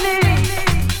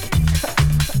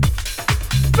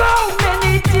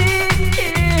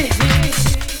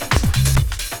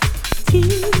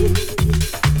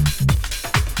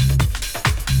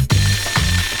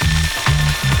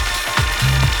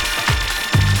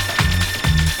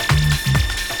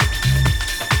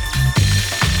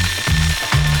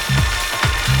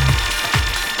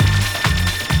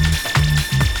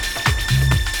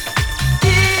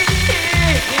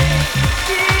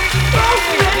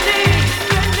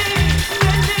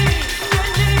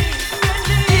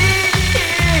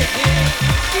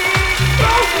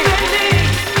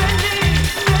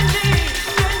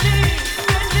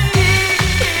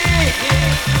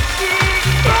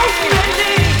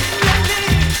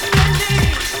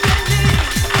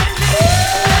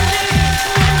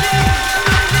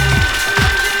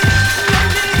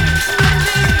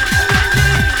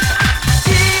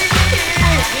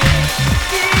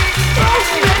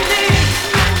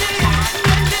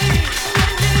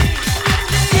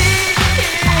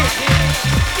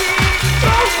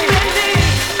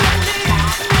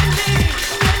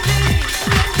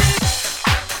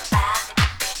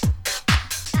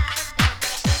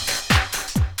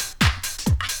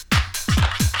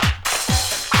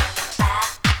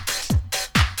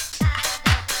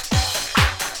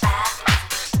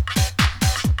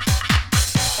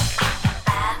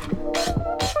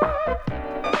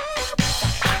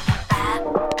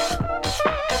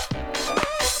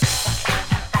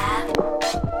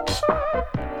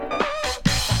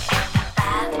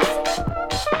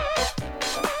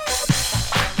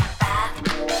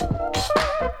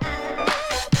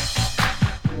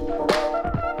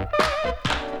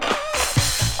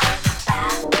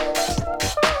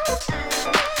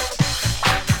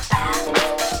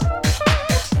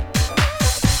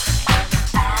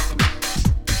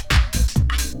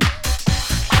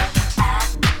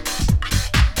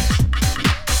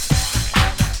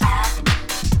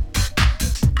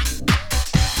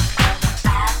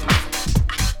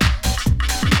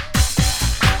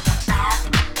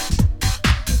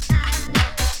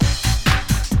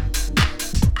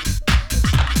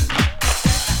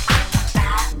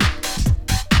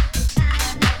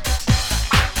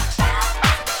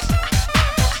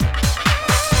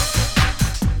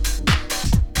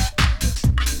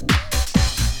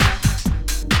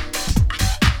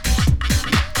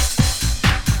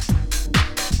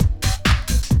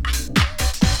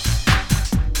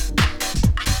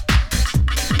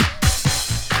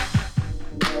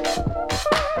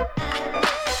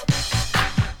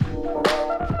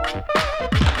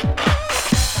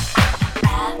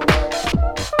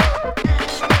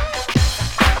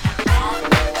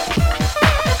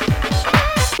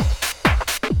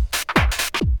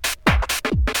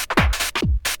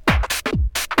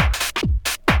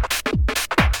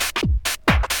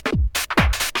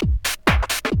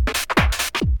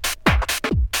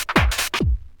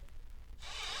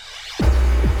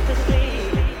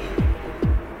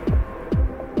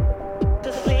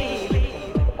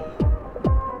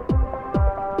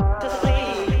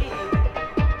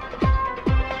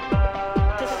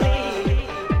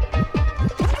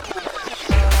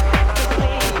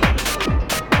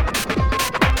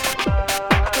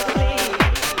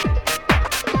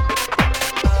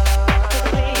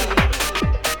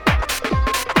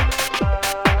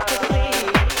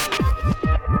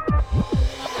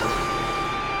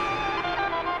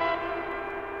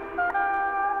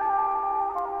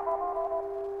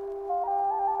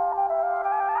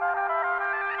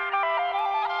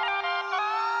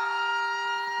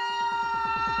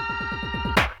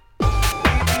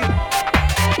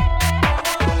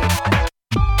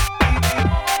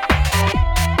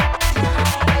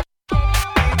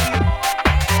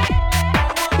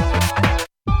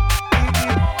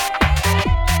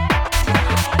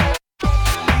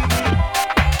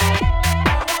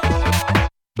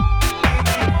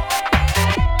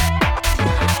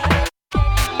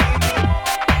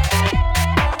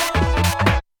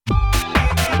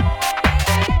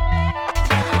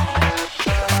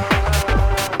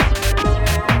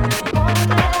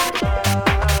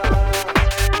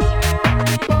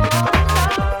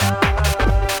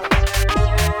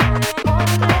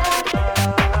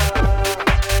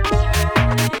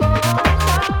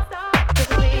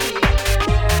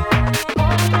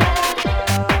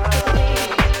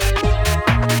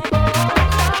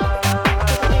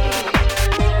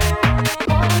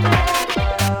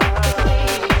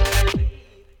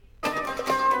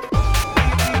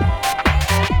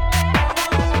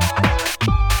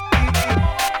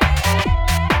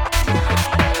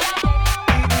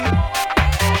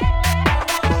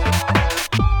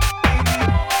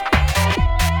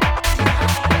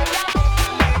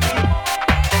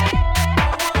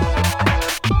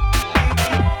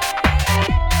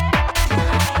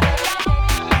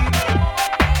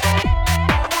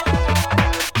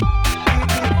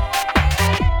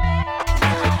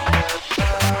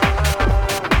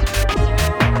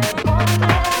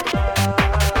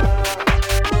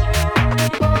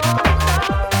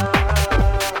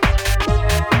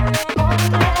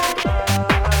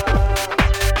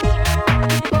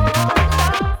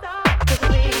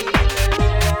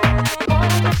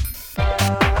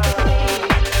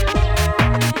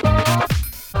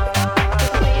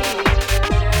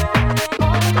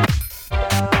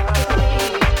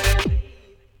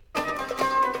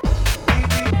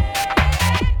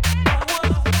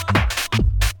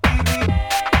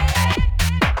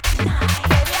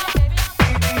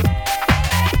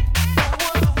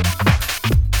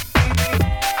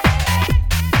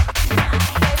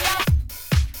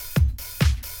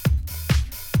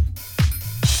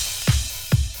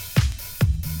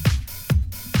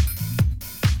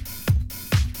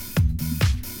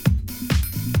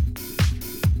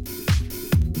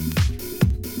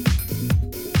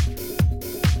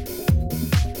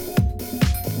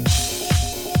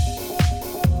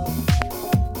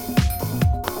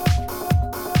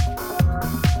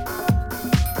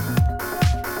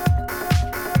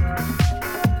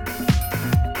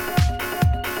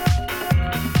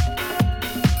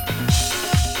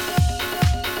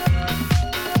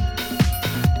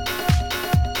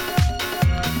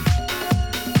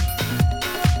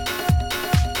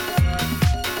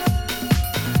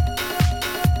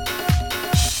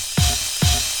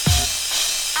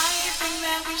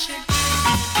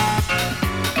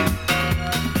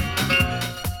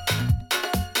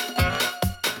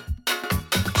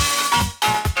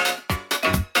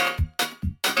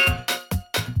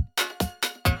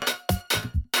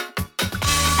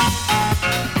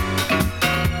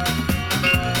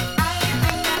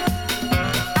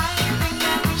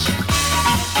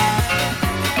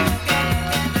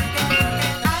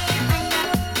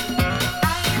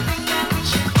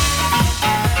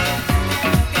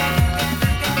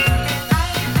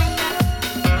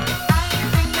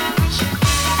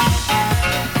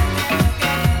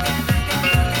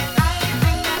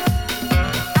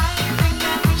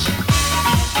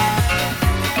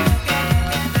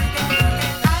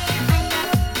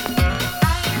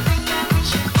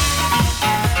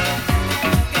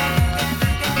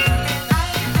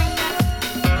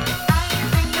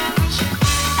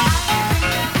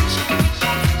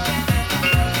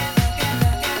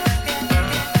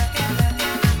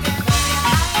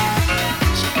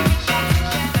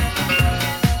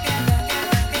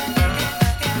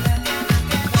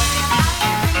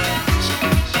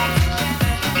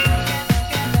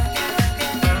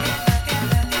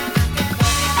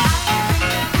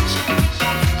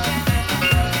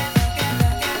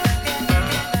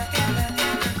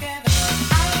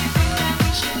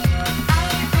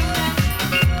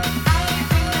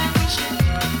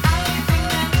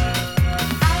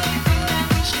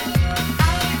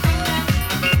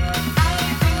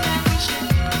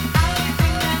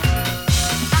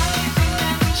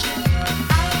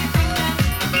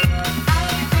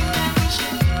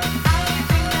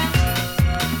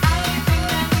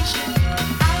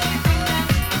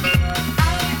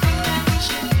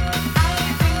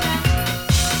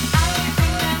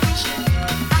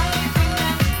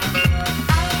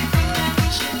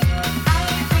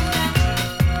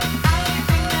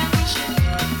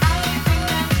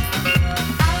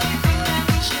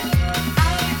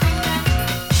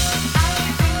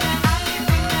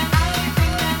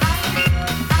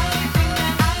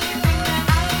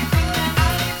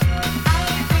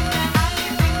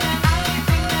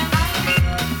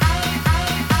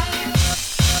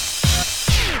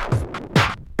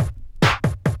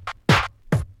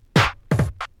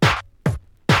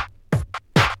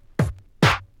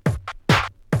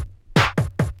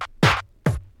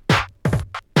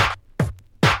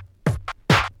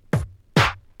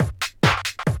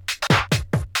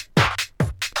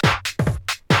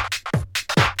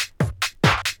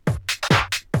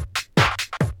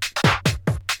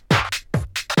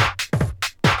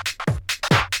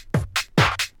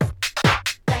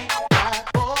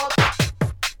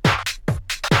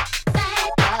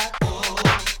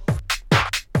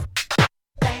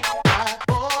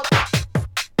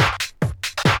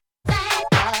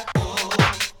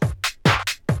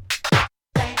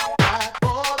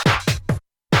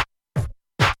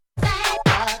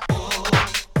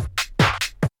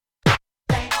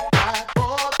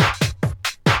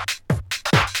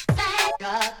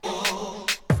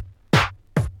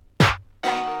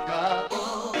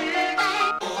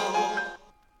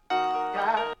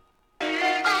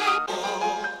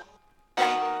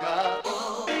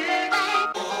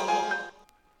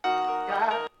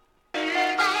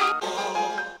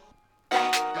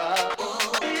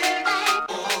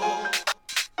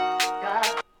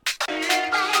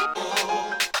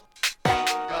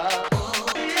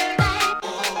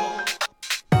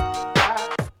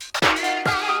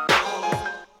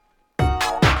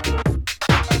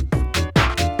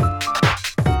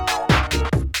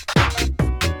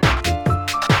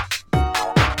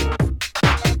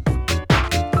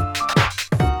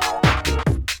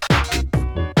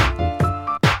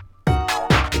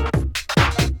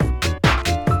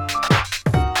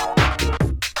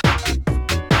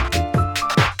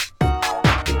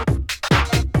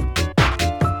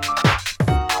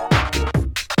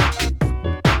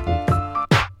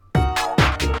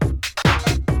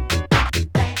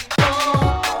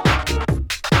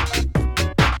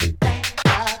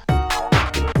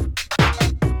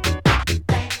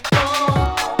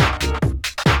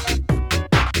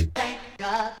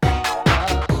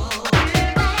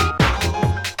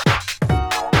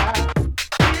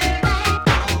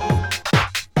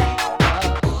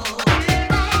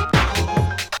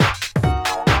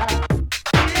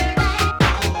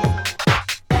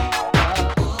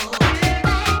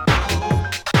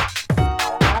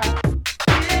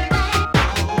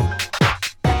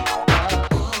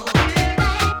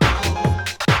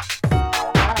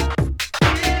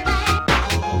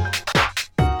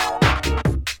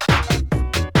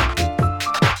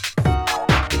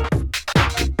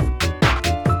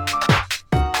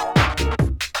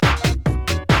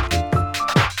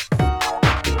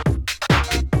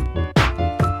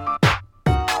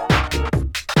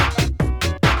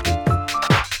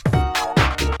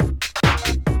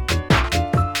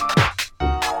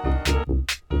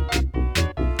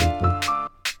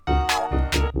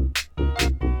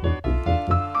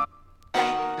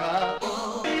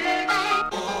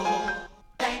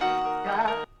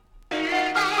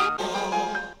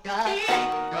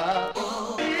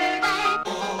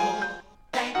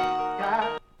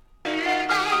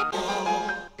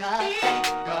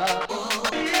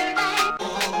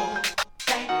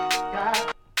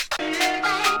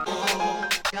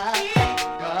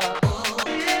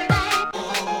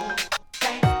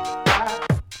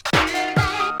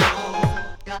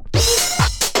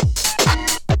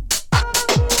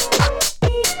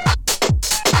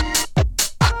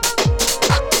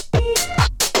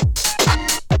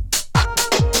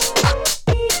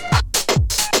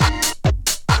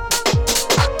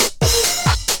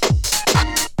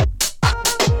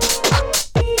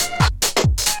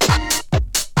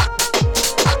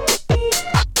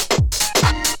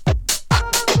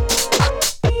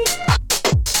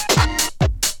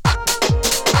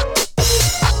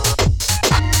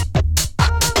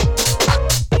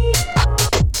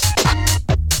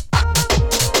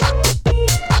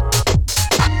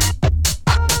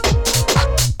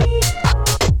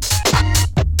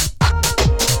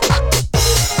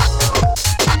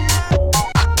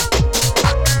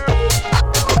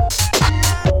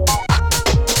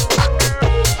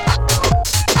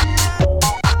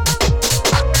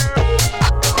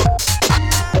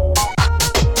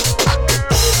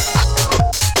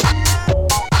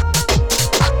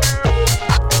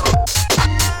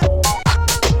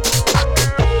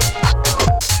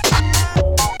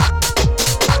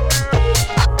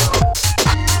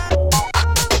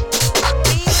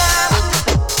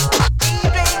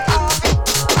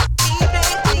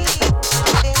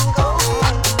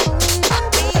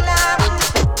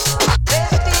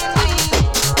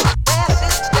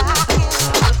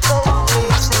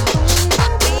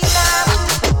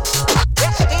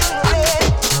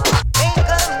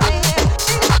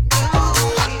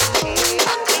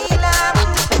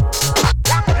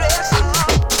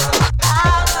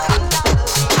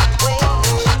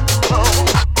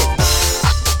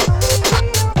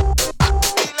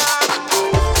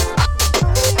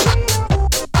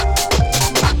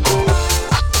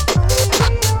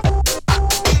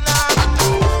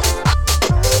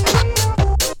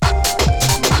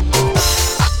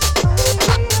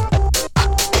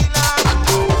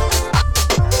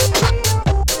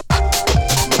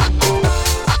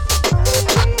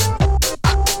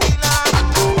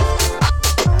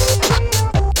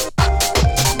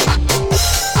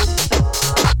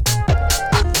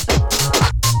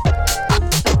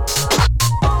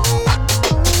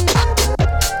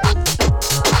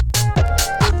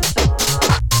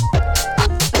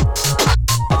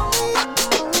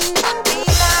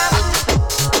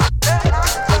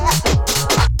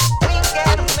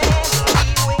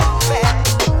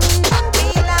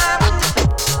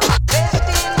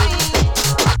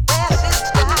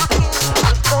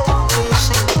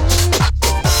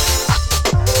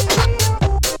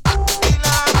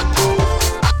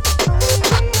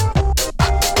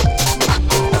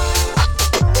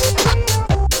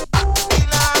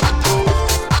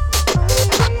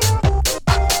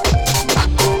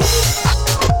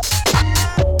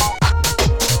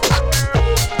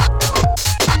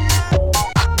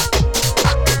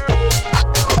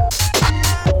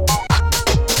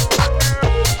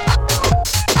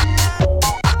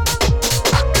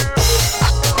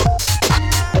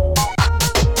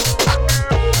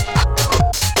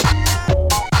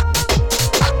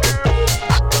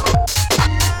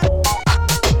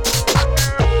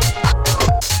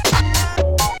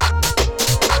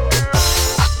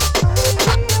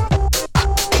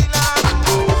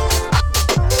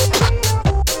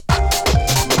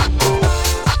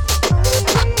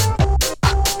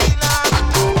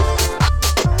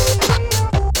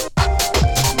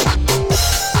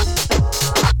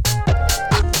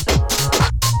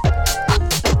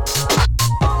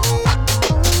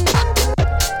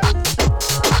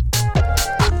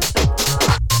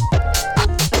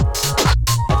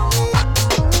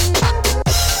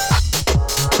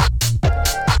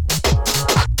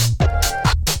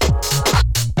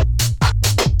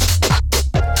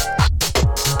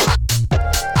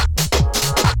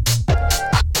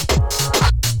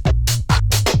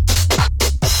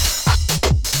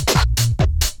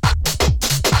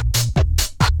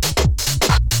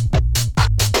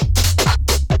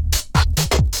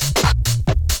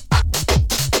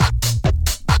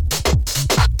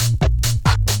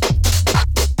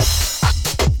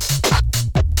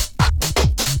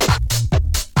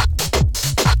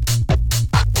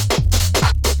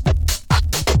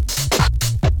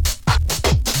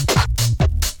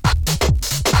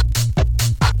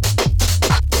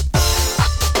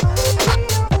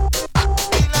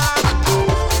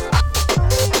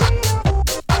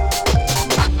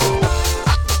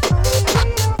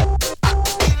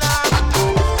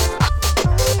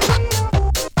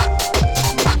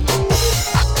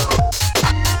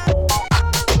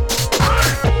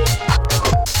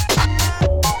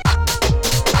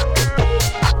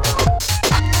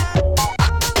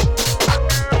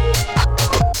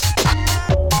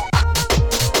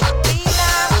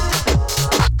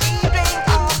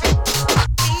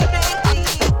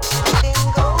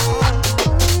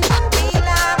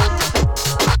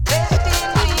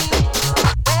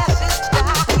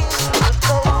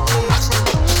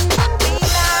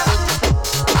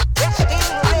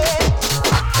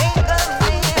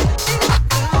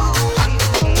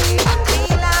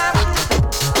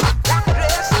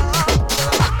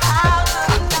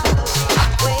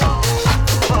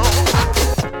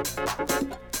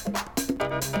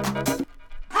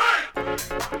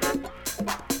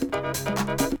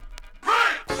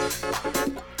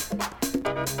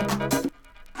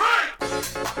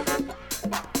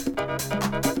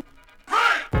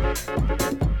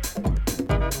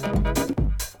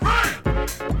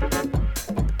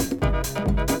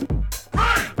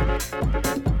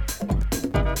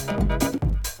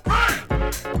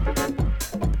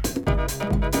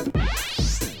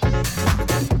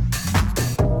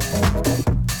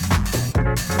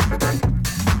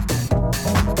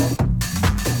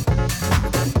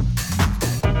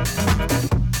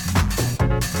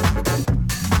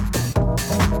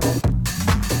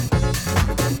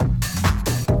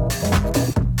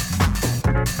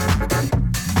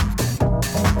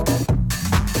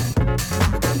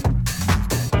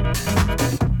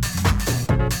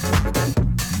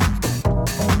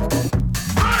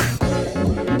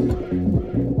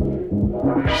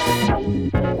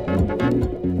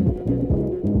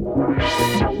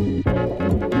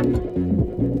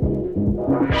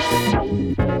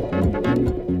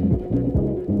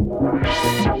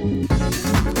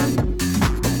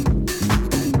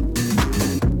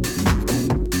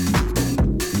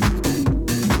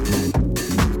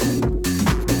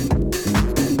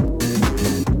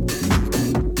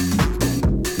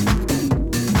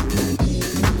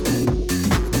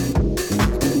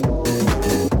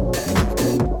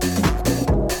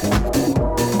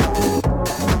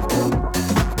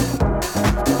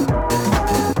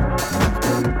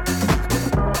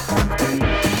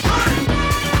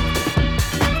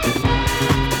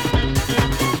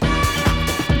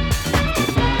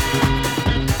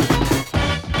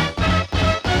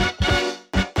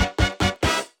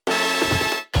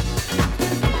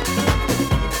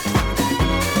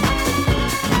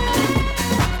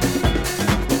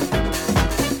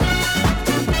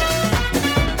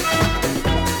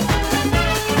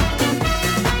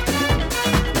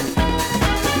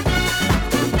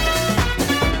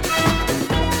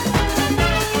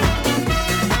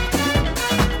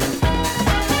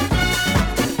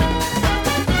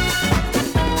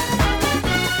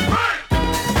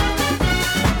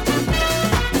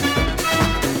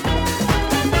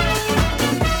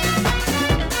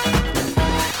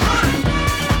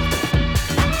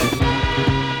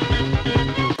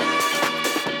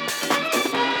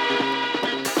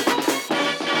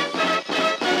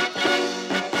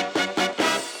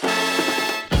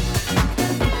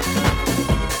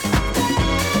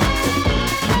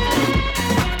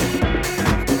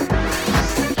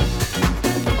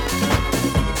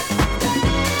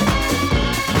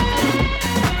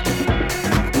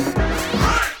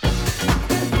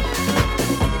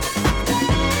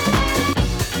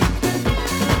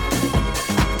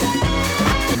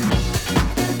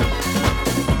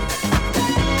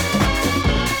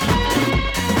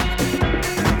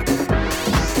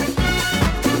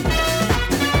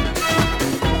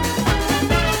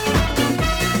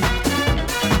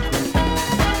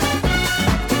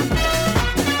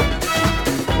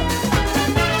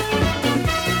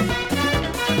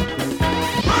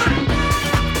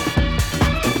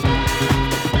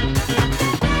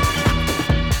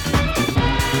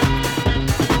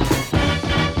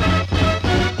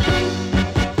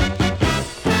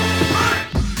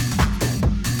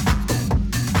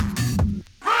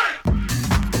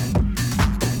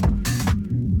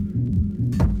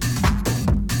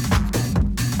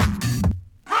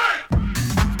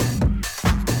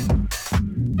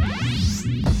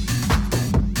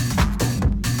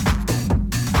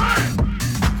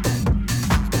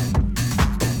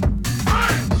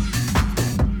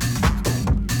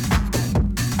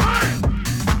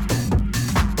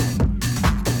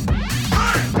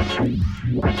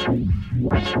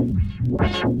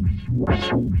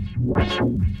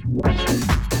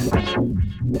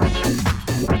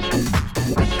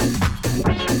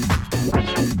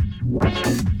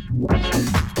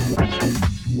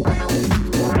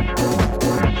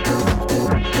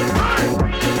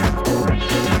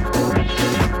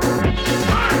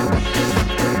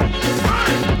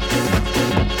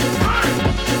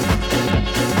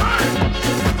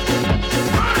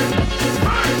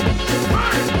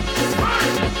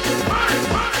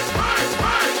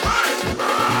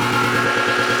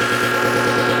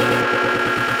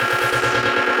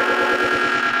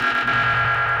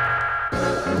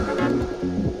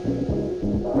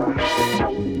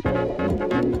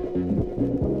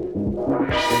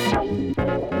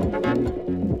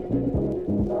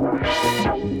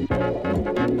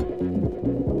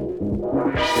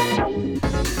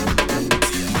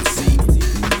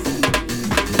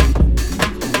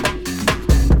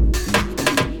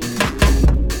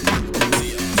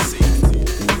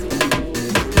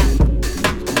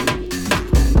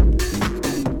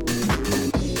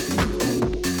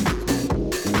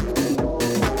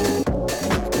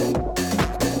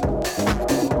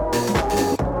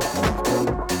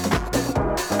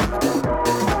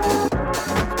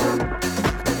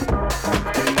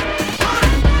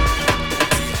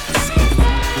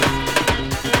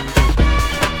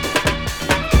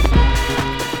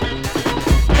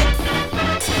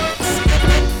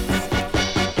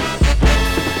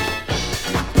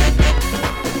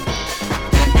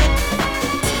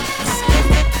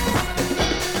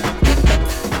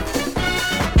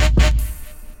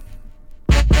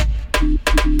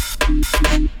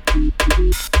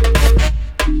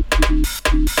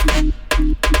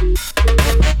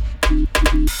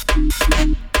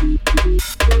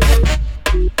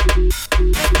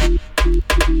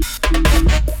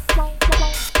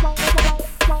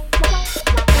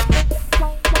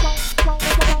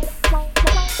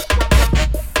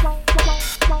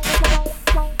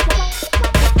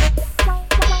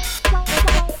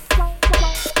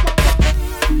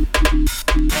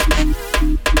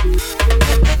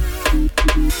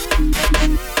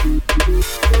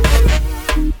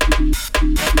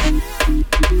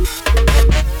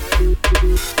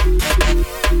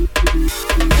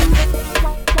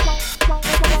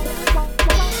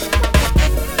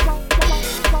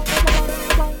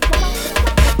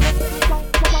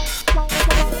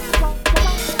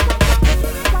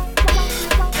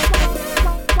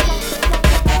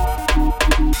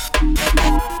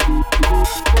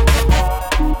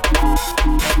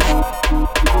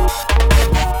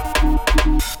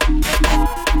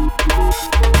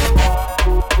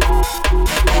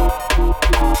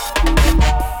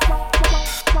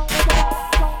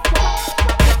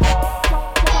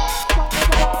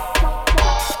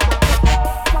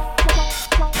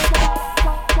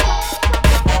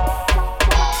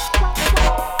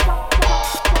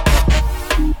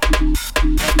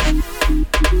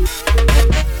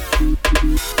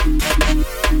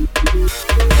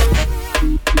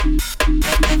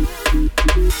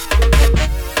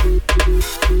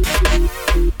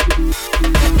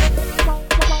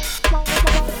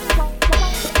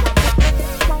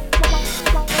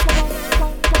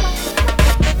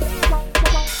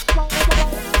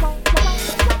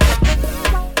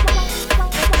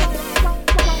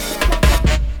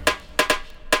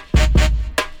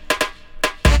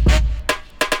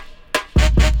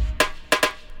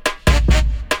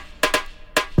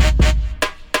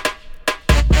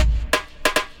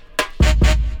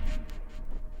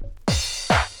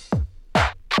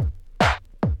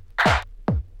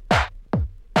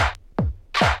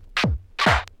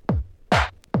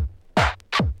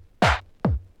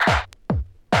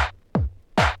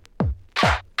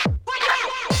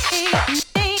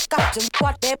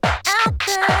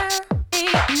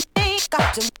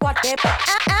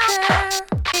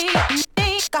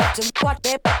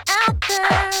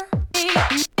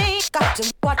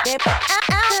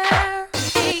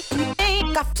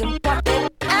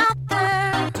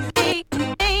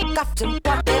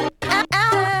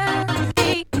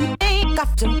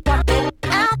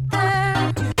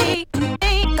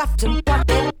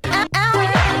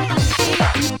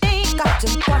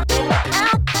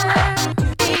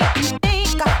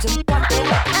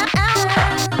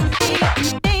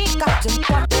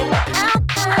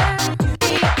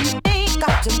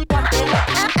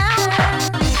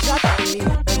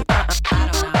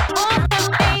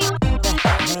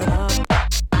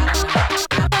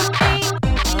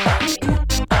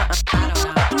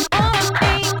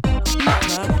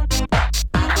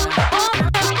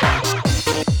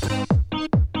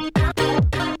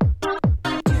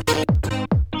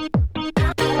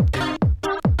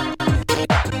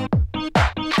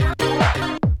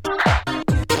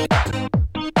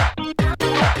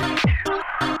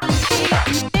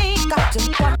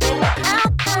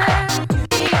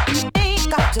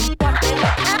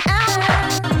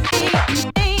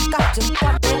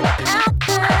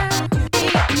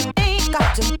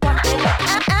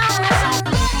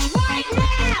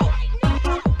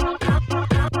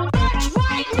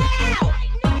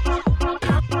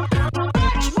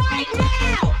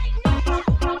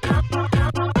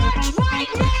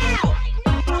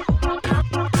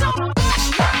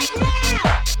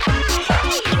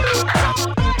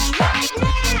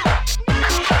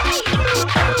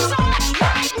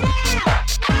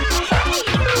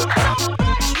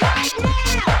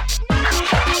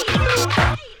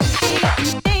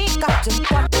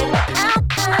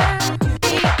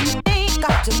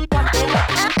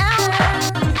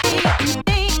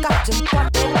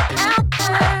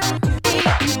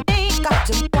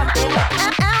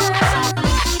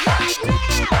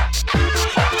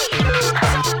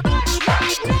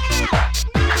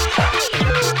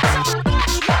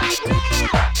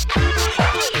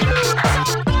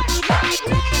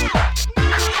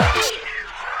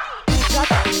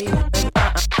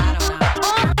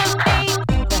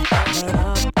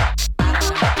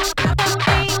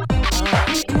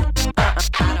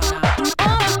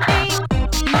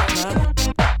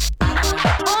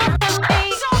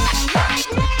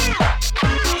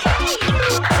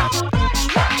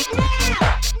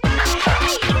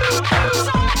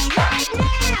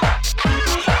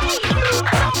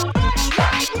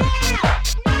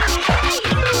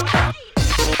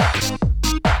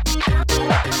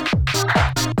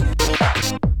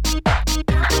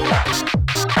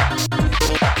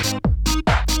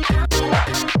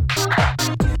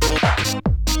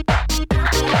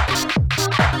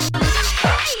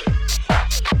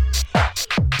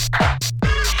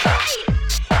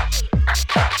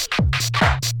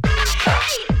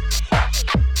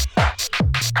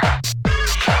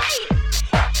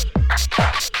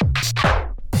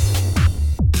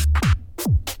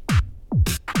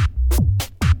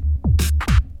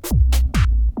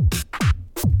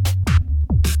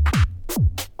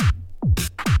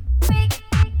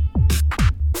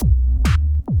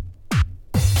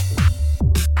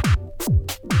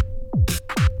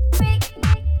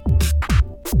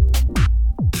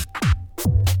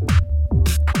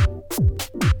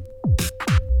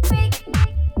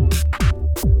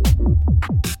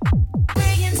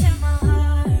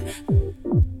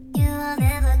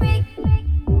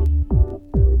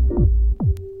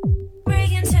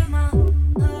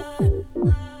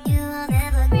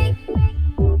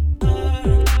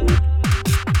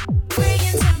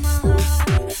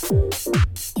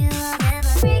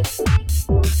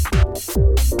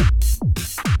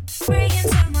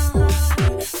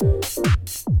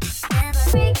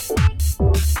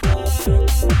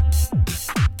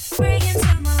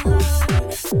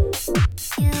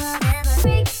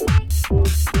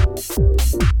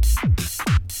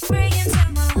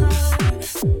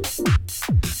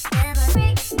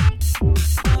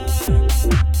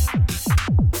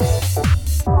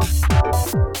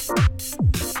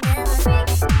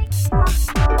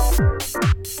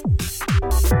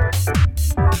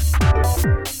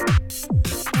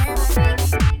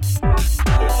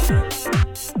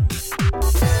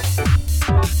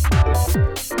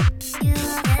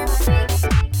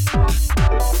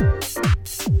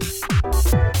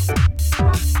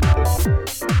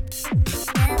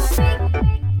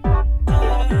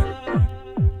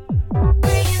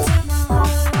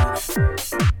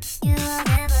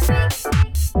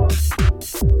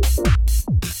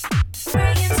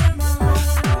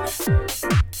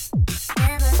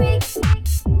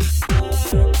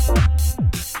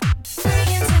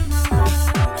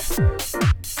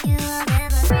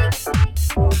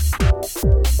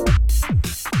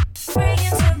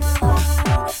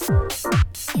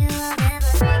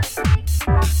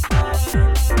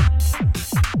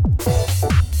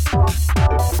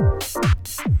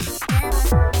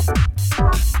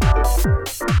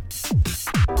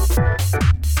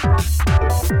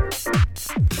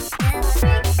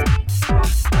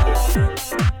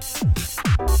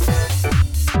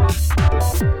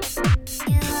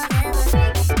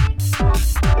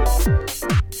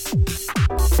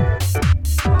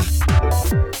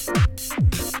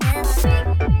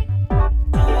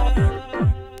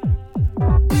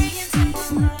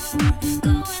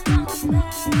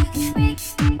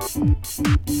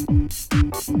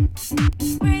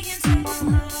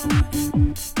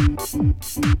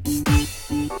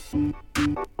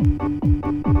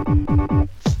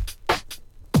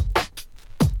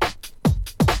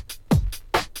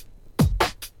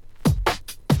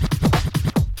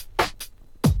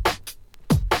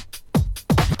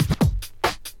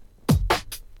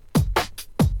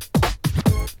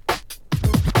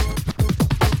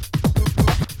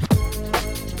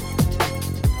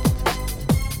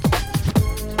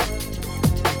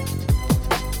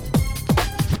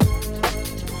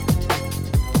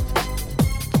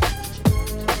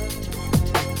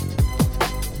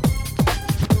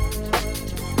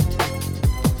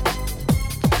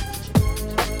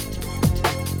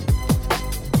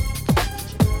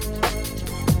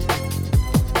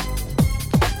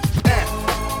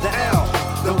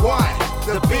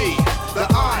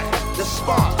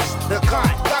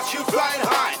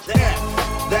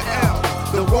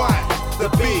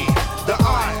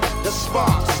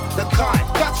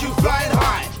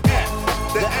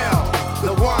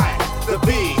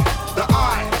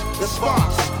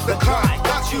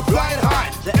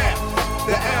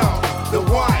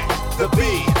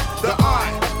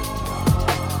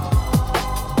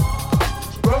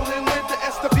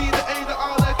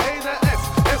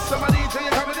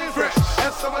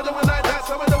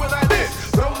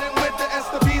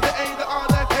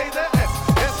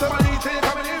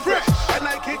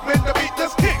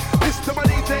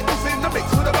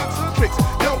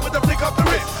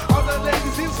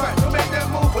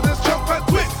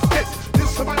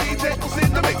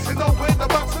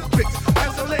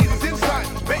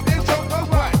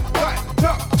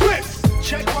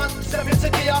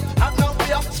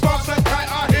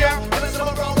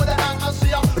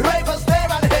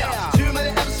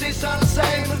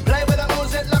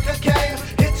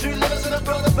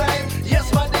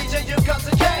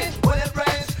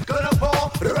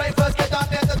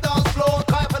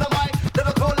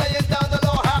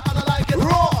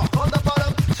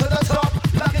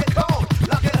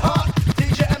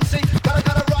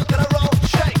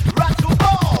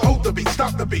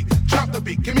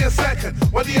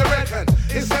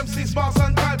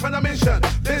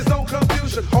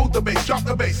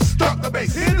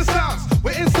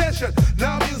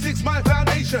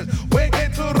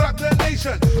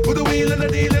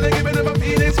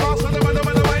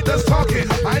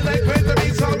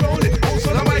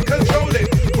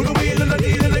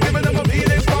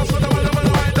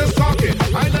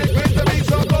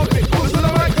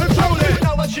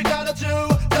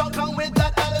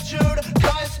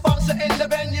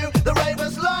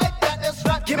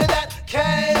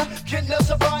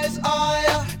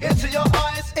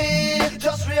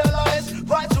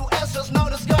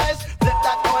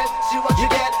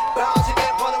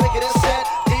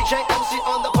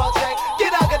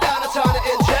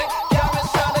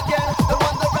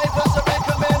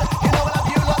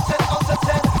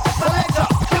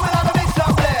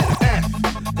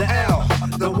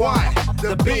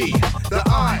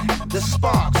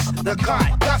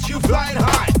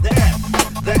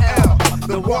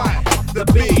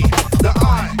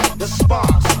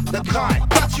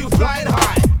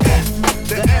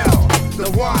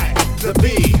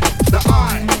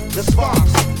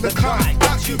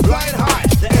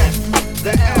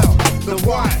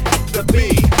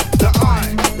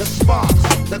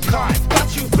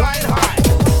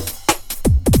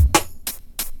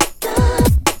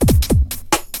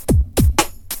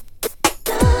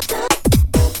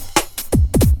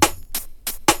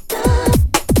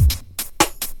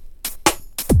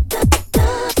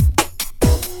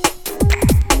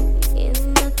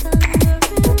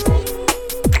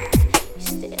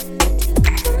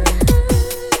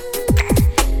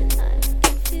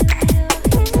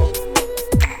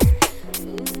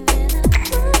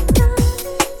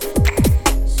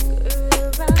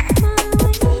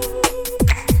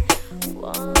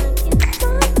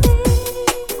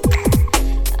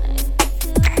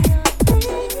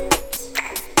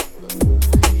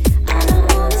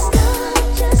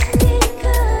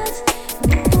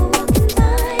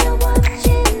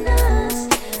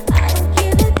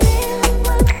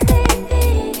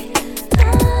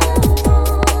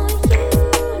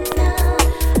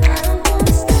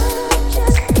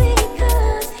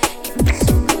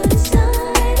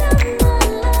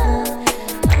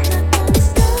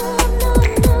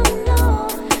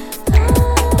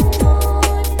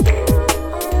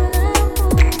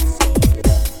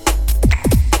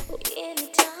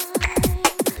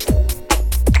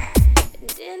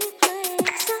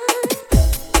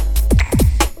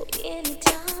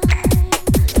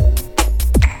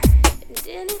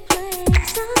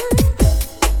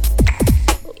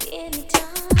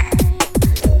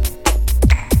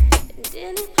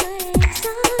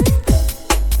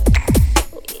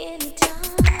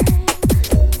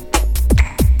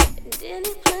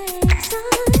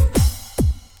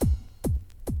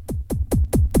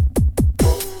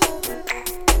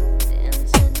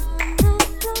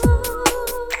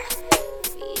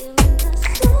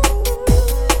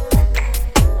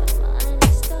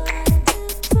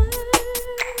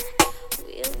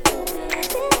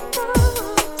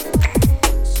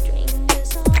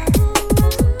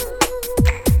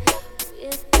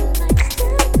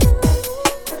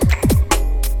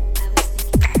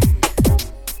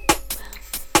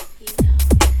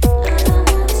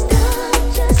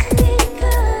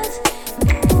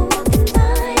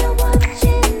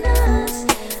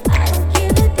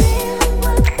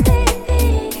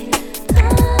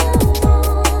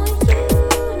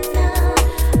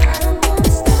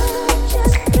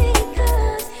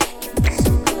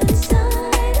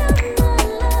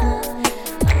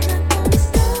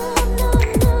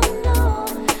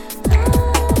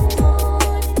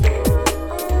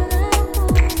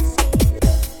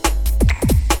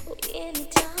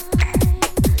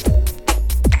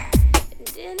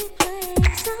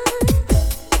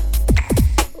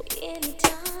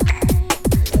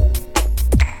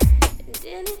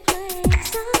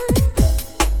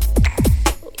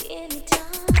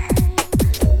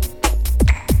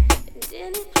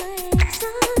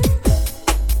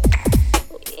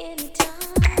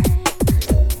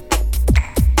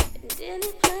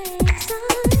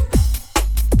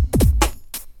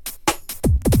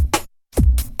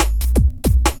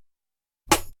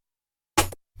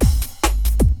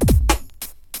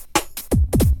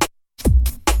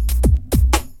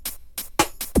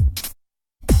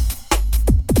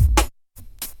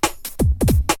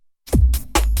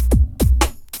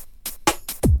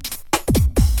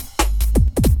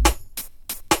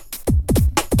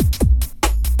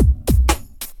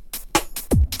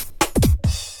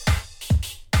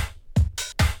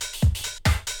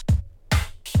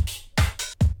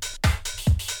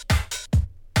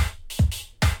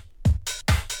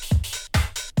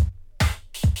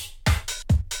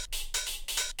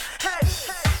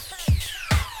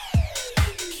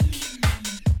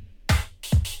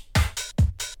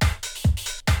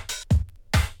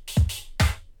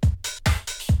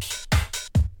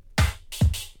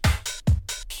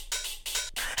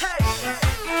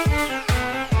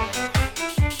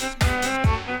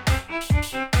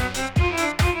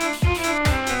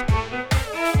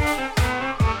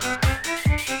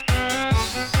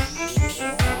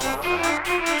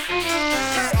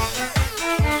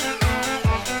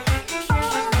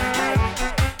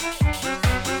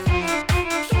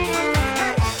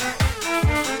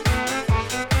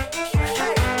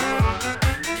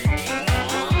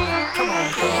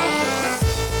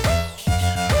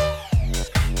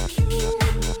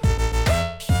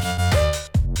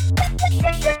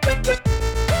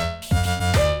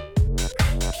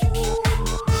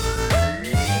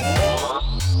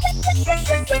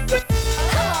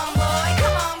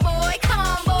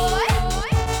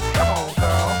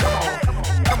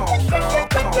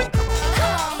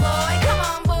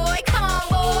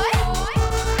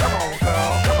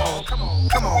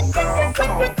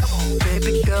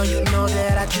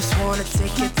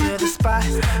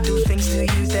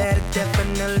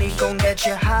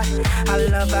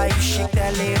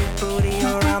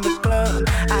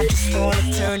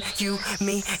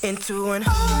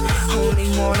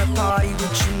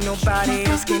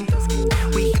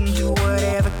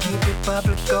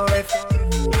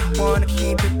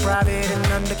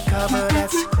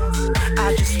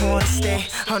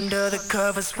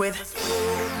With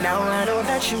now I know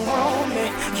that you want me,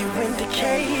 you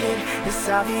indicated it's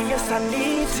obvious I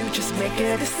need to just make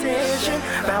a decision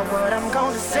about what I'm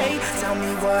gonna say. Tell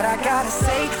me what I gotta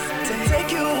say to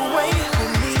take you away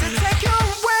with me, to take you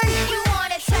away. You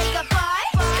wanna take a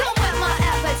bite? Come with my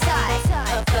appetite.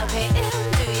 Put me in,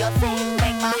 do your thing,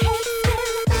 make my head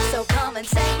spin. So come and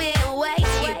take me away.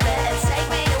 You better take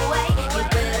me away. You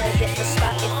better hit the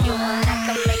spot if you want. I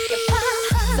can make it pop.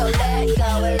 So let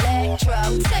go electro.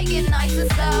 Take it nice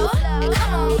and slow.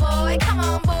 Come on, boy, come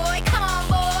on, boy, come on,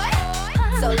 boy.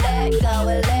 So let go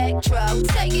electro.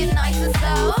 Take it nice and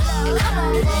slow. Come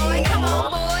on, boy, come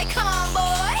on, boy, come on,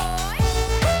 boy.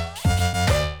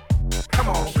 Come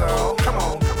on, girl, come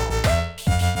on, come on.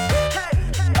 Hey,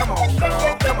 come on,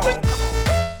 girl, come on, come on.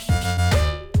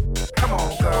 Come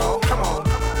on, girl, come on,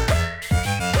 come on.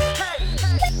 Hey.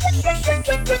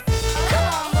 Come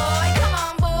on, boy, come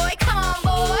on, boy, come on,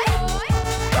 boy.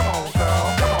 Come on, girl,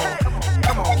 come on,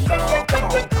 come on, girl, come on, come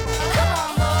on. Come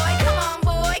on, boy, come on,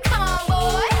 boy, come on,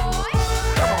 boy.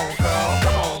 Come on,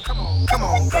 girl, come on, come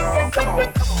on, girl, come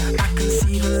on. I can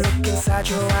see the look inside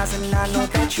your eyes and I know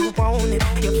that you want it.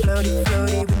 You're flirty,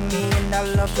 flirty with me and I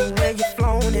love the way you've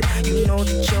flown it. You know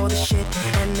that you're the shit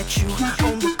and that you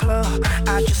own the club.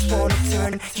 I just wanna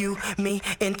turn you, me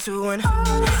into an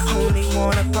only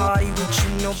wanna party with you,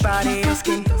 nobody else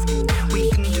can. We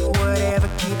can do whatever,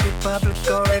 keep it public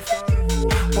or if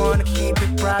wanna keep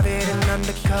it private and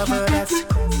undercover, that's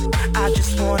I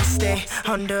just wanna stay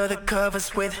under the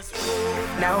covers with.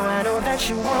 Now I know that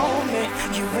you want me,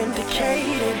 you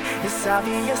indicated. It's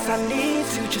obvious I need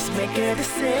to just make a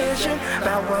decision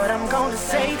about what I'm gonna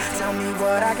say. Tell me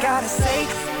what I gotta say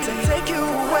to take you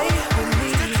away with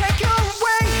me. To take you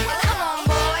away. Come on,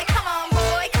 boy, come on,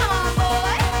 boy, come on,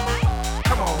 boy.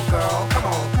 Come on, girl, come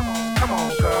on, come on,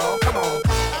 girl, come on.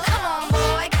 Come on,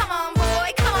 boy, come on, boy,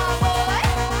 come on, boy.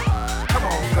 Come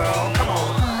on, girl, come on,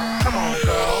 come on,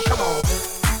 girl, come on.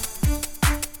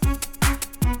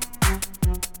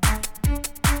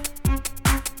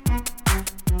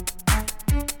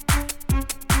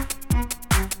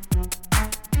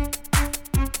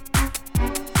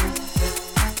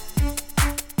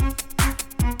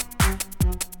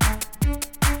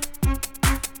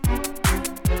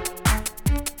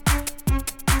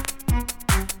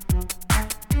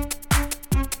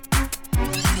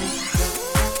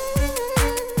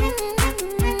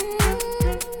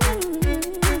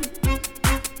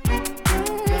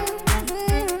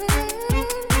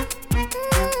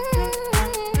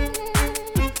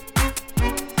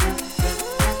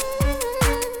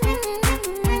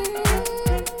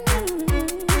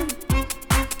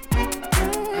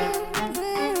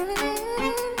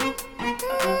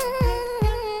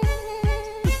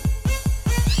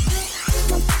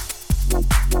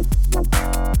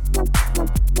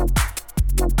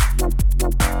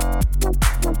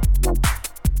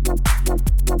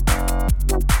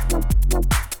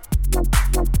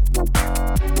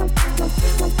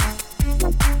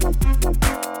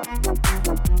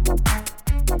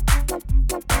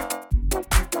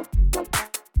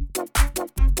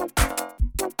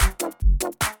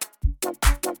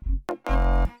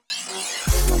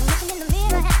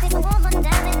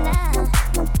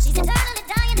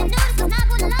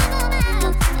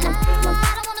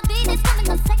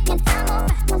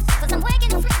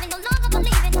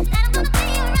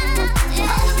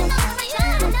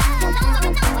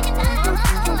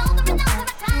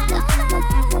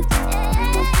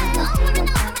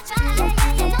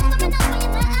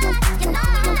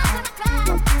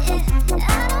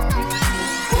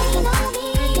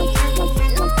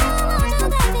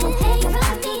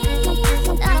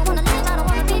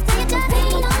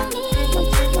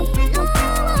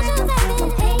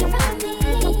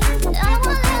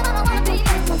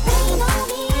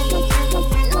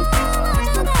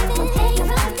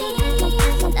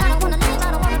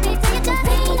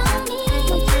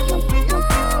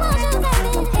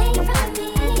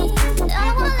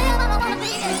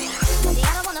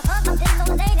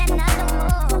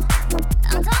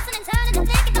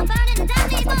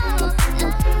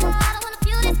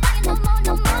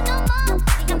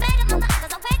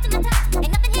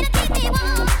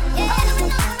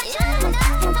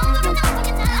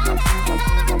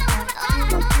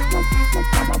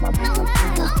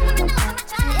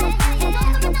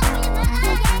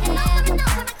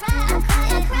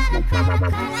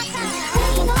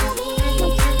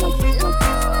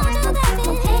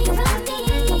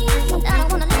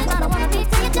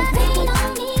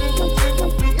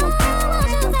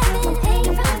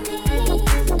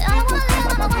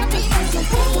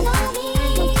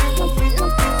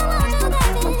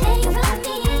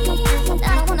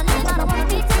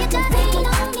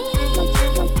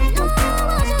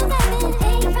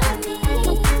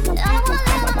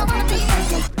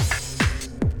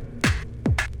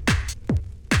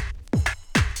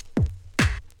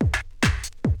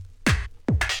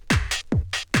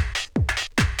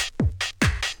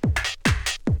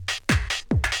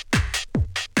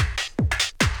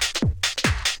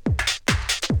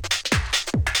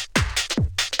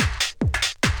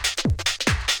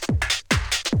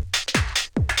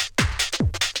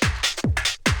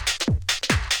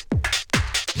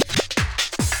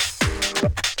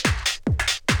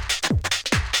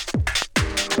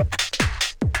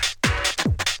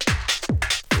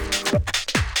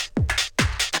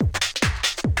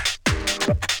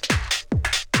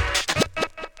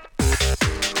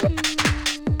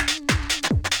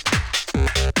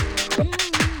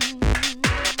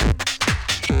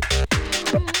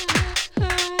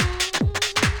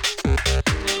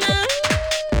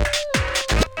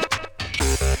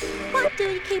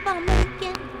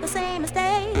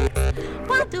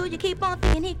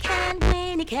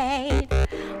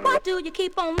 you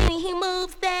keep on leaning, he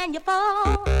moves, then you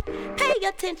fall. Pay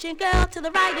attention, girl, to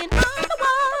the writing on the wall.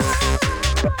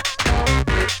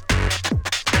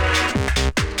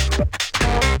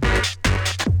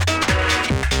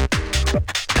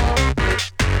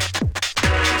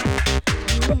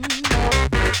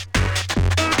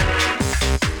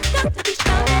 Got to be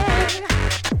stronger,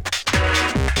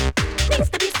 needs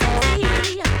to be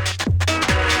sexy.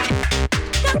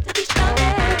 Got to be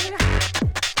stronger.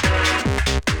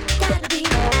 Gotta be.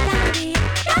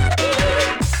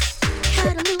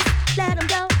 Cut him loose, let him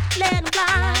go, let him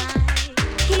fly.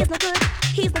 He's no good,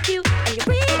 he's no cute, and you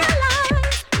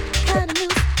realize. Cut him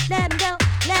loose, let him go,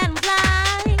 let him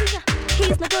fly.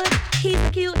 He's no good, he's no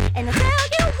cute, and I'll tell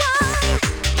you why.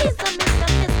 He's a Mr.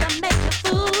 Major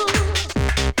Fool.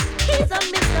 He's a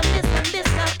Mr.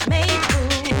 Major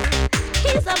Fool.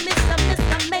 He's a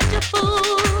Mr. Major Fool.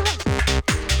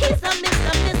 He's a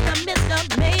Mr.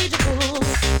 Major Fool.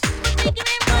 For thinking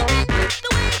and wondering the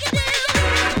way you do.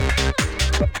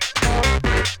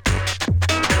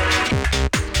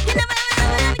 You never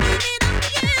ever give it up to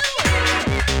you.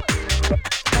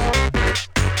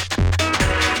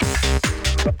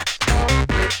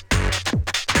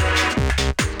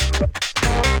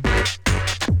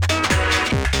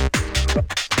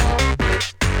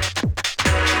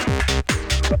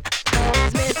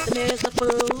 Mr.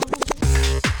 Fool.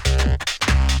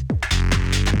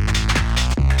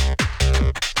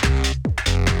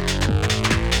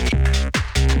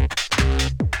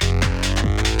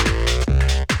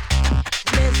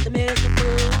 Mr.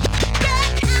 Fool. Get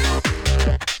out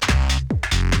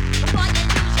before you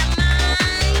lose your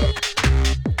mind.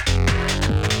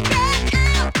 Get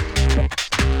out.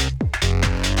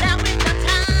 Now is the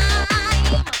time.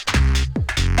 Mr.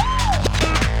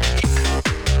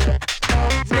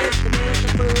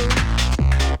 Fool.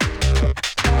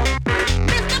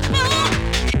 Mr. Fool.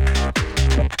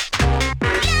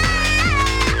 Yeah.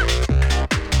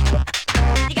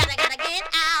 You gotta get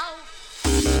out.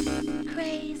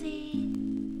 Crazy,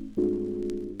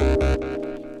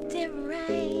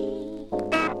 deranged.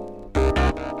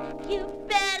 You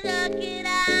better get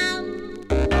out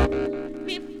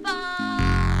before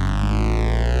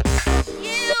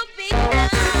you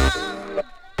become the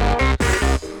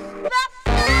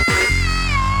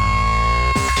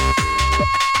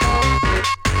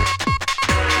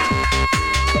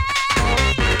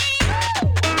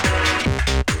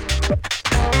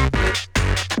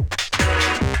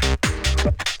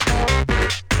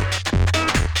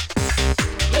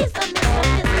He's a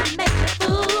Mr. Major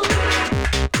Fool.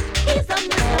 He's a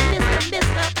Mr.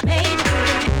 Major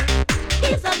Fool.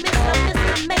 He's a Mr.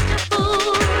 Major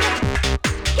Fool.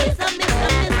 He's a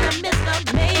Mr.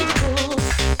 Major Fool.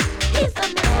 He's a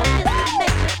Mr.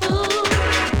 Major Fool.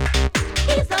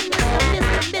 He's a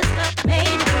Mr.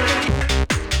 Major Fool.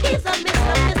 He's a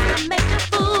Mr. Major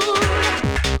Fool.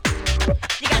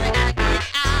 You gotta get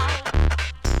out.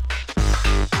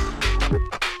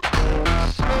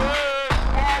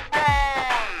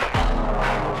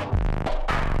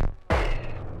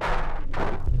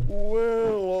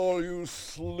 Well, all you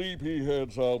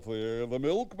sleepyheads out there, the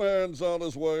milkman's on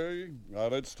his way,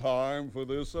 and it's time for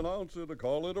this announcer to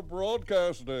call it a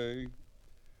broadcast day.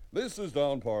 This is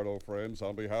Don Pardo, friends,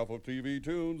 on behalf of TV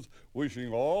Tunes,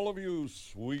 wishing all of you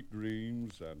sweet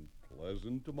dreams and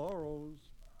pleasant tomorrows.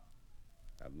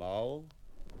 And now,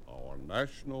 our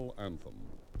national anthem.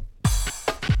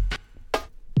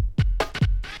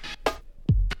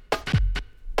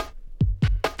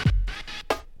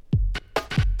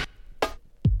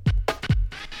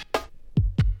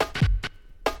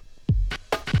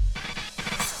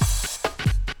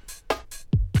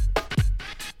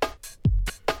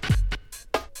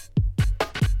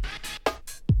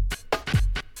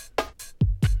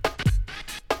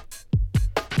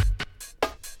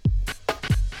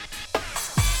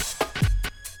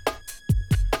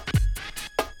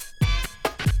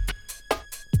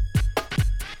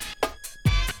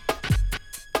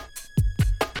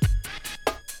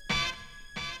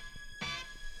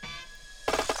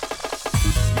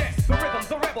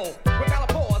 Without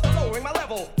a pause, I'm lowering my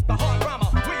level. The hard drama,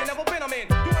 where you never been, I'm in.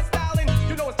 You are styling,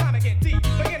 you know it's time to get deep.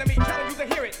 The enemy telling you to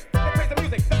hear it. They praise the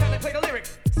music, the time they play the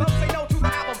lyrics. Some say no to the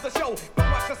albums, the show, but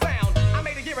watch the sound I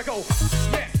made a year ago.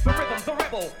 Yes, the rhythm's the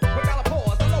rebel. Without a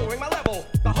pause, I'm lowering my level.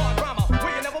 The hard drama,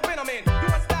 where you never been, I'm in. You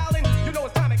are styling, you know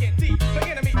it's time to get deep. The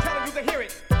enemy telling you to hear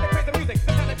it. They praise the music,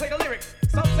 the time they play the lyrics.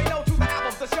 Some say no to the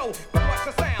albums, the show, but watch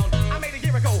the sound I made a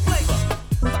year ago. Flavor,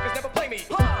 suckers never play me.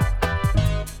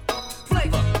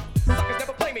 Flavor, suckers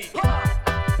never play me.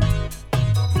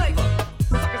 Flavor,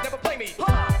 suckers never play me.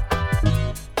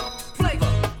 Flavor,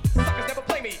 suckers never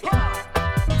play me.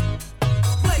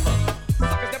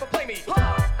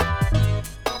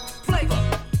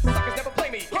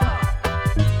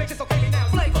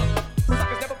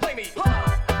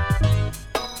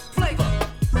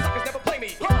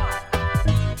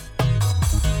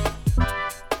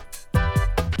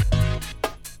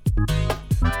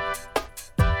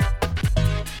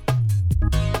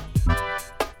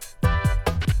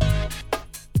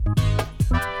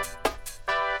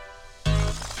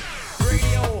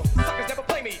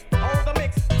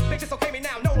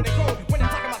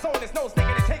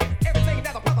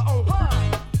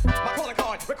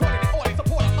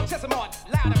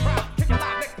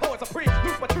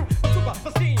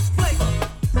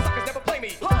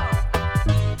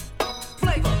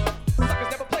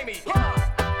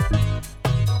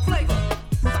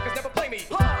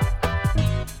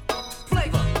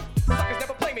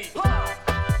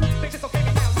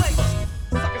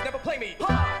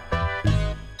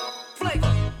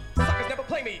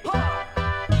 play me.